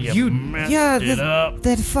 bastard. You messed Yeah, it up.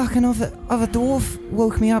 that fucking of a dwarf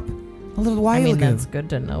woke me up a little while I mean, ago. that's good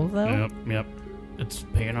to know, though. Yep. It's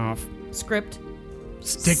paying off. Script.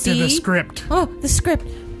 Stick to the See? script. Oh, the script.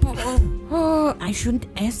 Oh, I shouldn't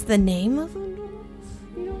ask the name of them.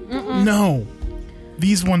 No.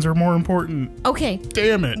 These ones are more important. Okay,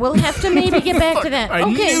 Damn it. we'll have to maybe get back to that. I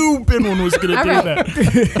Okay. knew Pinwin was going to All do right.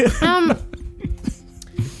 that.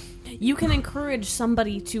 You can encourage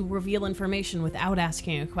somebody to reveal information without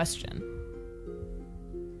asking a question.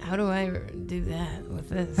 How do I do that with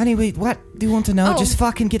this? Anyway, what do you want to know? Oh. Just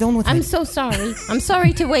fucking get on with I'm it. so sorry. I'm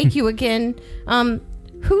sorry to wake you again.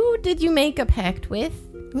 Who did you make a pact with?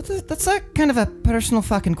 That's a kind of a personal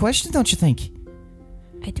fucking question, don't you think?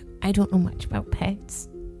 I don't know much about pacts.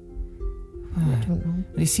 I don't know.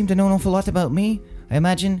 You seem to know an awful lot about me. I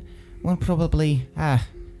imagine one probably...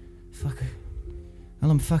 fuck.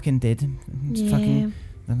 Well, I'm fucking dead. It's fucking...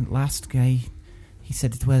 The last guy, he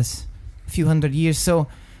said it was a few hundred years, so...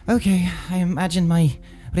 Okay, I imagine my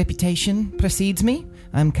reputation precedes me.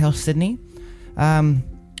 I'm Cal Sidney. I'm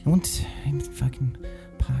fucking...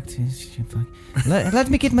 Packed. Let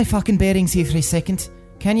me get my fucking bearings here for a second.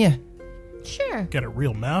 Can you? Sure. Got a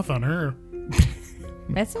real mouth on her.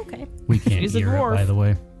 That's okay. We can't She's a hear dwarf. it, by the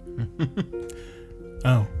way.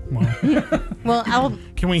 Oh, well. Well, I'll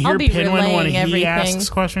Can we I'll hear be Pinwin when relaying he everything. asks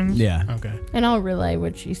questions? Yeah. Okay. and I'll relay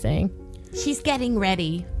what she's saying. She's getting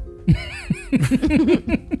ready.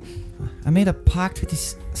 I made a pact with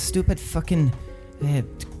this stupid fucking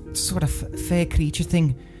sort of fair creature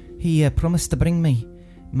thing. He promised to bring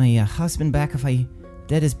my husband back if I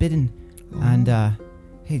did his bidding, and I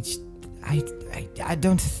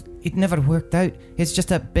don't. It never worked out. It's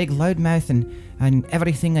just a big loudmouth, and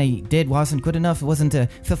everything I did wasn't good enough. It wasn't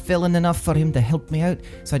fulfilling enough for him to help me out.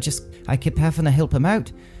 So I kept having to help him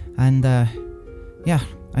out, and yeah,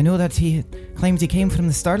 I know that he claims he came from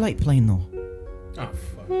the Starlight Plane though. Oh,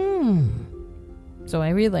 fuck. So I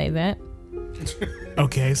relay that.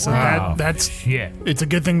 Okay, so Wow. that's... Shit. It's a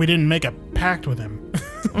good thing we didn't make a pact with him.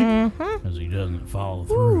 Because he doesn't follow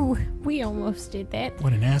through. Ooh, we almost did that.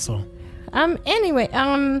 What an asshole. Anyway,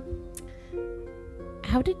 how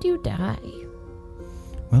did you die?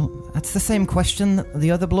 Well, that's the same question that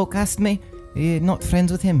the other bloke asked me. You're not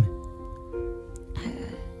friends with him.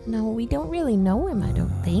 No, we don't really know him, I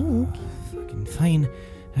don't think. Fucking fine.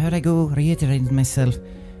 How'd I go reiterating myself?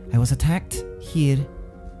 I was attacked here,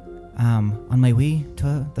 on my way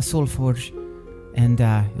to the Soul Forge, and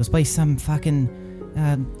it was by some fucking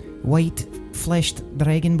white-fleshed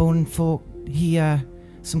dragonborn folk. He,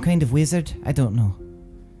 some kind of wizard. I don't know.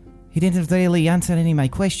 He didn't really answer any of my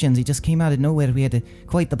questions. He just came out of nowhere. We had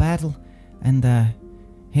quite the battle, and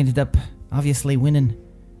he ended up obviously winning.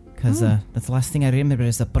 Because that's the last thing I remember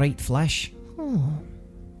is a bright flash. Oh.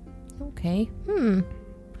 Okay.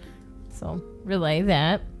 So, relay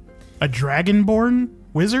that. A dragonborn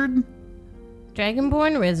wizard?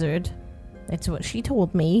 Dragonborn wizard. That's what she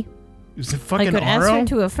told me. Is it I fucking could ask Aro? her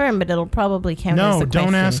to affirm, but it'll probably count as No, a don't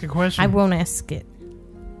question. ask a question. I won't ask it.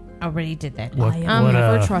 Already did that. What- I have what,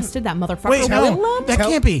 never trusted that motherfucker. Wait, with no, love. that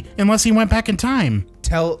can't be, unless he went back in time.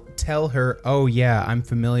 Tell her, oh yeah, I'm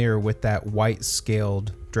familiar with that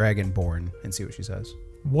white-scaled dragonborn, and see what she says.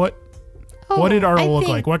 What did Arlo I look think-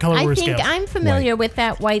 like? What color were his I think scales? I'm familiar with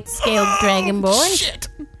that white-scaled dragonborn. Shit!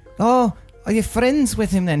 Oh, are you friends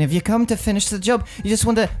with him then? Have you come to finish the job? You just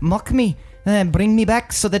want to mock me and bring me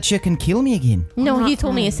back so that you can kill me again? No, not he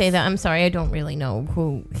told me to friends. say that. I'm sorry, I don't really know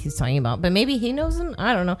who he's talking about, but maybe he knows him.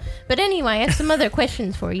 I don't know. But anyway, I have some other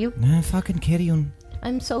questions for you. Nah, fucking carry on.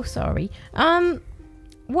 I'm so sorry.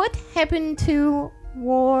 What happened to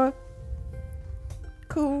War?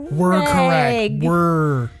 We're correct.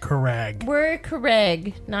 We're correct. We're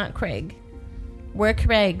Craig, not Craig. We're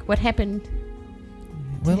Craig. What happened to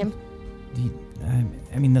Well, him?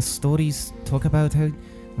 I mean, the stories talk about how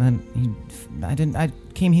I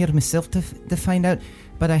came here myself to find out,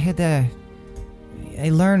 but I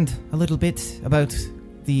learned a little bit about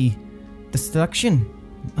the destruction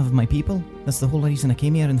of my people. That's the whole reason I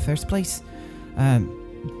came here in the first place.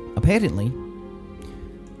 Apparently,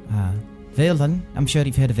 Velden, I'm sure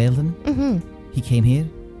you've heard of Velden. Mm-hmm. He came here,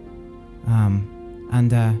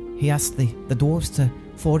 and he asked the dwarves to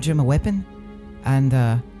forge him a weapon, and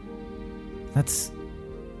that's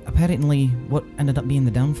apparently what ended up being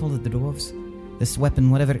the downfall of the dwarves. This weapon,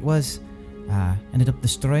 whatever it was, ended up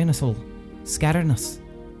destroying us all, scattering us,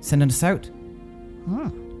 sending us out.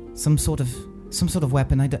 Some sort of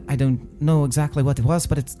weapon. I don't know exactly what it was,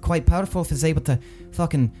 but it's quite powerful if it's able to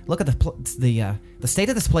fucking look at the state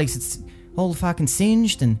of this place. It's all fucking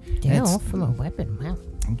singed and Damn, from a weapon. Wow.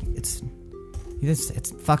 it's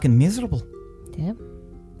fucking miserable. Damn.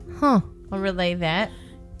 Huh. I'll relay that.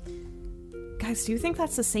 Guys, do you think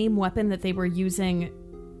that's the same weapon that they were using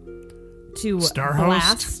to Starhost?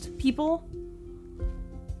 blast people?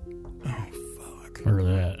 Or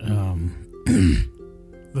that,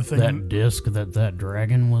 The thing that disc that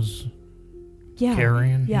dragon was Yeah.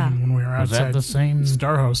 carrying. Yeah. when we were Was outside that the same?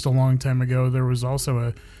 Starhost a long time ago, there was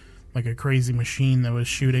also a crazy machine that was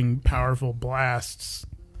shooting powerful blasts.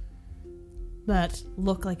 That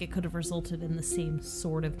looked like it could have resulted in the same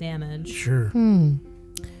sort of damage. Sure.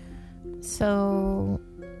 So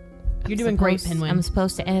You're doing great, Pinwin. I'm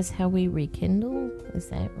supposed to ask how we rekindle. Is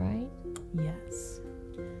that right? Yes.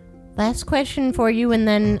 Last question for you, and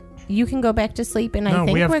then you can go back to sleep. And I No,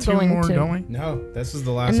 think we have we're two going more, to. don't we? No, this is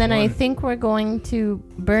the last And then one. I think we're going to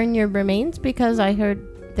burn your remains because I heard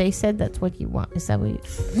they said that's what you want. Is that what you...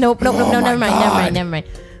 Nope, no, never mind.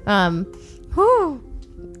 Whew.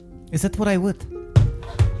 Is that what I would?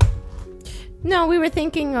 No, we were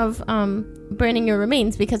thinking of burning your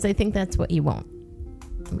remains because I think that's what you want.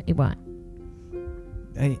 You want.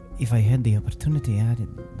 If I had the opportunity, I'd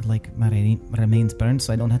like my remains burned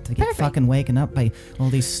so I don't have to get Perfect. fucking waken up by all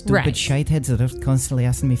these stupid Right. shitheads that are constantly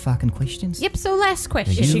asking me fucking questions. Yep, so last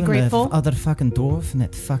question. You she and grateful? The other fucking dwarf and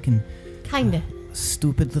that fucking Kinda.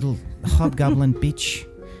 stupid little hobgoblin bitch.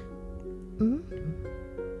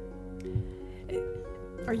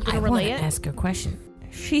 Are you I gonna want relay to it? ask a question.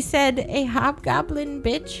 She said a hobgoblin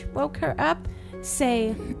bitch woke her up.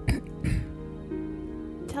 Say.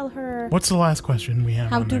 Tell her. What's the last question we have?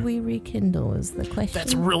 How on do there? we rekindle is the question.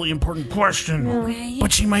 That's a really important question. Okay.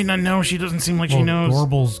 But she might not know. She doesn't seem like she knows.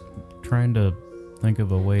 Gorbel's trying to think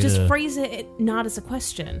of a way Just to. phrase it not as a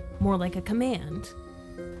question, more like a command.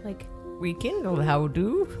 Like, Rekindle, how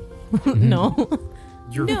do? no.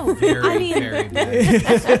 You're No, very, I mean- very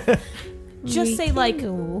bad. Just say, like,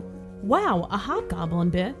 Rekindle. wow, a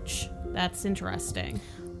hobgoblin bitch. That's interesting.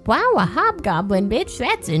 Wow, a hobgoblin bitch.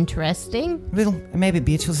 That's interesting. Well, maybe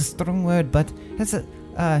bitch was a strong word, but as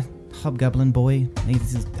a hobgoblin boy, he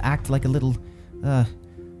just act like a little,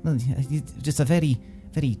 just a very,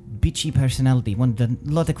 very bitchy personality. Wanted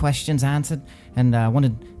a lot of questions answered and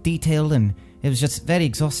wanted detail, and it was just very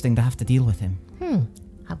exhausting to have to deal with him.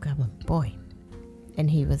 Hobgoblin boy. And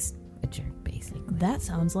he was a jerk, basically. That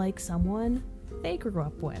sounds like someone they grew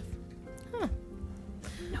up with. Huh.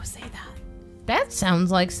 No, say that. That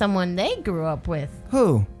sounds like someone they grew up with.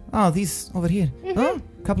 Who? Oh, these over here. Oh,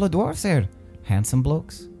 couple of dwarfs there. Handsome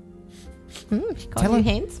blokes. She called you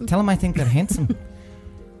handsome. Tell them I think they're handsome.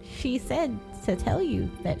 She said to tell you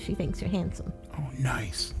that she thinks you're handsome. Oh,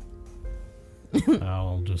 nice.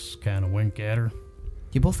 I'll just kind of wink at her.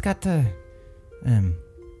 You both got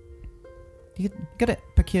you got a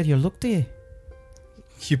peculiar look to you.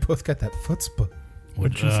 You both got that chutzpah.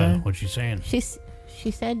 What'd she say? What's she saying? She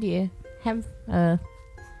said you have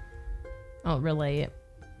I'll relay it.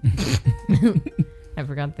 I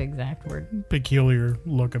forgot the exact word. Peculiar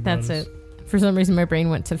look about That's us. it. For some reason, my brain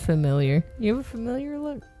went to familiar. You have a familiar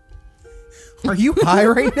look. Are you high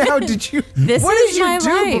right now? Did you? This What is did you my do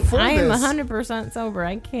life. before I am this? 100% sober.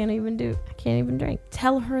 I can't even drink.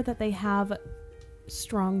 Tell her that they have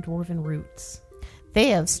strong dwarven roots. They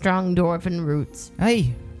have strong dwarven roots.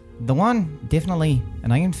 Aye, the one definitely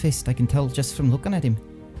an iron fist. I can tell just from looking at him.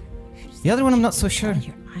 The other one, I'm not so sure.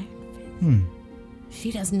 You're Iron Fist.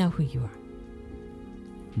 She doesn't know who you are.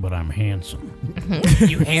 But I'm handsome.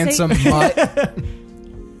 You handsome mutt.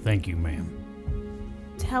 Thank you, ma'am.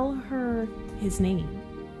 Tell her his name.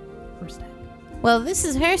 First step. Well, this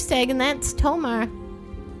is her stag, and that's Tomar.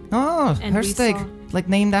 Oh, And we Herstag, saw- like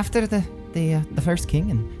named after the first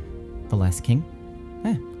king and the last king.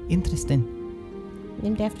 Interesting.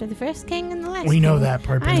 Named after the first king and the last We king. know that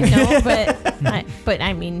part. I know, but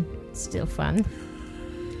I mean, still fun.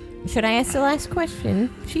 Should I ask the last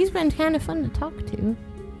question? She's been kind of fun to talk to.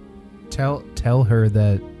 Tell her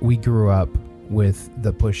that we grew up with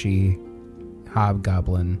the pushy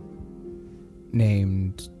hobgoblin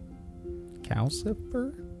named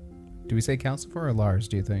Calcifer? Do we say Calcifer or Lars,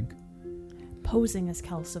 do you think? Posing as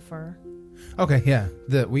Calcifer. Okay, yeah.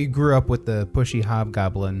 We grew up with the pushy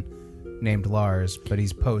hobgoblin named Lars, but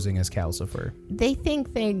he's posing as Calcifer. They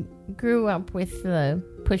think they grew up with the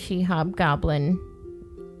pushy hobgoblin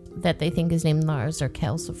that they think is named Lars or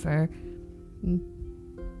Calcifer.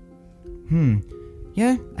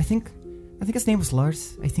 Yeah, I think his name was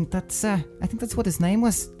Lars. I think that's what his name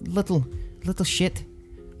was. Little shit.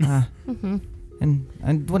 And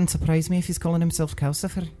it wouldn't surprise me if he's calling himself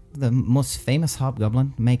Calcifer, the most famous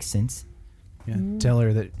hobgoblin. Makes sense. Yeah. Tell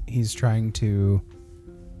her that he's trying to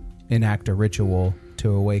enact a ritual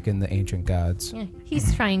to awaken the ancient gods. Yeah,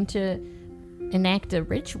 he's trying to enact a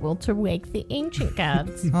ritual to wake the ancient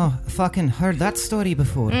gods. Oh, fucking heard that story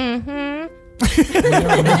before. Mm-hmm.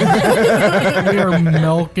 We are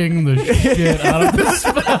milking the shit out of this.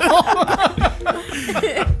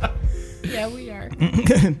 Yeah, we are.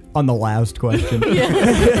 On the last question. And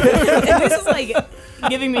this is like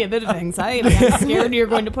giving me a bit of anxiety. I'm scared you're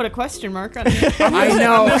going to put a question mark on it. I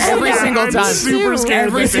know every single I'm time. super scared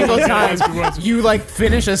Every that single you're time gonna ask a question. you like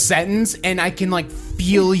finish a sentence, and I can like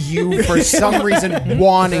feel you for some reason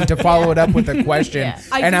wanting to follow it up with a question, Yeah.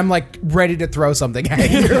 and I'm like ready to throw something at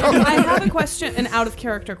you. I have a question, an out of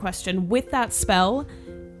character question. With that spell,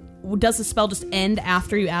 does the spell just end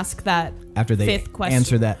after you ask that After they fifth question?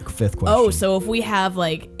 answer that fifth question. Oh, so if we have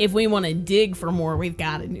if we want to dig for more, we've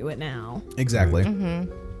got to do it now. Exactly.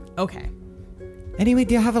 Okay. Anyway,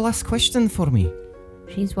 do you have a last question for me?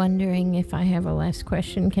 She's wondering if I have a last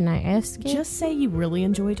question. Can I ask it? Just say you really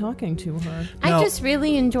enjoy talking to her. I just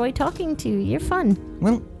really enjoy talking to you. You're fun.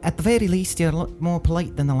 Well, at the very least, you're a lot more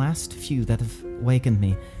polite than the last few that have wakened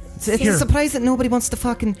me. It's Here. a surprise that nobody wants to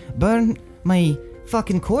fucking burn my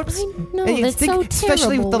fucking corpse. I know, I that's so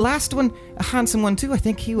especially with the terrible. last one, a handsome one too. I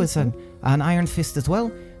think he was an Iron Fist as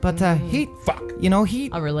well. But he,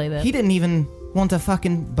 I'll relay that. he didn't even want to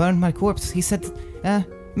fucking burn my corpse. He said,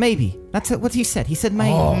 maybe. That's what he said. He said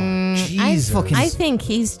maybe. Jesus. I think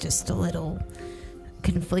he's just a little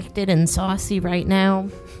conflicted and saucy right now.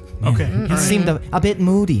 Okay. He all right. seemed a bit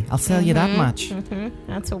moody. I'll tell you that much.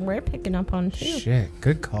 That's what we're picking up on too. Shit,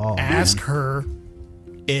 good call. Ask her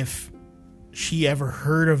if she ever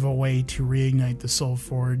heard of a way to reignite the Soul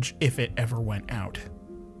Forge if it ever went out.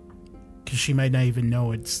 Because she might not even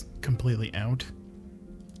know it's completely out.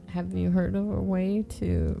 Have you heard of a way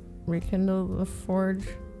to rekindle the forge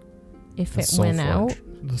if The it Soul went Forge. out?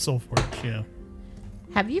 The Soul Forge, yeah.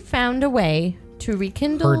 Have you found a way to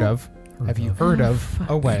rekindle? Heard of? Have you heard of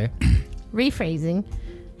a way? Rephrasing.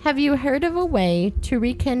 Have you heard of a way to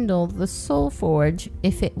rekindle the Soul Forge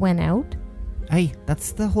if it went out? Hey,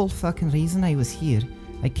 that's the whole fucking reason I was here.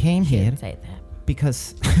 I came here Can't say that.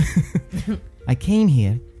 because I came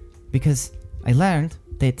here because I learned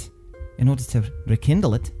that in order to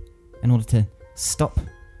rekindle it, in order to stop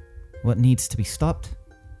what needs to be stopped,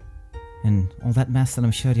 and all that mess that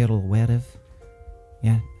I'm sure you're all aware of,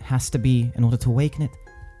 yeah, has to be, in order to awaken it,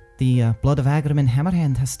 the blood of Agriman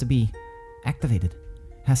Hammerhand has to be activated,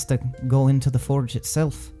 has to go into the forge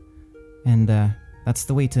itself, and that's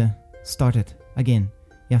the way to start it again.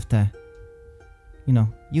 You have to,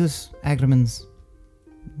 use Agriman's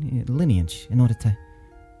lineage in order to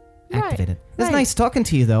activate it. It's right. nice talking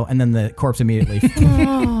to you, though. And then the corpse immediately.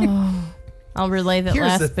 I'll relay that Here's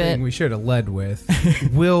last the bit. thing we should have led with.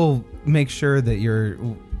 We'll make sure that your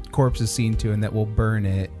corpse is seen to and that we'll burn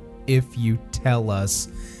it if you tell us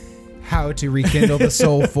how to rekindle the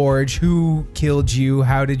Soul Forge, who killed you,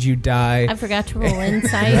 how did you die. I forgot to roll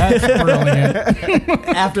insight. That's brilliant.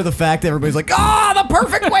 After the fact, everybody's like, the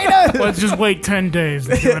perfect way to. Let's just wait 10 days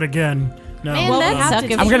and do it again. No. Man, Well, that we have suck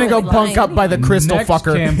to if I'm you gonna go really bunk lied. up by the crystal Next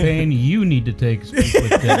fucker. campaign, you need to take speak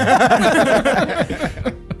with Dylan.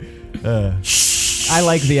 I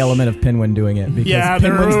like the element of Pinwin doing it because Yeah,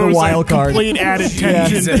 there Pinwin's was the wild a card. complete added tension to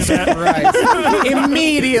Jesus that. Christ.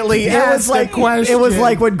 Immediately It was ask like a question. it was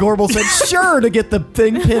like when Gorbel said, "Sure," to get the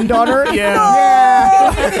thing pinned on her.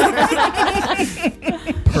 Yeah.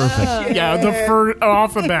 Perfect. Yeah,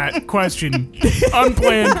 off the bat question.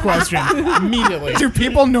 Unplanned question. Immediately. Do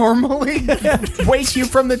people normally wake you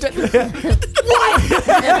from the dead?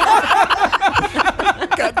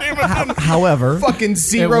 God damn it. However, Fucking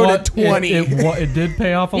 0 to 20. It did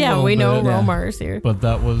pay off a Yeah, little we know bit, Romar's here. but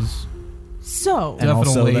that was So, and also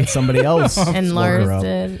definitely- that somebody else And woke Lars her up.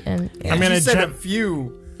 did. And I'm gonna She said a gen-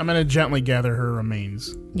 few. I'm gonna gently gather her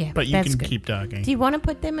remains, yeah, but you that's can good. keep talking. Do you want to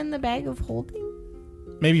put them in the bag of holding?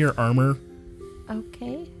 Maybe her armor.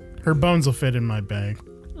 Okay. Her bones will fit in my bag.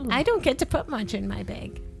 I don't get to put much in my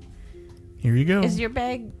bag. Here you go. Is your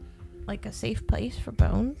bag like a safe place for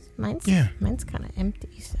bones? Mine's kind of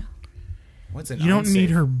empty. So What's an You don't unsafe- need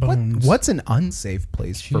her bones. What's an unsafe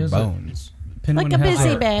place She for has bones? Like a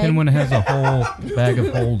busy bag. Pinwin has a whole bag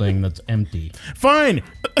of holding that's empty. Fine.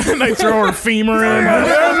 And I throw her femur in.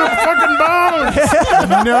 There's her fucking bones.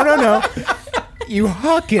 No. You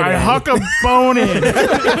huck it. I in. huck a bone in.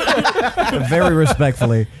 Very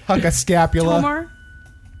respectfully. Huck a scapula. Tomar,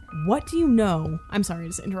 what do you know? I'm sorry, I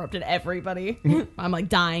just interrupted everybody. I'm like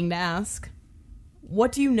dying to ask.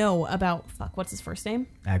 What do you know about what's his first name?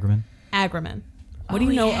 Agriman. Agriman. What do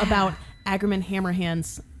you know about Agriman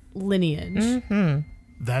Hammerhand's lineage?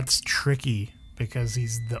 That's tricky because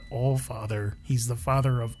he's the All-Father. He's the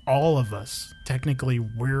father of all of us. Technically,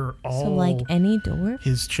 we're all so like any dwarf?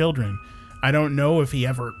 his children. I don't know if he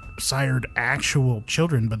ever sired actual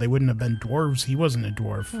children, but they wouldn't have been dwarves. He wasn't a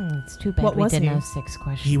dwarf. It's too bad What we was didn't he? have 6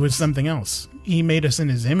 questions. He was something else. He made us in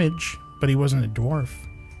his image, but he wasn't a dwarf.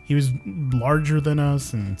 He was larger than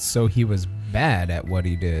us, and So he was bad at what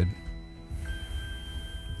he did.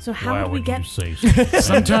 So how Why did we would get? you say so?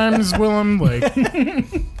 Sometimes, Willem,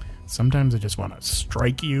 sometimes I just want to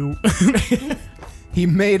strike you. He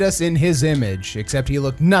made us in his image, except he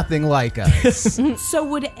looked nothing like us.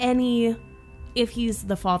 So if he's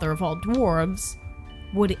the father of all dwarves,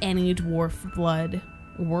 would any dwarf blood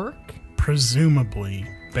work? Presumably,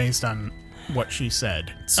 based on what she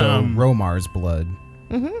said. So Romar's blood.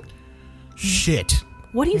 Shit.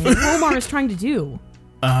 What do you think Omar is trying to do?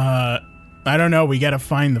 I don't know. We got to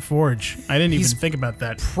find the forge. I didn't He's even think about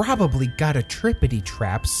that. Probably got a trippity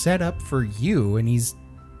trap set up for you, and he's...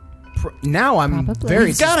 now I'm Probably. very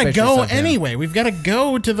We've got to suspicious go of him. anyway. We've got to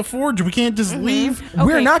go to the forge. We can't just leave.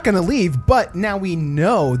 We're Okay. not going to leave, but now we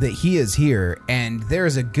know that he is here, and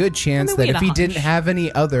there's a good chance I mean, we that had if a he didn't hunch. have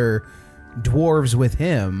any other dwarves with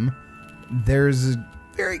him, there's a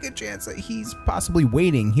very good chance that he's possibly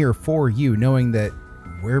waiting here for you, knowing that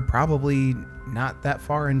we're probably not that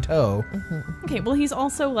far in tow. Okay, well, he's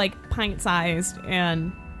also like pint-sized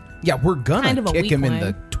and Yeah, we're gonna Kind of a kick him in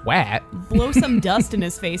weakling. the twat. blow some dust in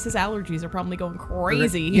his face. His allergies are probably going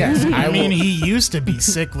crazy. Yes, I will- mean, he used to be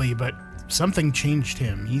sickly, but something changed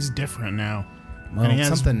him. He's different now. Well, and he has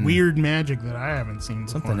something- weird magic that I haven't seen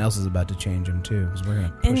before. Something else is about to change him too, because we're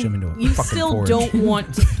gonna And push him into a you fucking still forge. don't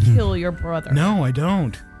want to kill your brother. No, I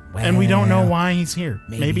don't. And we don't know Well, why he's here.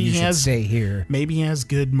 Maybe you he should has. stay here. Maybe he has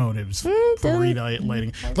good motives for don't-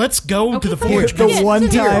 relighting. Let's go to the fine. forge. The Yeah, one to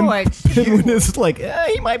the time forge. when it's like,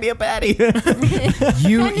 he might be a baddie.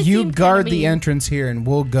 You Kinda you seemed guard kinda the mean. entrance here, and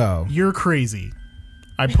we'll go. You're crazy.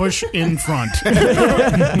 I push in front.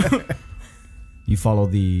 You follow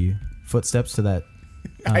the footsteps to that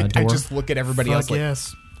I door. just look at everybody else Fuck like,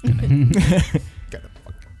 yes.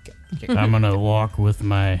 I'm gonna walk with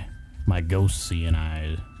my ghost seeing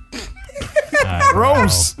eyes.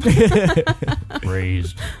 Gross.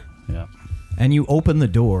 Raised. Yeah. And you open the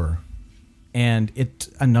door, and it's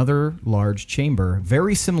another large chamber,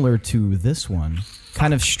 very similar to this one,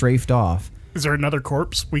 kind of strafed off. Is there another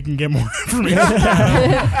corpse? We can get more information.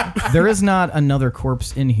 There is not another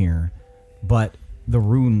corpse in here, but the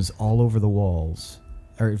runes all over the walls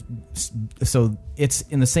are. So it's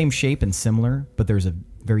in the same shape and similar, but there's a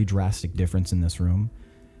very drastic difference in this room.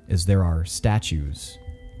 Is there are statues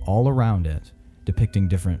all around it depicting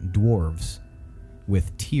different dwarves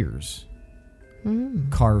with tears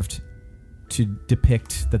carved to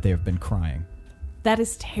depict that they have been crying. That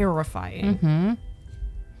is terrifying.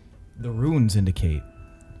 The runes indicate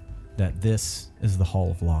that this is the Hall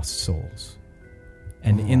of Lost Souls.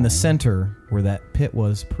 And in the center, where that pit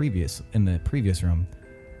was in the previous room,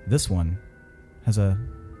 this one has a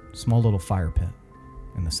small little fire pit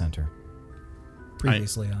in the center.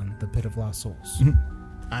 previously on the Pit of Lost Souls.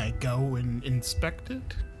 I go and inspect it.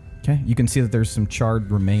 Okay, you can see that there's some charred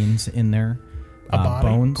remains in there. A body?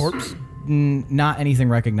 Bones. Corpse? Not anything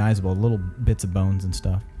recognizable, little bits of bones and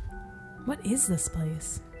stuff. What is this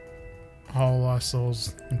place? All lost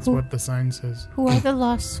souls. That's what the sign says. Who are the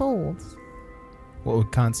lost souls? What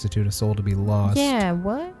would constitute a soul to be lost? Yeah,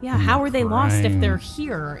 what? Yeah, how are they lost if crying. they're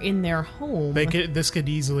here in their home? This could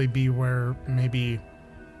easily be where maybe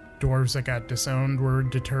dwarves that got disowned were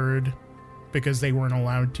deterred because they weren't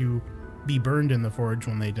allowed to be burned in the forge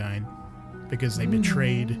when they died because they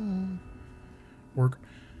betrayed. Or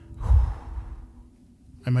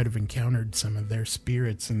I might have encountered some of their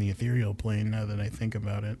spirits in the ethereal plane now that I think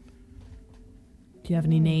about it. Do you have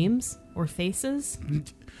any names or faces?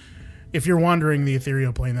 If you're wandering the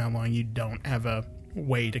ethereal plane that long, you don't have a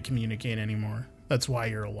way to communicate anymore. That's why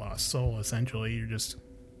you're a lost soul, essentially. You're just...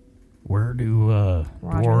 Where do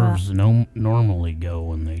Roger dwarves normally go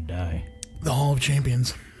when they die? the Hall of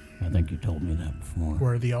Champions, I think you told me that before.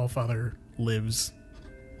 where the Allfather lives.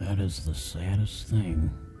 That is the saddest thing.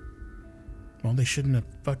 Well, they shouldn't have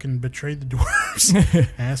fucking betrayed the dwarves.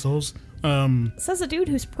 Assholes. Says a dude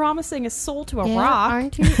who's promising his soul to a Yeah, rock.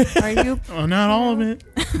 aren't you? Are you? Oh, not all of it.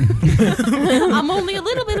 I'm only a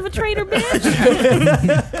little bit of a traitor,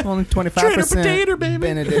 bitch. Only 25%. Trader potato, baby.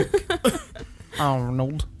 Benedict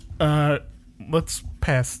Arnold. Let's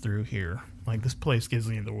pass through here. Like, this place gives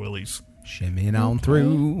me the willies. Shimmying on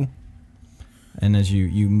through. And as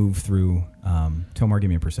you move through, Tomar, give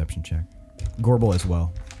me a perception check. Gorbel as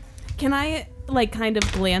well. Can I, like, kind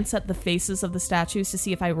of glance at the faces of the statues to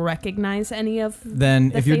see if I recognize any of Then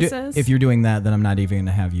the if faces? you're doing that, then I'm not even going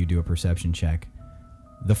to have you do a perception check.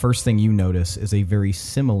 The first thing you notice is a very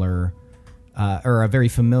similar, or a very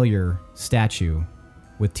familiar statue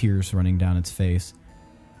with tears running down its face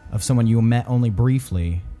of someone you met only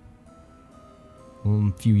briefly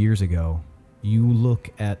a few years ago. You look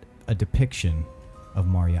at a depiction of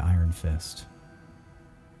Marya Iron Fist.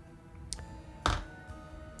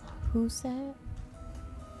 Who's that?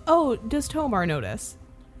 Oh, does Tomar notice?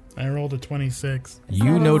 I rolled a 26.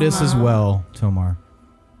 You notice as well, Tomar.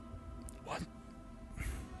 What?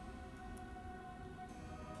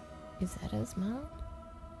 Is that his mom?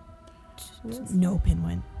 No,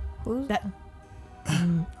 Pinwin. Who's That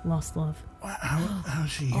lost love. How's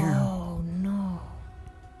she here? Oh no.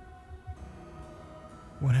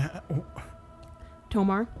 What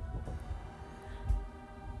Tomar,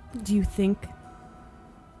 do you think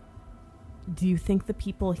the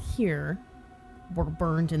people here were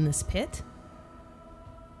burned in this pit?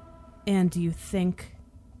 And do you think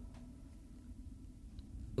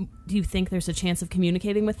there's a chance of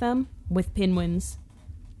communicating with them with Pinwin's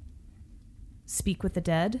speak with the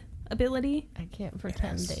dead ability? I can't for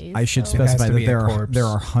 10 days. I should so- specify to that be a corpse. there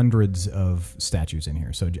are hundreds of statues in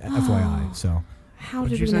here, so FYI. So How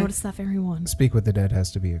What'd did you we say? notice that very one? Speak with the dead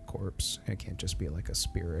has to be a corpse. It can't just be like a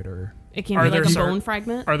spirit or. It can't Are be like there a sar- bone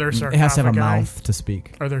fragment. Are there it sarcophagi? has to have a mouth to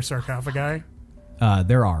speak. Are there sarcophagi?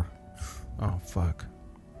 There are. Oh fuck.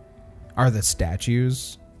 Are the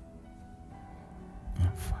statues? Oh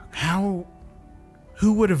fuck. How?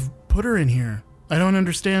 Who would have put her in here? I don't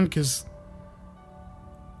understand because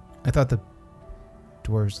I thought the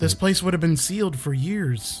dwarves. this place would have been sealed for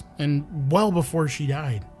years and well before she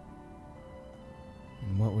died.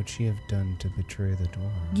 What would she have done to betray the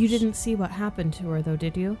dwarves? You didn't see what happened to her, though,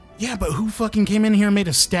 did you? Yeah, but who fucking came in here and made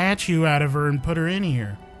a statue out of her and put her in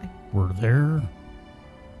here? Could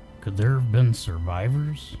there have been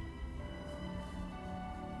survivors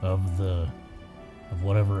of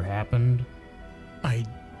whatever happened? I'm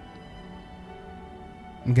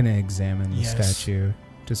gonna examine the Yes. statue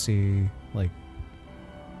to see, like,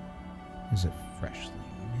 is it freshly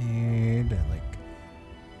made? Like,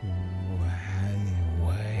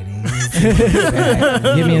 what is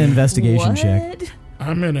it? Give me an investigation check. What?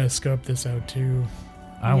 I'm gonna scope this out too.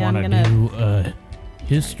 I Yeah, I'm want to gonna- do a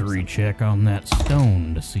history check on that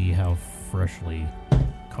stone to see how freshly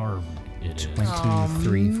carved it is.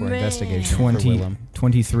 23 for man. investigation. 20, For Willem.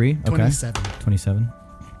 23? Okay. 27. 27.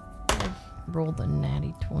 Rolled a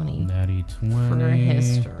natty 20 Natty for 20.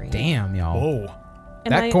 history. Damn, y'all. Oh,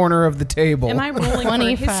 That corner of the table. Am I rolling for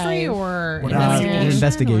 25. history or What investigation?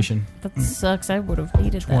 Investigation. That sucks. I would have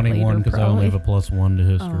needed 21 that later, because I only have probably. a +1 to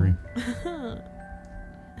history.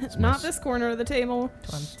 Not this corner of the table.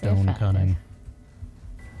 Stone 25. cutting.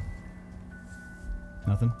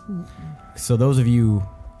 Nothing? So those of you,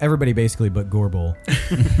 everybody basically but Gorbel,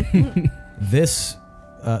 this,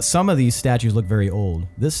 some of these statues look very old.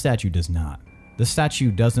 This statue does not. This statue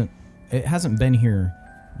doesn't, it hasn't been here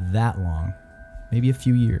that long. Maybe a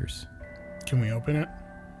few years. can we open it?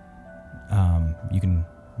 You can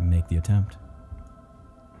make the attempt.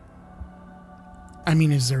 I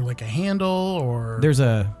mean, is there like a handle or? There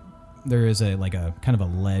is a like a kind of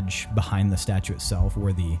a ledge behind the statue itself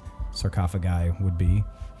where the sarcophagi would be.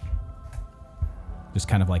 Just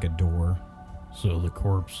kind of like a door. So the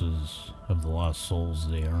corpses of the lost souls,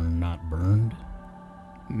 they are not burned?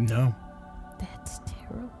 No. That's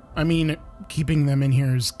terrible. I mean, keeping them in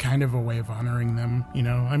here is kind of a way of honoring them, you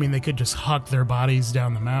know? I mean, they could just huck their bodies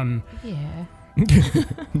down the mountain, Yeah.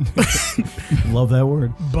 Love that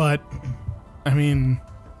word. but I mean,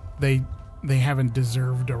 they haven't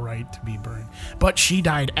deserved a right to be burned. But she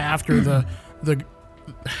died after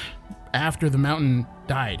after the mountain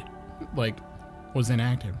died, like was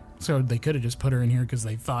inactive. So they could have just put her in here because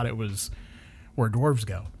they thought it was where dwarves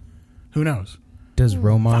go. Who knows? Does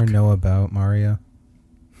Romar know about Maria?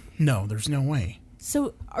 No, there's no way.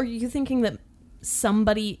 So, are you thinking that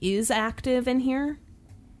somebody is active in here?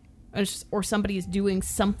 Or somebody is doing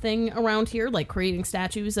something around here, like creating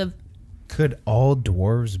statues of... Could all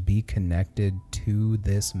dwarves be connected to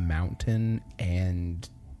this mountain and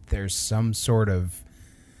there's some sort of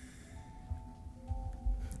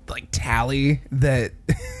like tally that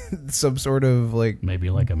some sort of like Maybe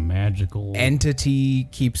like a magical... entity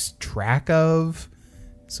keeps track of?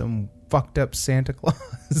 Some fucked up Santa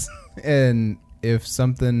Claus? And if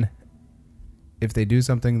they do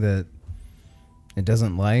something that it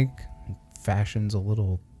doesn't like, fashions a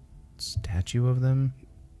little statue of them?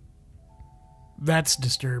 That's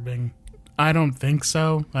disturbing. I don't think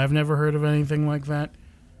so. I've never heard of anything like that.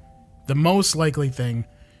 The most likely thing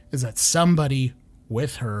is that somebody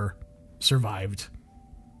with her survived,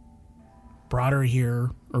 brought her here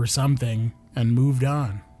or something, and moved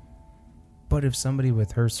on. But if somebody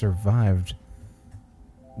with her survived,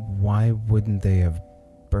 why wouldn't they have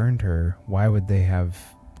burned her? Why would they have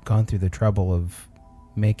gone through the trouble of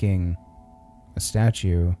making a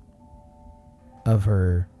statue of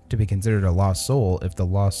her to be considered a lost soul if the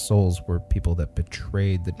lost souls were people that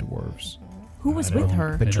betrayed the dwarves? Who was with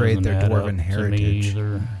her? Betrayed It doesn't their add dwarven up to me heritage.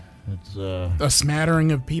 either. It's A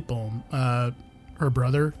smattering of people. Her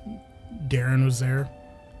brother, Darren, was there.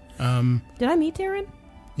 Did I meet Darren?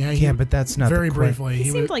 Yeah, but that's not very the briefly. He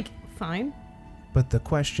seemed was, like fine. But the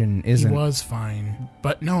question he isn't. was fine,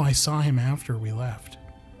 but no, I saw him after we left.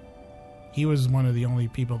 He was one of the only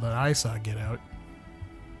people that I saw get out.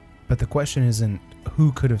 But the question isn't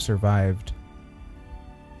who could have survived.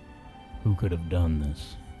 who could have done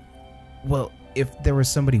this? Well, if there was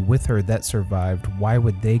somebody with her that survived, why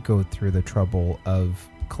would they go through the trouble of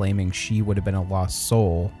claiming she would have been a lost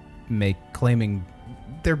soul, claiming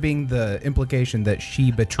there being the implication that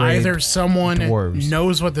she betrayed Either someone dwarves.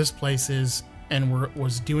 knows what this place is and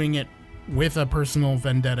was doing it with a personal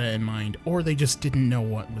vendetta in mind, or they just didn't know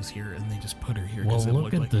what was here and they just put her here Well, because it look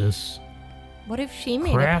looked at like this What if she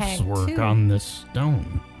made a pact craftswork too? on this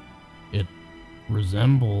stone. It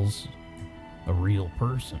resembles a real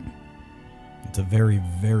person. It's a very,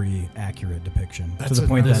 very accurate depiction. That's to the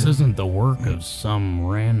point This that isn't the work of some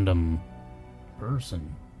random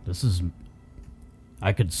person. This is.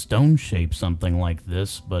 I could stone shape something like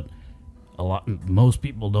this, but most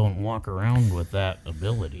people don't walk around with that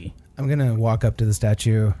ability. I'm gonna walk up to the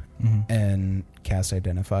statue and cast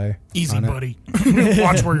Identify. easy, on it. buddy.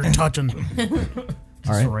 Watch where you're touching.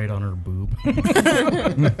 Just right on her boob.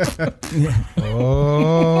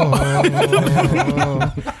 Oh,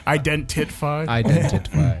 Identify.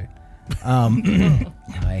 Identify.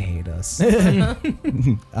 I hate us. Not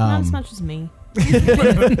as much as me.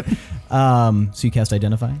 so you cast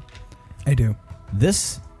Identify. I do.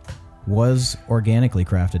 This was organically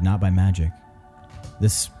crafted, not by magic.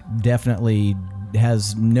 This definitely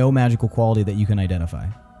has no magical quality that you can identify.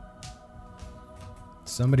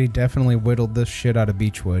 Somebody definitely whittled this shit out of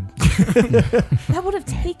beechwood. That would have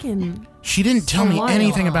taken. She didn't tell me While.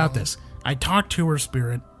 anything about this. I talked to her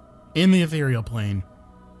spirit in the ethereal plane.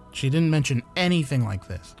 She didn't mention anything like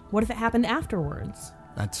this. What if it happened afterwards?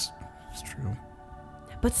 That's true.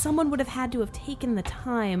 But someone would have had to have taken the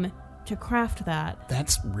time to craft that.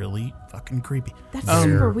 That's really fucking creepy. That's Um,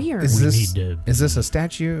 super weird. Is We this need to is this a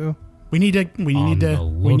statue? We need the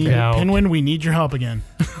lookout. Pinwin, we need your help again.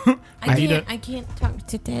 I can't talk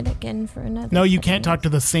to Dad again for another. No, you 7 can't talk to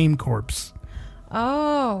the same corpse.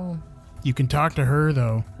 Oh, You can talk to her,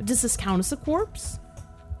 though. Does this count as a corpse?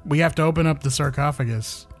 We have to open up the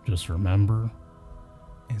sarcophagus. just remember.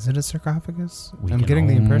 Is it a sarcophagus? We I'm can getting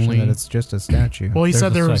the impression only- that it's just a statue. Well, he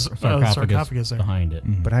said there was sarc- a sarcophagus there. behind it.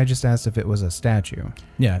 But I just asked if it was a statue.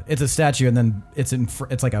 Yeah, it's a statue, and then it's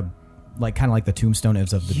it's like kind of like the tombstone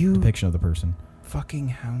is of the You- depiction of the person. Fucking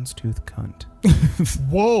houndstooth cunt.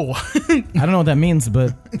 Whoa! I don't know what that means,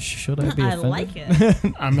 but should I be I offended? like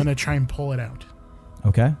it. I'm gonna try and pull it out.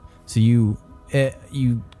 Okay, so you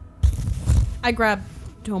I grab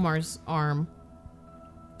Tomar's arm.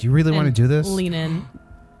 Do you really want to and do this? Lean in.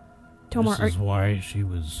 Tomar, This is why she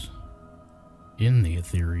was in the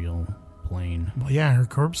ethereal plane. Well, yeah, her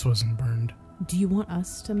corpse wasn't burned. do you want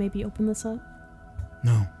us to maybe open this up?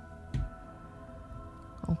 No.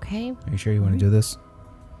 okay. Are you sure you want to do this?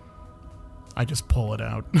 I just pull it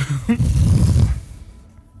out.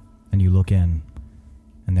 and you look in,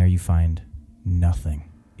 and there you find nothing.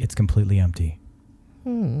 It's completely empty.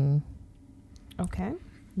 Okay. Okay,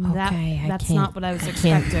 That's can't- not what I was I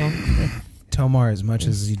can't expecting. Tomar, as much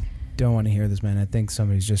as you don't want to hear this, man, I think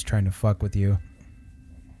somebody's just trying to fuck with you.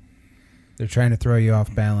 They're trying to throw you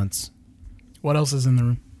off balance. What else is in the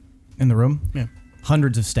room? In the room, Yeah.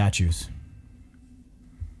 hundreds of statues.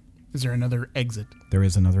 Is there another exit? There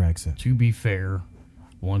is another exit. To be fair,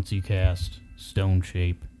 once you cast stone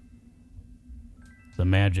shape, the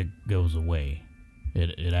magic goes away.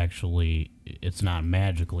 It actually, it's not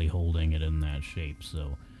magically holding it in that shape,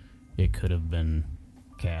 so it could have been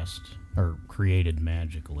cast or created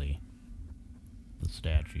magically, the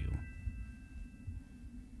statue.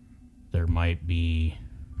 There might be,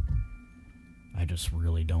 I just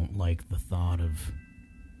really don't like the thought of,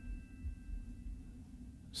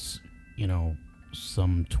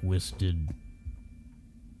 some twisted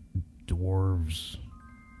dwarves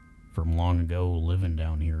from long ago living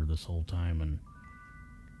down here this whole time and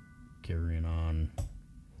carrying on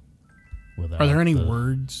without. Are there any the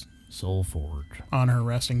words Soul Forge? on her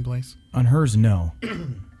resting place? On hers, no.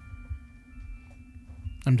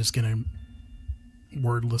 I'm just gonna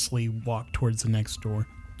wordlessly walk towards the next door.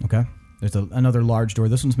 Okay. There's another large door.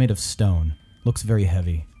 This one's made of stone. Looks very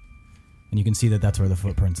heavy. And you can see that that's where the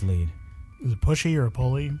footprints lead. Is it pushy or a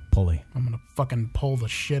pulley? Pulley. I'm gonna fucking pull the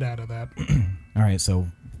shit out of that. All right, so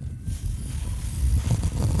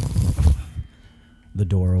the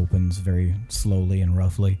door opens very slowly and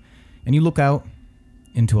roughly, and you look out,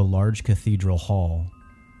 into a large cathedral hall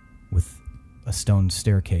with a stone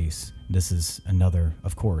staircase. This is another,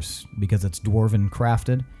 of course, because it's dwarven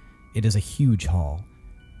crafted. It is a huge hall,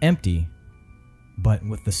 empty, but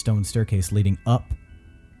with the stone staircase leading up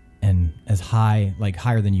and as high, like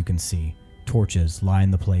higher than you can see. Torches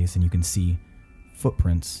line the place, and you can see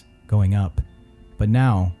footprints going up. But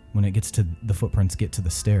now, when it gets to the footprints get to the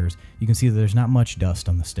stairs, you can see that there's not much dust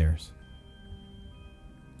on the stairs.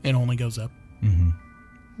 It only goes up. Mm-hmm.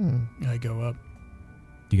 I go up.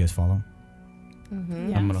 Do you guys follow?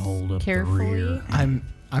 Yes. I'm gonna hold up Carefully. the rear.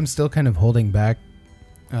 I'm still kind of holding back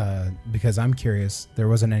because I'm curious. There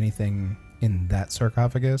wasn't anything in that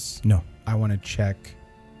sarcophagus. No. I want to check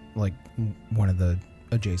like one of the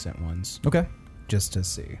adjacent ones Okay. just to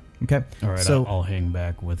see. Okay. All right, So I'll hang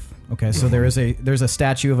back with. okay. So there's a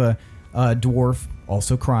statue of a dwarf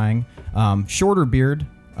also crying, shorter beard,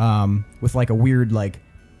 with like a weird like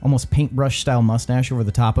almost paintbrush style mustache over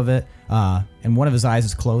the top of it, and one of his eyes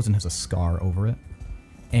is closed and has a scar over it.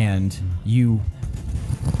 And you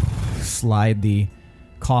slide the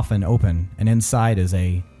coffin open, and inside is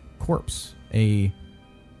a corpse, a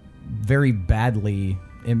very badly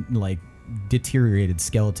like deteriorated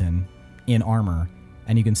skeleton in armor,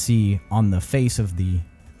 and you can see on the face of the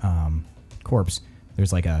corpse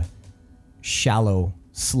there's like a shallow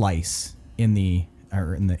slice in the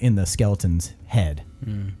skeleton's head,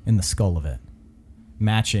 in the skull of it,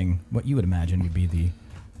 matching what you would imagine would be the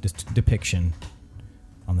depiction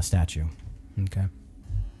on the statue. Okay.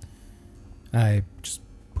 I just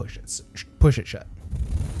push it shut.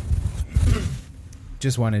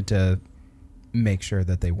 Just wanted to make sure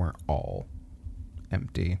that they weren't all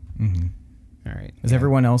empty. Mm-hmm. All right. Is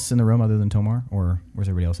everyone else in the room other than Tomar, or where's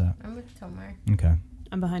everybody else at? I'm with Tomar. Okay.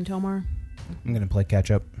 I'm behind Tomar. I'm gonna play catch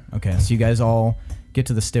up. Okay, so you guys all get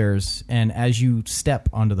to the stairs, and as you step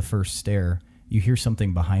onto the first stair, you hear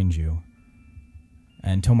something behind you.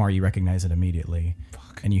 And Tomar, you recognize it immediately.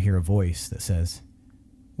 And you hear a voice that says,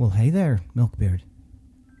 "Well, hey there, Milkbeard."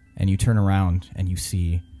 And you turn around and you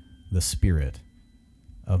see the spirit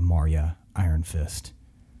of Marya Iron Fist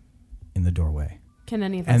in the doorway. Can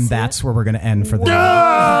any of us And see that's it? where we're going to end for the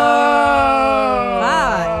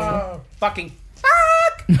Fucking.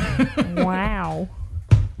 Wow.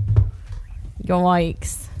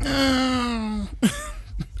 Yikes.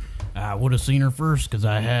 I would have seen her first because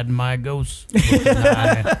I had my ghost. looking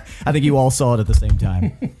eye. I think you all saw it at the same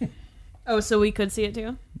time. Oh, so we could see it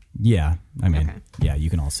too? Yeah, I mean, Okay. yeah, you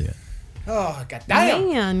can all see it. Oh god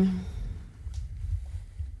Man.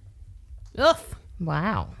 Ugh.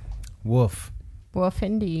 Wow. Woof. Wolf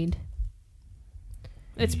indeed.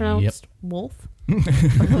 It's pronounced wolf.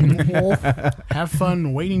 Wolf. Have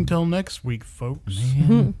fun waiting till next week, folks.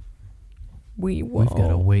 Man, We will. we've got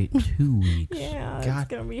to wait 2 weeks. Yeah, God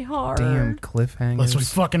it's gonna be hard. Damn cliffhangers. Let's we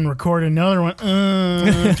fucking record another one.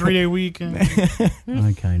 3-day weekend.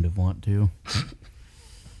 I kind of want to.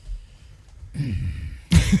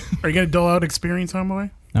 Are you gonna dole out experience,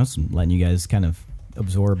 homeboy? I was letting you guys kind of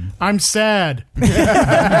absorb. I'm sad.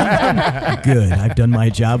 Good. I've done my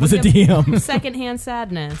job as a DM. Secondhand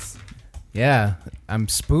sadness. Yeah, I'm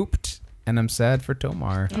spooked and I'm sad for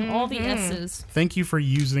Tomar. All the S's. Thank you for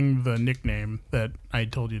using the nickname that I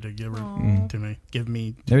told you to give to me. Give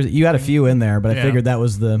me. You had a few in there, but I Yeah. figured that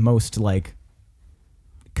was the most like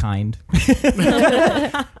kind.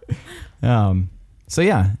 So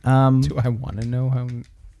yeah. Do I want to know how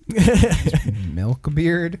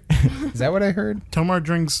Milkbeard? Is that what I heard? Tomar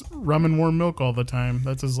drinks rum and warm milk all the time.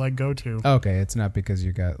 That's his like go-to. Okay, it's not because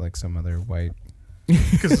you got like some other white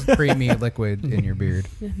Because creamy liquid in your beard.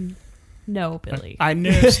 No, Billy. I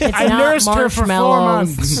nursed. I not nursed her for 4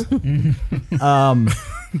 marshmallows. months.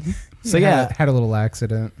 So yeah, Had a little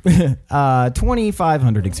accident.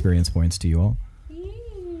 2,500 experience points to you all.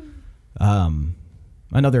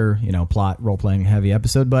 Another, plot role-playing heavy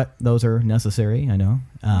episode, but those are necessary, I know.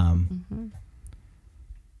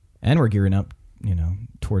 And we're gearing up,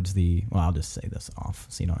 towards the, well, I'll just say this off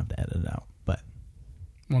so you don't have to edit it out, but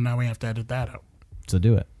Well, now we have to edit that out. so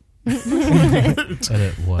do it.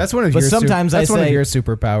 Edit what? That's one of But your sometimes that's I one of say- your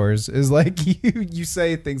superpowers is like you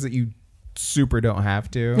say things that you super don't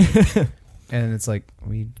have to. And it's like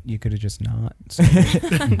you could have just not. So,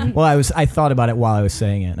 Well, I thought about it while I was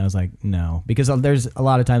saying it, and I was like, no, because there's a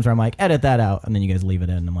lot of times where I'm like, edit that out, and then you guys leave it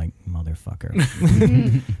in, and I'm like,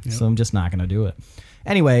 motherfucker. So I'm just not gonna do it.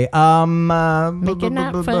 Anyway, Make it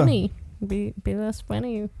not funny. Be less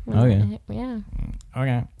funny. Okay. Yeah.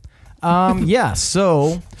 Okay. Yeah.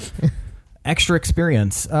 So extra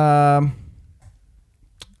experience. Wow.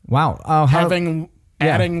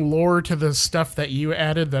 Adding lore to the stuff that you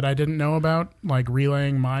added that I didn't know about, like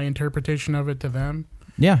relaying my interpretation of it to them.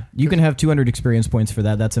 Yeah, you can have 200 experience points for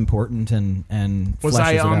that. That's important and Was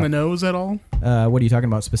I on the nose at all? What are you talking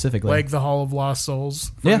about specifically? Like the Hall of Lost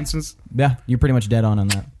Souls, for Yeah. instance? Yeah, you're pretty much dead on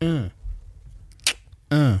that.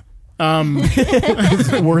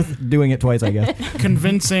 It's worth doing it twice, I guess.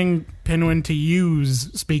 Convincing Pinwin to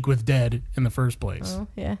use Speak with Dead in the first place. Oh,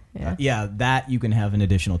 yeah. Yeah, that you can have an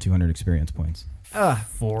additional 200 experience points.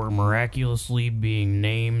 For miraculously being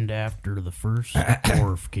named after the first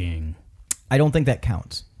dwarf king. I don't think that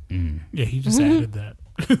counts. Yeah, he just added that.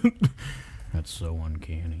 That's so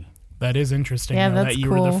uncanny. That is interesting. Yeah, though, that's that you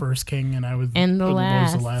were the cool. first king and I was And the was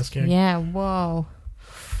last. the last king. Yeah, whoa.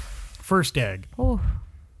 First egg. Oh.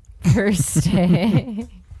 First day.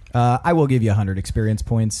 I will give you 100 experience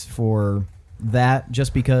points for that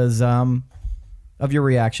just because of your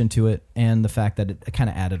reaction to it and the fact that it kind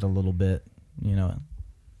of added a little bit, you know.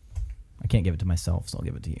 I can't give it to myself, so I'll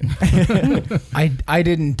give it to you. I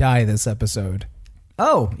didn't die this episode.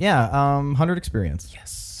 Oh, yeah, 100 experience.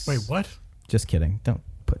 Yes. Wait, what? Just kidding. Don't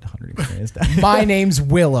put 100 experience down. My name's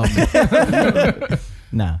Willem.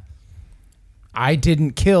 Nah. I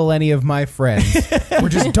didn't kill any of my friends. We're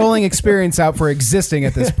just doling experience out for existing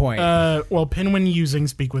at this point. Well, Pinwin using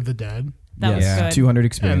Speak with the Dead. That was good. 200 And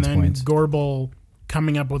experience then points. Gorbel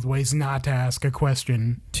coming up with ways not to ask a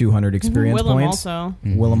question. 200 experience Willem points. also.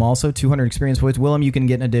 Willem also 200 experience points. Willem, you can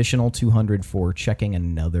get an additional 200 for checking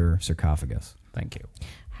another sarcophagus. Thank you.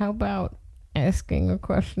 How about asking a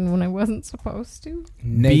question when I wasn't supposed to?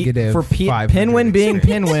 Negative for 500 Pinwin being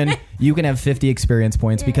experience. Pinwin, you can have 50 experience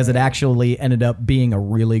points because it actually ended up being a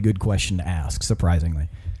really good question to ask. Surprisingly,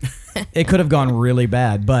 it could have gone really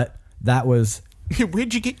bad, but that was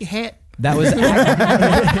Where'd you get your hat? that was.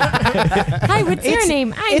 Hi, what's your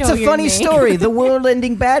name? I It's know a your funny name. story. The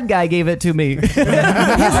world-ending bad guy gave it to me. His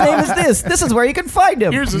name is this. This is where you can find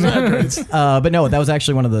him. Here's his address. But no, that was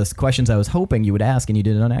actually one of the questions I was hoping you would ask, and you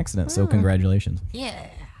did it on accident. So congratulations. Yeah.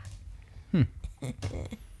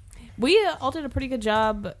 We all did a pretty good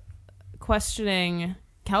job questioning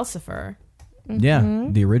Calcifer. Yeah,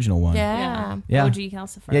 the original one. Yeah. Yeah. OG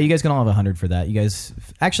Calcifer. Yeah, you guys can all have 100 for that. You guys,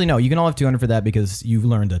 actually, no, you can all have 200 for that because you've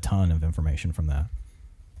learned a ton of information from that.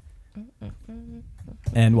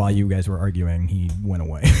 And while you guys were arguing, he went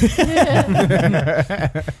away.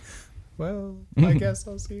 Well, I guess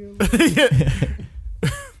I'll see you.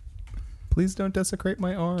 Please don't desecrate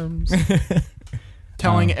my arms.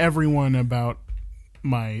 Telling everyone about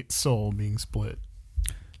my soul being split.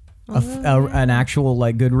 An actual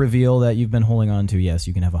like good reveal that you've been holding on to. Yes,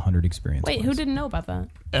 you can have 100 experience. Wait, who points. didn't know about that?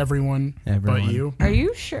 Everyone Everyone. but you. Are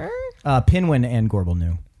you sure? Pinwin and Gorbel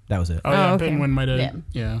knew. That was it. Oh, yeah, okay. Pinwin might have. Yeah.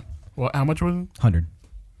 Yeah. Well, how much was it? 100.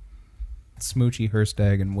 Smoochy,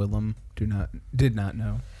 Herstag, and Willem did not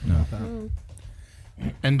know. No.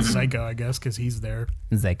 And Psycho, I guess, because he's there.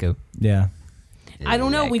 Zyko. Yeah. I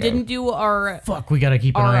don't know. We didn't do our Fuck, we gotta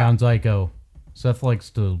keep an eye on Zyko. Seth likes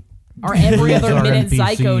to. every other Our minute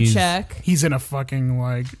NPCs. Zyko check. He's in a fucking,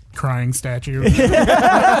 like, crying statue.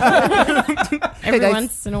 Every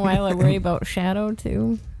once in a while, I worry about Shadow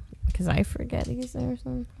too, because I forget he's there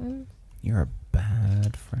sometimes. You're a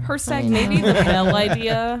bad friend. Herstag, I know. maybe the bell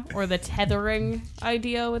idea or the tethering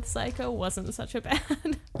idea with Psycho wasn't such a bad. Yeah,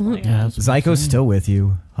 that's what I'm Zyko's saying. still with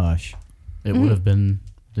you. Hush. It would have been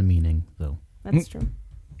demeaning, though. That's true.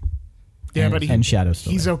 Yeah, and, but and Shadow's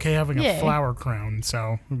still he's there. okay having a Yeah. flower crown,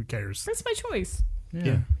 so who cares? That's my choice.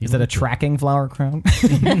 Yeah. Is that a tracking flower crown?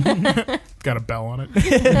 Got a bell on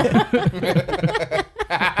it.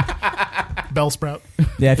 Bell sprout.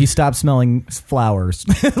 Yeah, if you stop smelling flowers,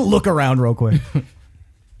 look around real quick.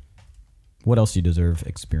 What else do you deserve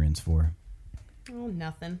experience for? Oh,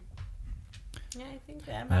 nothing. Yeah, I think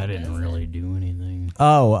that. I didn't really do anything.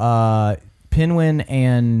 Oh, Pinwin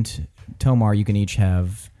and Tomar, you can each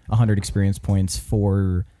have 100 experience points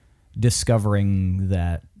for discovering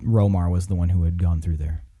that Romar was the one who had gone through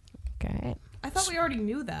there. Okay. I thought we already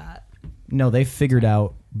knew that. No, they figured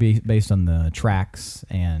out based on the tracks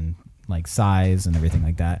and like size and everything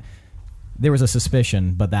like that. There was a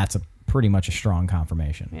suspicion, but that's pretty much a strong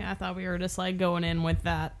confirmation. Yeah, I thought we were just like going in with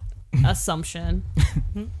that assumption.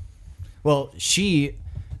 Well, she,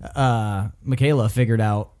 Michaela, figured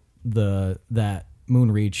out that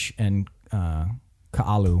Moonreach and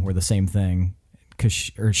Ka'alu were the same thing because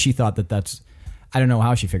she thought that's. I don't know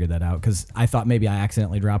how she figured that out because I thought maybe I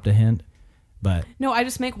accidentally dropped a hint, but No, I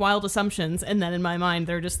just make wild assumptions, and then in my mind,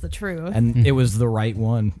 they're just the truth. and it was the right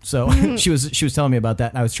one. So she was telling me about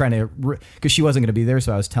that, and I was trying to because she wasn't going to be there,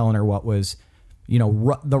 so I was telling her what was,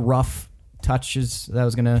 the rough touches that I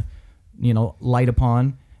was going to, light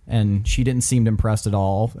upon, And she didn't seem impressed at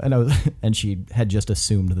all, and she had just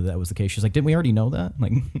assumed that was the case. She's like, "Didn't we already know that?" I'm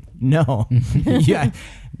like, no, yeah,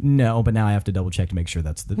 no, but now I have to double check to make sure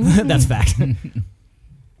that's fact.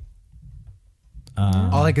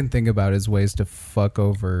 All I can think about is ways to fuck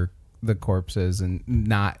over the corpses and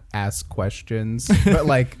not ask questions, but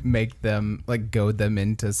like make them like goad them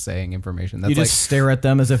into saying information. That's You just stare at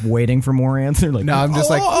them as if waiting for more answer. Like, no, I'm just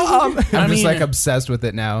I'm just like obsessed with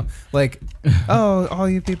it now. Like, oh, all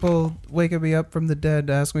you people waking me up from the dead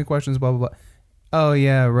to ask me questions, blah blah blah. Oh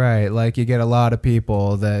yeah, right. Like you get a lot of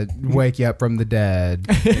people that wake you up from the dead.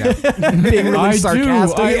 being really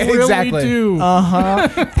sarcastic. I really Exactly. do.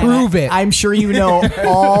 Prove it. I'm sure you know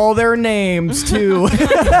all their names too.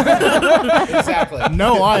 Exactly.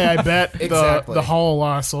 No, I bet Exactly. the Hall of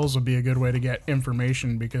Lost Souls would be a good way to get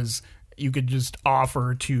information because you could just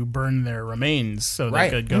offer to burn their remains so they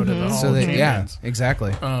Right. could go to the Hall So of that, yeah, Champions.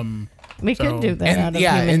 exactly. We So- could do that out And of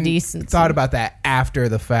yeah, human and decency. thought about that after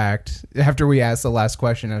the fact. After we asked the last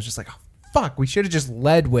question, I was just like, oh, fuck, we should have just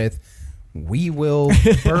led with, we will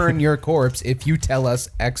burn your corpse if you tell us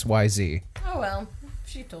X, Y, Z. Oh well,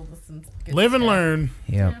 she told us some good Live and stuff. learn.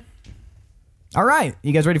 Yeah. All right,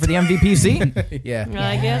 you guys ready for the MVPC? Yeah.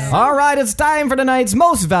 I guess. All right, it's time for tonight's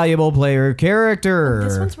most valuable player character.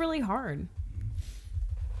 This one's really hard.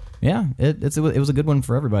 Yeah, it was a good one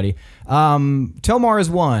for everybody. Tomar is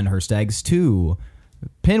 1, Herstag's 2,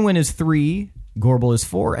 Pinwin is 3, Gorbel is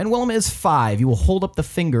 4, and Willem is 5. You will hold up the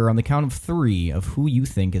finger on the count of 3 of who you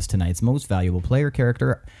think is tonight's most valuable player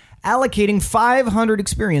character, allocating 500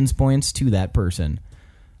 experience points to that person.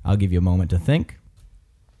 I'll give you a moment to think.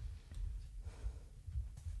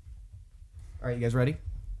 All right, you guys ready?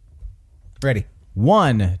 Ready.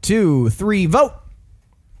 1, 2, 3, vote!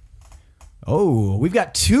 Oh, we've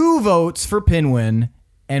got 2 votes for Pinwin,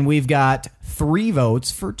 and we've got 3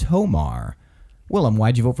 votes for Tomar. Willem,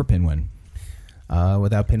 why'd you vote for Pinwin?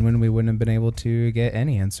 Without Pinwin, we wouldn't have been able to get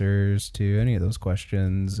any answers to any of those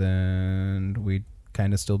questions, and we'd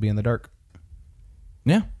kind of still be in the dark.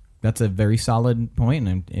 Yeah, that's a very solid point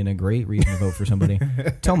and a great reason to vote for somebody.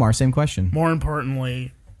 Tomar, same question. More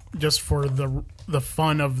importantly, just for the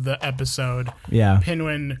fun of the episode, Yeah.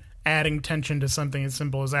 Pinwin adding tension to something as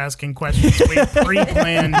simple as asking questions we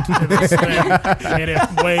pre-planned to this thing made it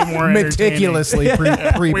way more entertaining. Meticulously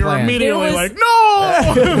pre-planned. We were immediately There was- like,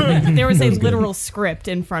 no! There was a literal script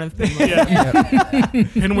in front of people. Yeah.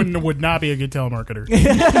 Pinwin would not be a good telemarketer.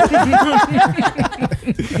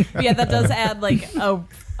 Yeah, that does add like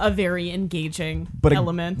a very engaging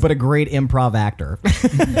element. But a great improv actor.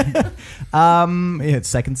 It's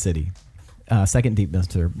Second City. Second Deep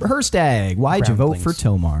Mister. Herstag, why'd you vote for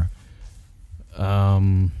Tomar?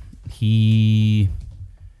 He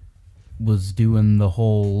was doing the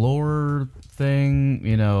whole lore thing.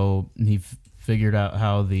 You know, he figured out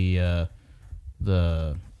how the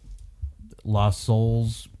Lost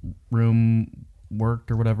Souls room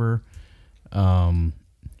worked or whatever. I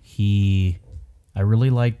really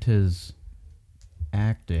liked his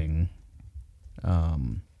acting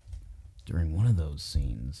during one of those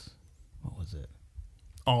scenes. What was it?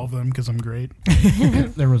 All of them, because I'm great.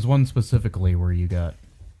 There was one specifically where you got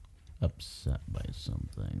upset by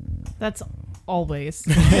something. That's always.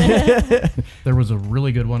 There was a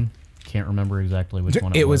really good one. Can't remember exactly which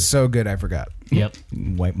one It was so good, I forgot. Yep.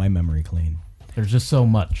 Wipe my memory clean. There's just so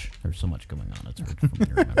much. There's so much going on. It's hard for me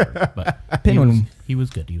to remember. But he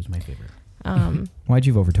was good. He was my favorite. Why'd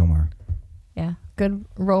you vote for Tomar? Yeah, good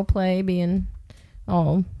role play, being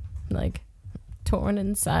all like torn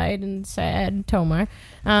inside and sad, Tomar,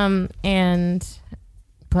 and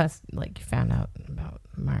plus like you found out about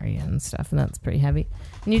Maria and stuff, and that's pretty heavy.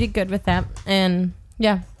 And you did good with that, and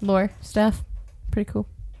yeah, lore stuff, pretty cool.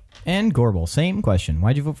 And Gorbel, same question.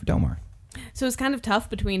 Why'd you vote for Tomar? So it's kind of tough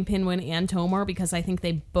between Pinwin and Tomar because I think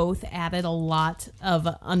they both added a lot of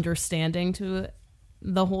understanding to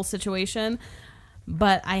the whole situation.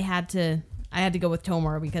 But I had to go with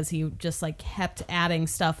Tomar because he just like kept adding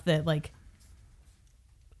stuff that like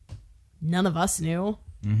none of us knew.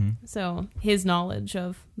 Mm-hmm. So his knowledge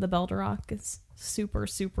of the Belderock is super,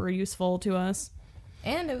 super useful to us.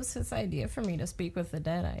 And it was his idea for me to speak with the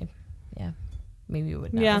dead. Maybe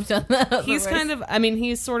would not Yeah. have done that. He's otherwise. kind of, I mean,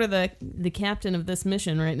 he's sort of the captain of this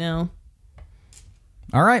mission right now.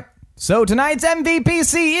 All right. So tonight's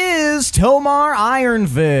MVPC is Tomar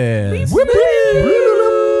Ironfist.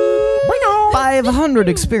 500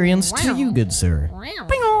 experience to you, good sir.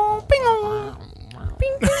 What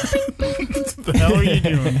the hell are you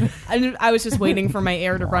doing? I was just waiting for my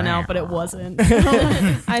air to run out, but it wasn't.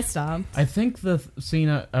 I stopped. I think the scene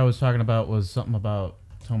I was talking about was something about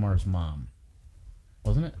Tomar's mom.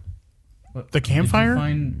 Wasn't it? The campfire?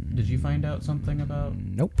 Did you find out something about?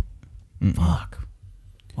 Nope. Fuck.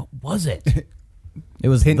 What was it? It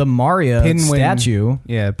was the Maria statue.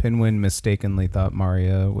 Yeah, Pinwin mistakenly thought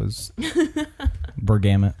Maria was.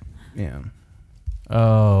 Bergamot. Yeah.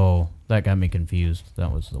 Oh, that got me confused.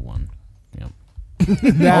 That was the one. Yep.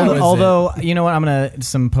 Although, you know what? I'm gonna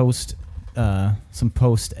some post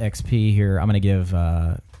XP here. I'm gonna give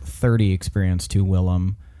 30 experience to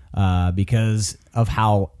Willem because of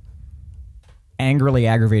how angrily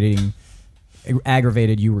aggravated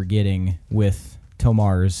you were getting with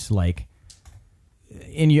Tomar's I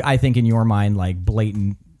think in your mind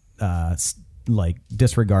blatant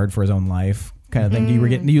disregard for his own life kind of thing.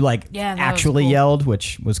 You actually yelled,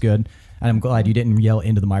 which was good. And I'm glad you didn't yell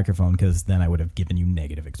into the microphone because then I would have given you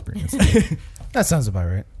negative experience. That sounds about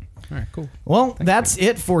right. All right, cool. Well, that's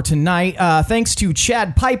it for tonight. Thanks to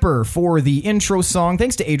Chad Piper for the intro song.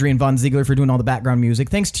 Thanks to Adrian Von Ziegler for doing all the background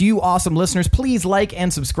music. Thanks to you, awesome listeners. Please like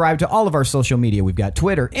and subscribe to all of our social media. We've got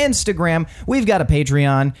Twitter, Instagram, we've got a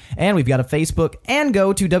Patreon, and we've got a Facebook. And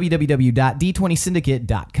go to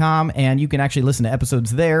www.d20syndicate.com, and you can actually listen to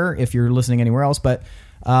episodes there if you're listening anywhere else. But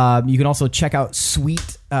you can also check out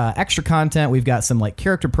sweet extra content. We've got some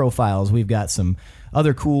character profiles. We've got some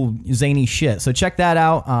other cool zany shit. So check that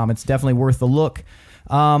out. It's definitely worth the look.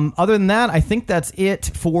 Other than that, I think that's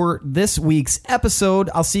it for this week's episode.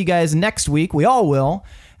 I'll see you guys next week. We all will.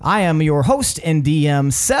 I am your host and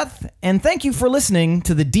DM, Seth, and thank you for listening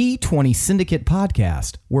to the D20 Syndicate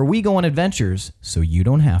podcast, where we go on adventures so you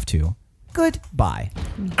don't have to. Goodbye.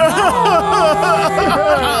 Are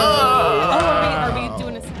we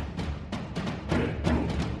doing a...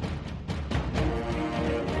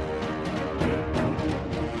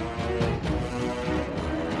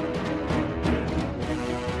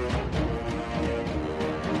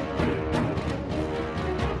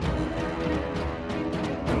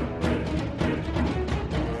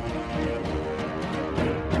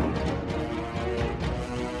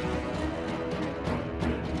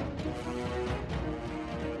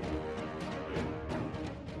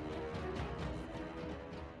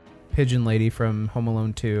 Pigeon lady from Home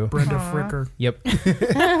Alone 2. Brenda Fricker. Yep.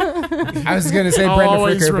 I was going to say Brenda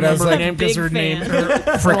Fricker, but I was like, name because her name,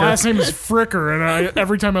 her last name is Fricker, and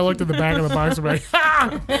every time I looked at the back of the box, I'm like,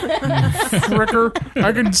 Fricker.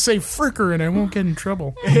 I can say Fricker, and I won't get in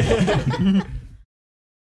trouble.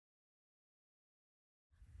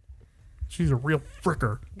 She's a real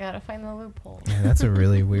fricker. Gotta find the loophole. yeah, that's a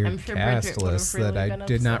really weird I'm sure cast Bridget would've list really that I been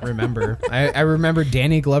did not upset. remember. I remember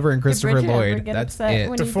Danny Glover and Christopher Bridget ever Lloyd. get That's upset it.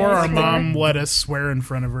 when you Before guys our swear? mom let us swear in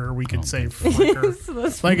front of her, we could say fricker. So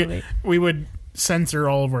that's Like funny. we would censor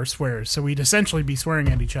all of our swears, so we'd essentially be swearing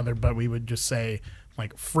at each other, but we would just say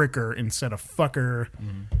fricker instead of fucker.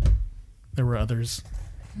 There were others.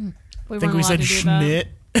 I think we said schmidt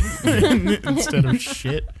instead of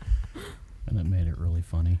shit. And that made it really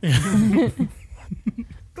funny. What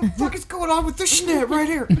the fuck is going on with this schnit right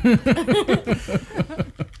here?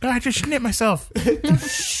 I just schnit myself.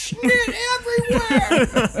 Schnit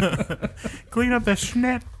everywhere! Clean up the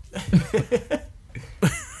schnit.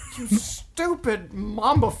 You stupid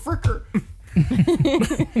Mamba Fricker.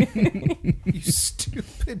 You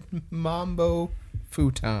stupid Mambo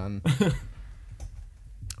futon.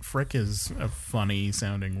 Frick is a funny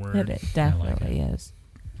sounding word. It definitely is.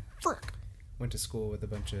 Frick. Went to school with a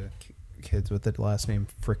bunch of kids with the last name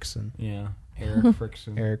Frickson. Yeah, Eric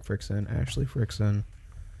Frickson. Eric Frickson, Ashley Frickson,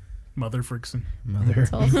 Mother Frickson. Mother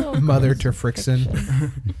Also Mother to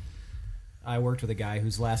Frickson. I worked with a guy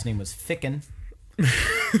whose last name was Ficken,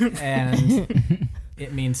 and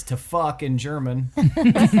it means to fuck in German. Of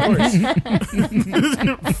course.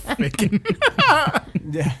 Ficken.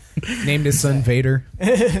 Yeah, Named his son Vader.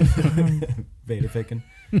 Vader Ficken.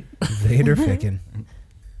 Vader Ficken.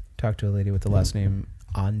 Talked to a lady with the last name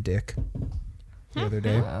On Dick the other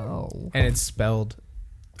day. Oh. And it's spelled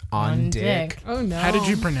On Dick. Oh no! How did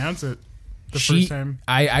you pronounce it the first time?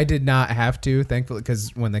 I did not have to, thankfully,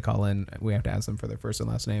 because when they call in, we have to ask them for their first and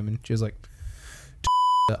last name. And she was like,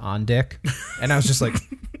 On Dick. And I was just like,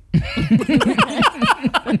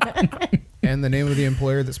 and the name of the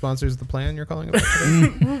employer that sponsors the plan you're calling about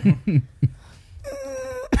today?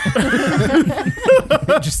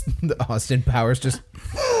 Just the Austin Powers just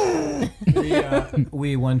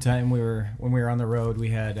We one time when we were on the road, we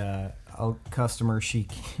had a customer. She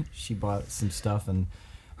bought some stuff, and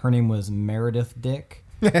her name was Meredith Dick.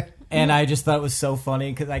 And I just thought it was so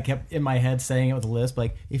funny because I kept in my head saying it with a lisp,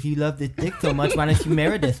 like, if you love this dick so much, why don't you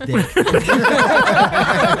Meredith Dick?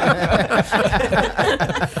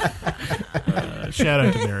 Shout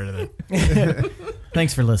out to Meredith.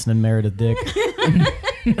 Thanks for listening, Meredith Dick.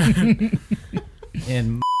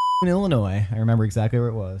 And in Illinois. I remember exactly where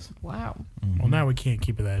it was. Wow. Well, now we can't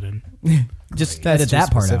keep that in. Just That's edit too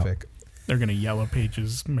that part out. specific. They're gonna Yellow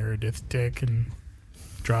Pages Meredith Dick and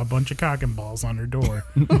draw a bunch of cock and balls on her door.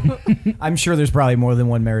 I'm sure there's probably more than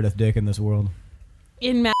one Meredith Dick in this world.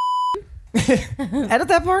 In Edit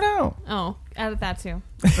that part out. Oh, added that too.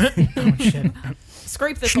 Oh shit!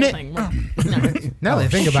 Scrape this whole thing. No. Now that I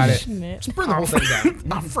think about it, Schnit. burn the whole thing down.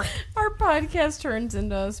 Oh, frick. Our podcast turns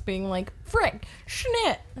into us being like, frick,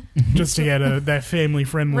 schnit. Just to get that family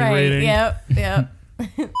friendly Right, rating. yep.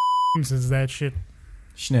 Says that shit.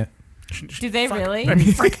 Schnit. Do they really? I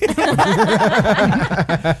mean, frick.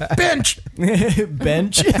 Bench.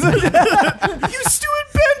 Bench. You stupid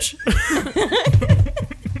bench.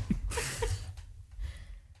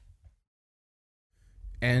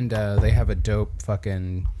 And they have a dope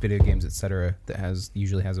fucking video games, etc. that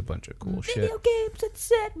usually has a bunch of cool shit. games,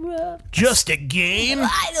 etc. Just a game.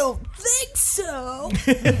 I don't think so.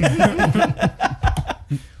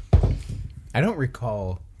 I don't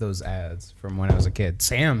recall those ads from when I was a kid.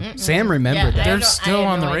 Sam remembered that. They're still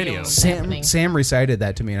on the radio. Sam recited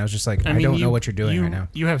that to me, and I was just like, I mean, don't know what you're doing right now.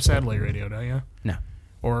 You have satellite radio, don't you? No.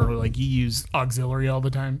 Or like you use auxiliary all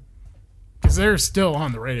the time? Because they're still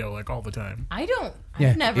on the radio like all the time. I don't. Yeah,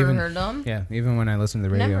 I've never even- heard them. Yeah, even when I listen to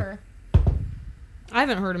the radio. Never. I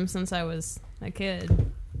haven't heard him since I was a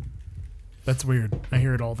kid. That's weird. I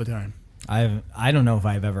hear it all the time. I don't know if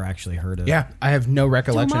I've ever actually heard it. Yeah, I have no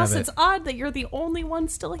recollection Tomas, of it. it's odd that you're the only one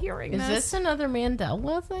still hearing Is this another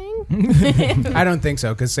Mandela thing? I don't think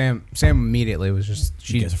so, because Sam immediately was just, You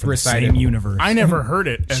she guys are from the recited. same universe. I never heard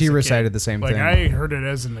it. As She a recited kid. the same like, thing. I heard it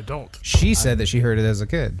as an adult. She said that she heard it as a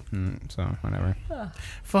kid. So, whatever.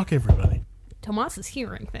 Fuck everybody. Tomas is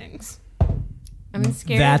hearing things. I'm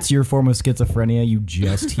scared. That's your form of schizophrenia. You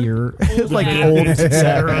just hear like Yeah. old.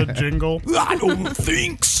 Etc. jingle. I don't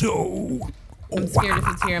think so. I'm scared if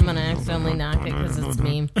it's here, I'm gonna accidentally knock it because it's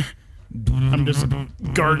me. I'm just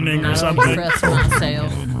gardening or I'll something. press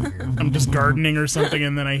myself. I'm just gardening or something,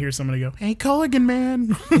 and then I hear somebody go, "Hey, Culligan man."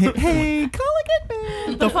 Hey, Culligan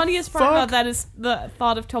man. The funniest part about that is the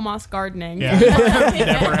thought of Tomas gardening. Yeah,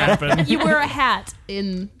 never happened. You wear a hat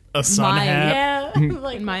in A sun my hat. Yeah.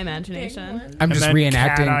 Like, in my imagination. I'm And just then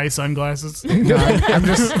cat reenacting. eye sunglasses. No, I'm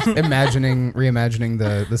just reimagining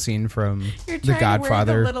the scene from you're The trying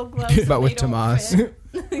Godfather, to wear the little gloves, but with they don't Tomas.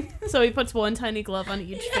 fit. So he puts one tiny glove on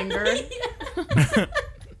each finger.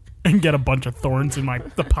 And get a bunch of thorns in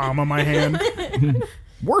the palm of my hand.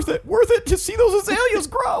 Worth it to see those azaleas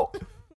grow.